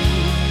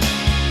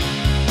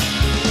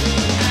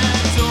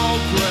 And all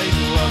great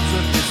loves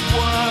of this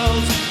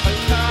world are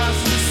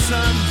cast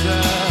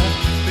asunder,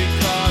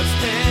 because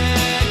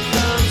here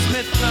comes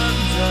myth.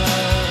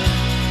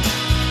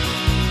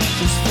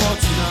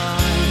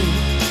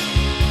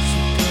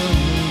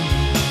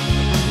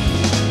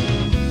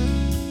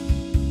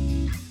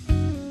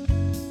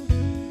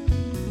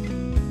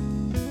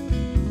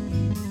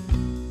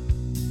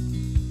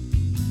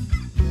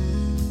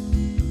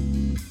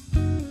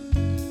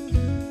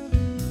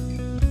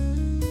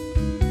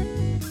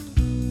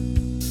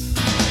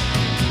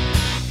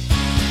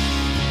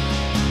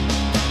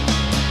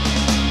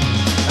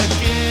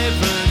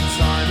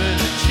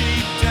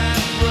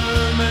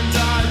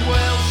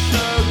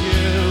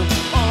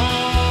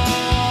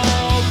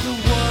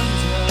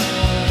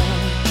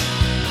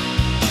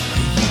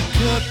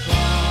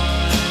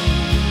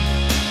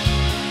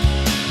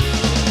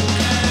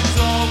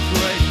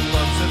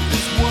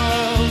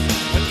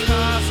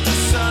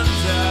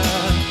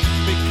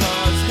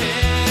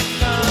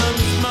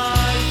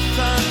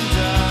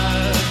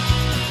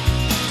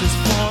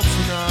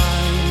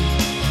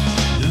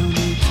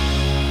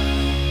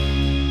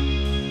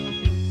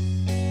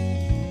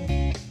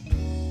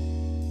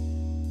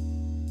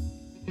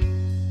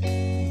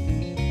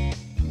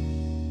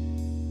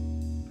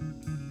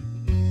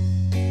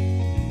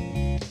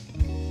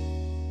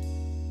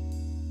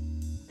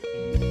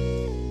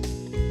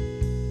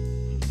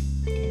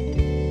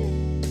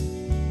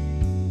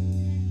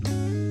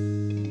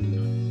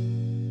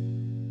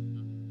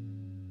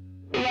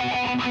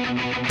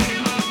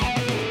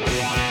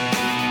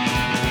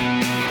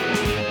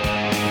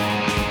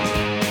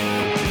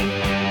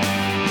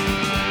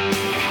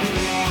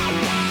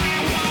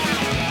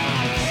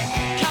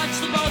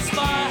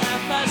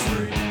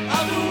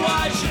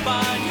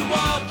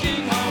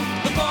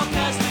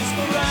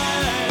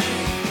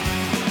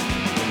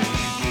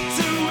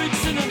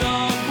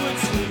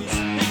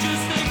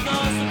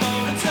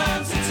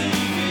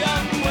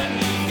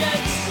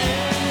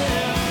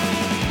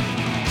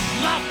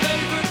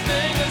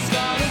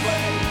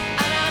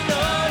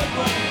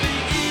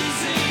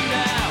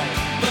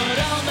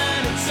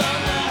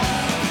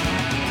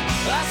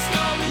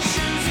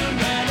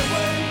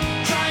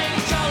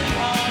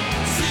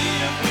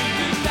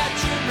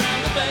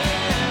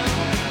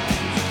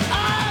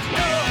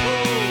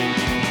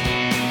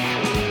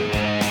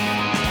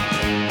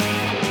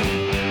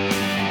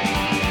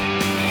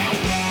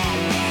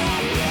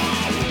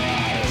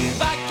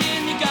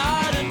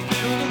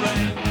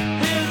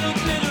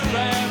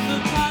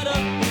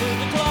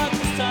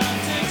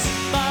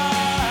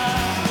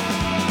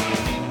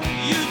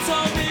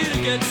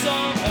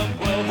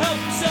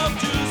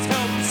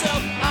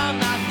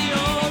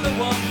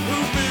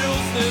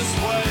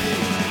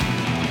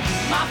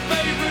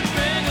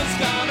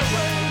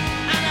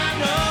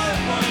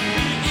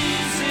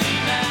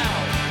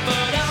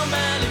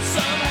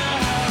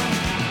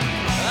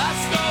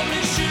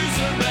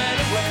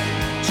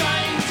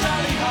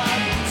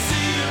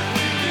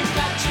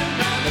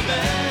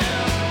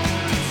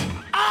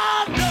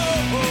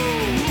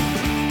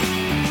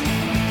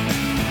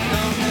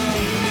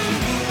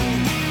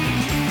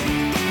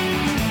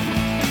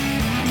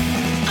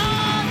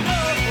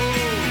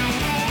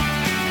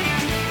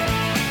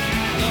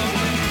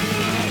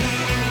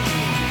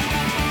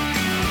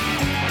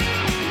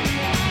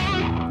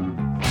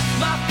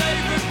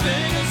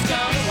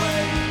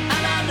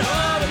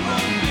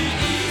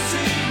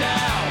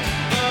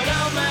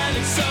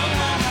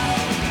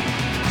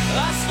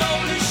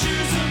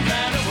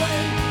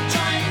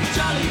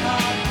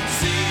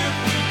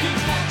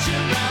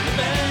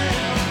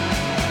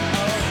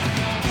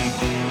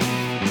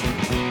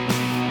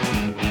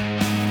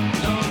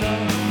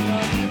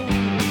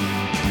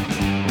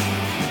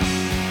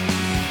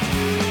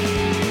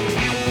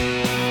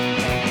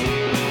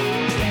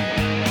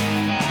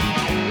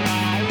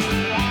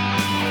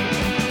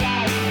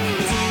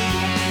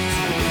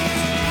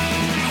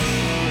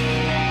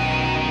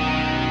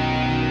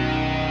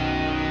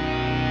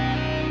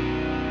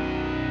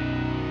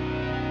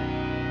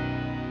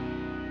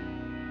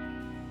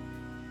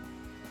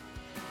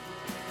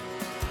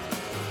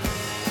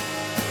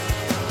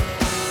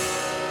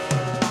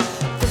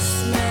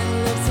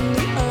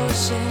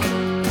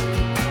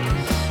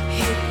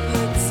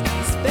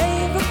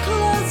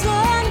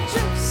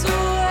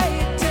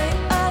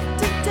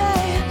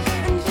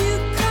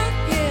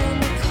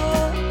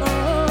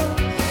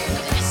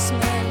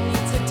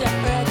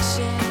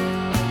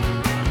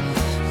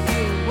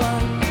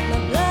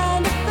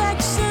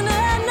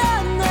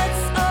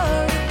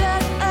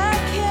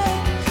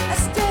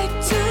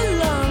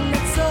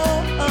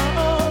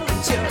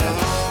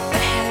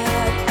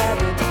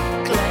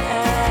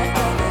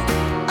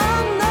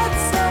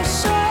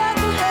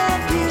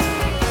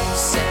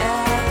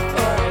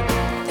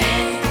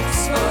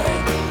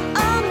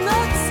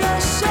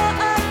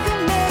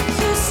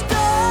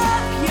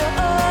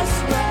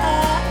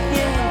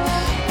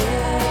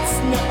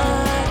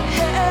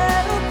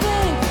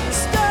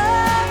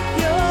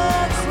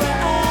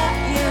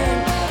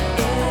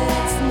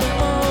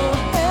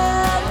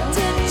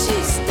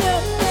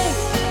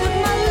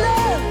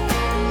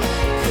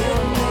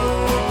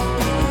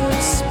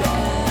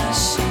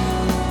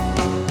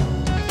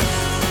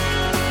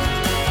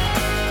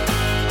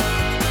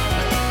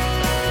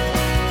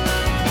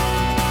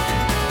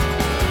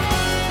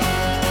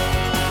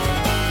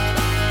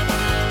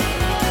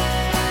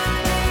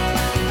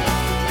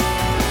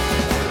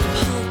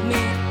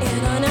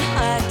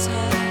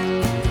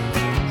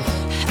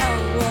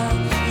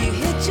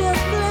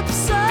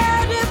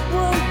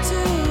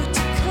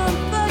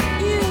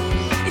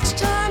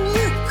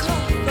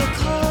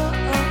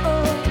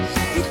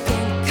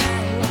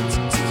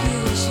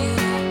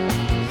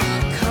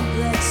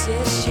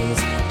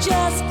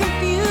 just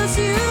confuse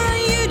you.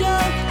 You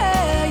don't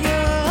care,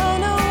 you're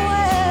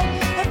unaware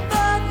of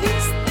all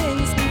these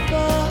things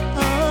before.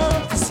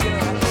 'Cause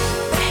you're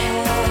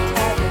bad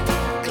at it,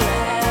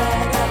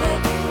 glad at it.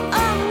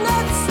 I'm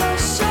not so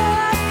sure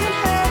I can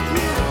help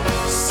you.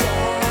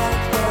 Sad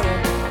for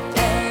it,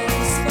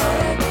 thanks for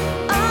it.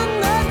 I'm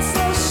not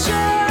so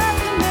sure I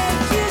can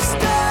make you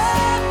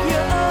stop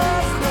your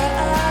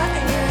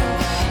crying.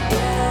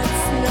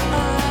 It's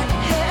not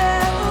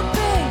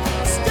helping.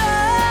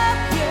 Stop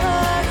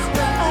your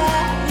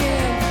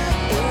crying.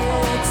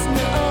 It's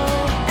no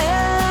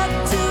help.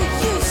 Do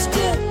you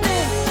still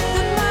think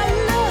that my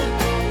love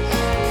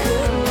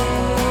could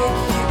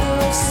make you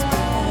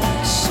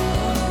special?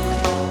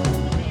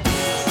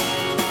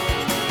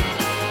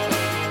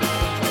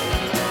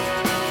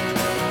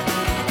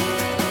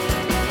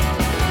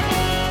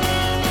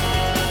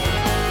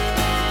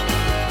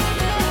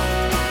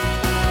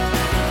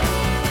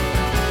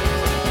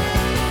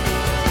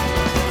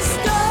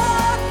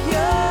 Stop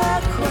your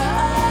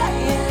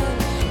crying.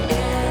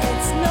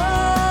 It's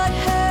not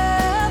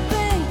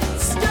helping.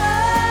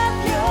 Stop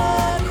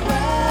your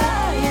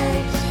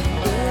crying.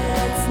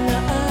 It's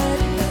not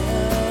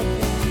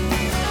helping.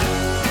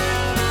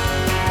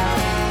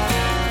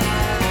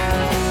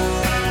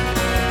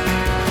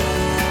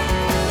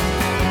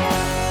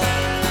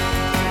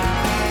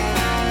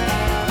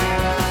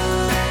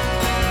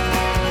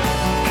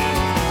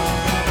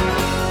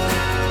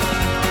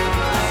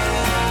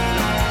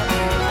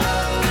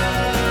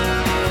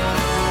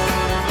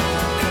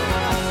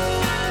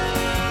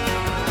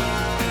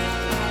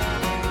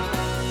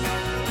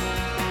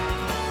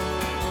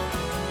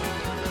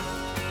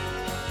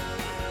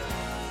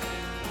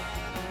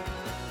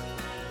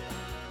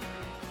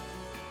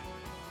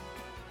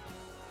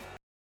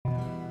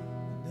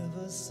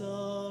 Never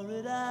saw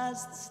it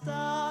as the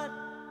start.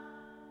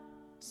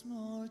 It's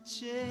more a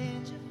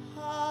change of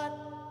heart.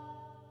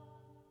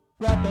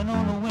 Rapping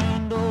on the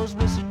windows,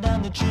 whistling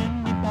down the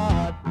chimney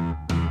pot.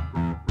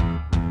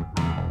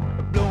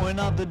 Blowing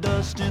off the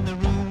dust in the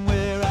room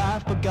where I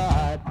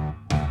forgot.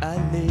 I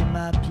laid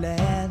my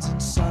plans in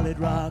solid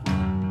rock.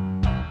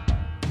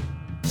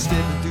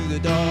 Stepping through the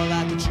door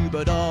like a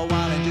troubadour,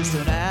 wanting just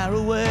an hour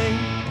away.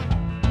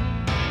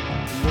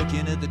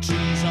 Looking at the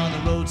trees on the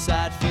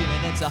roadside,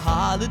 feeling it's a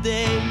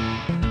holiday.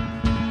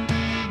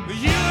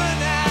 You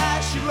and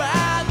I should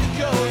ride the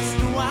coast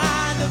and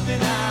wind up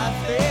in our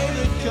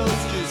favorite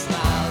coast just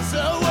miles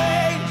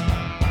away.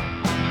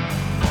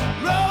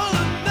 Roll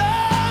a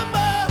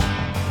number,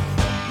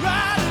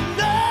 ride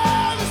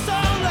another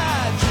song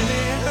like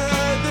Jimmy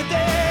heard the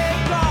day,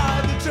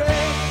 ride the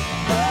train.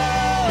 Oh,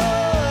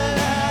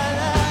 la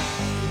la,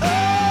 oh,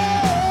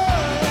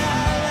 la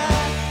la,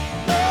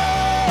 oh, la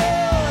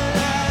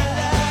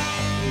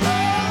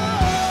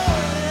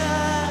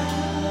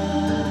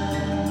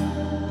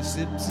la.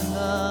 Sipped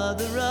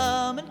another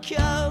rum and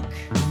coke,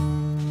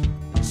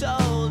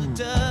 told a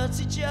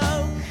dirty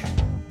joke.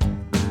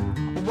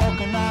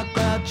 Walking like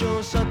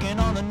Groucho, sucking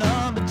on the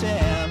number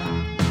 10.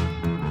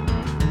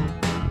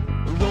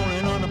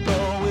 Rolling on the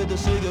floor with a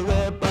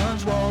cigarette,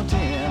 buns walked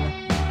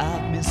in. I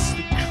miss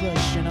the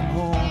crush and I'm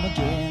home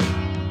again.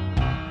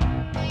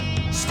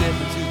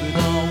 Stepping through the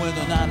door with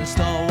a night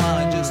star,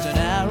 while just an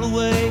hour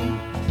away.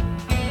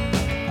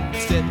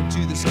 Stepping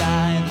to the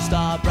sky and the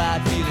star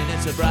bright, feeling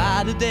it's a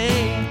brighter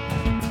day.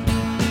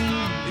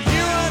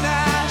 You and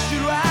I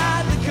should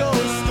ride the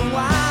coast and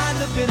wind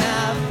up in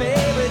our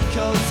favorite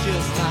coast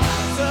just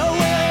miles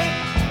away.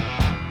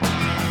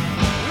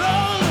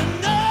 Roll a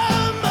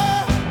number,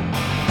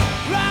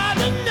 ride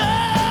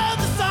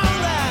another song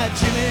like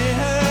Jimmy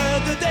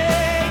heard the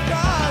day,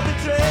 caught the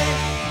train.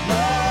 Oh,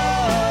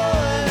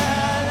 la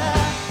la,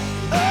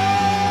 oh,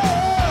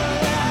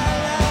 la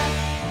la,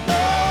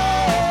 oh,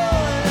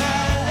 la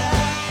la,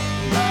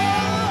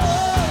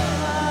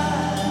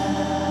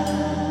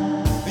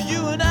 oh.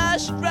 You and I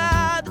should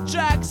ride the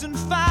tracks and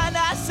find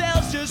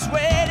ourselves just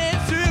waiting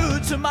through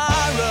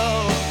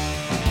tomorrow.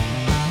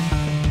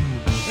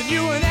 And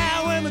you and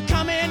I, when we're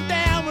coming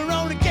down, we're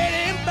only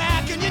getting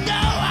back, and you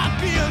know I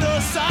feel no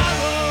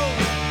sorrow.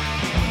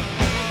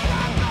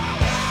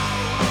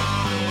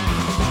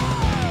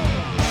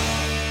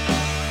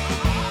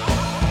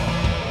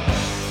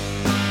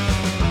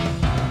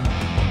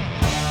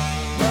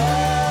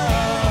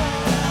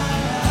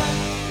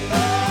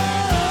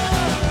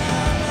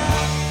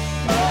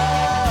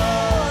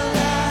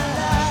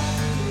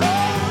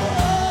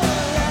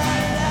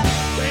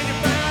 When you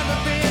find the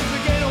things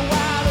that get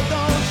wilder,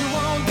 don't you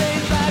want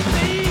days like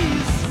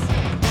these?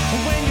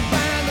 When you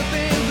find the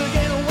things that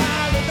get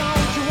wilder,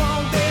 don't you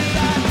want days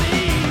like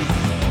these?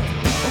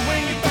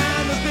 When you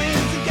find the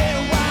things that get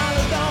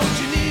wilder, don't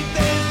you need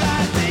days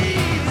like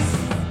these?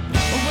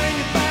 When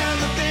you find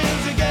the things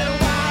that get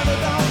wilder,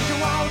 don't you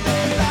want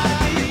days like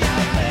these?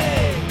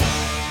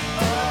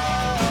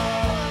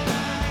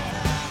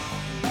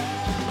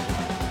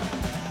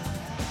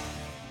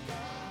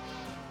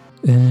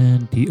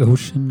 And the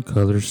ocean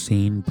color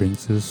scene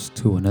brings us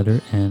to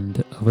another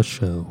end of a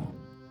show.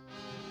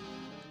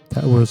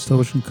 That was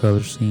Television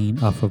Color Scene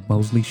off of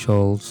Mosley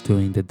Shoals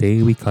doing The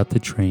Day We Caught the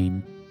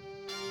Train.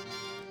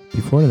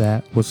 Before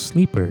that was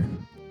Sleeper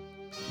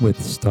with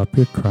Stop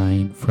Your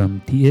Crying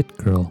from The It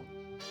Girl.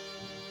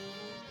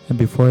 And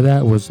before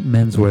that was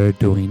Menswear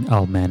doing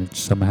I'll Manage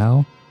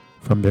Somehow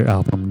from their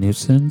album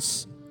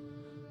Nuisance.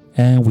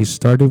 And we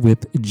started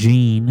with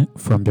Gene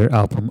from their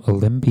album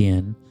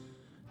Olympian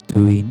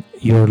doing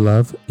Your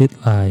Love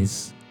It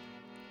Lies.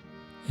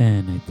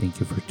 And I thank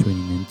you for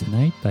tuning in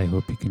tonight. I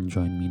hope you can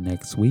join me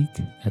next week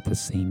at the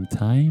same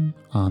time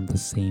on the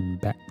same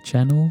back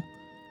channel.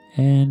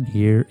 And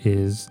here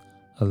is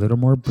a little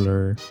more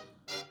Blur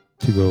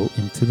to go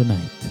into the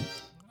night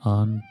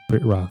on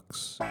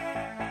BritRox.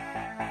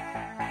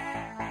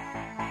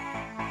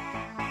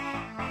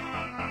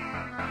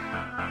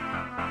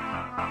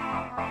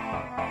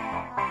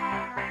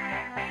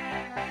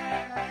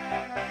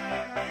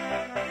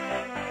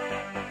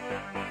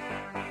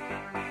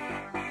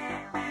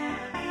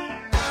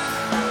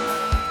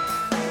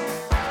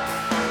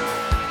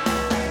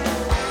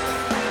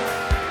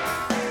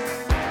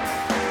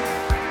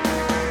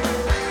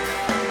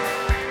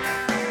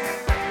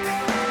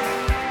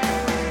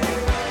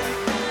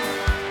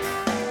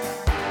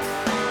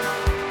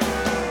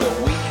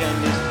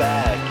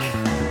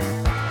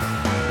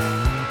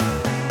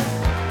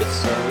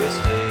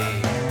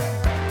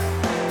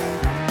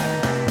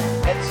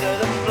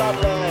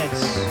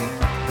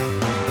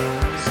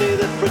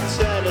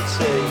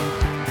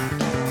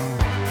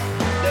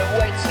 They're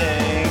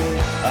waiting,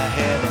 I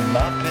hear them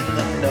up in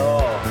the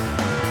north,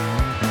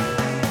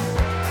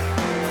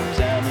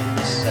 down in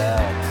the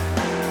south.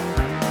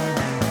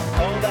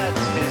 All that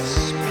is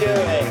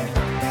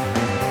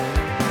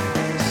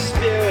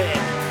spewing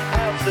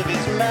out of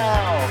his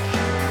mouth.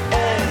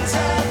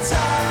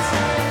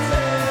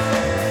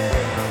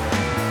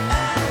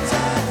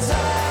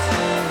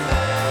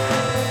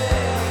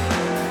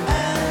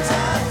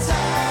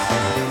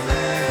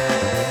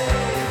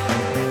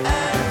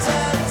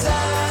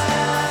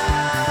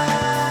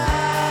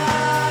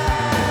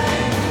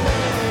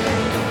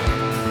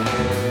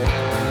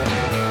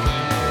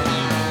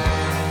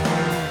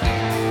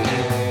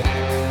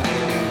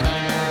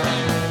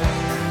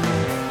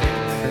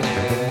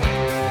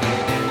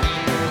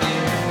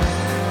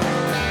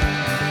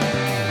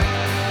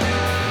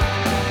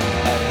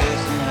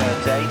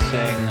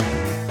 Dating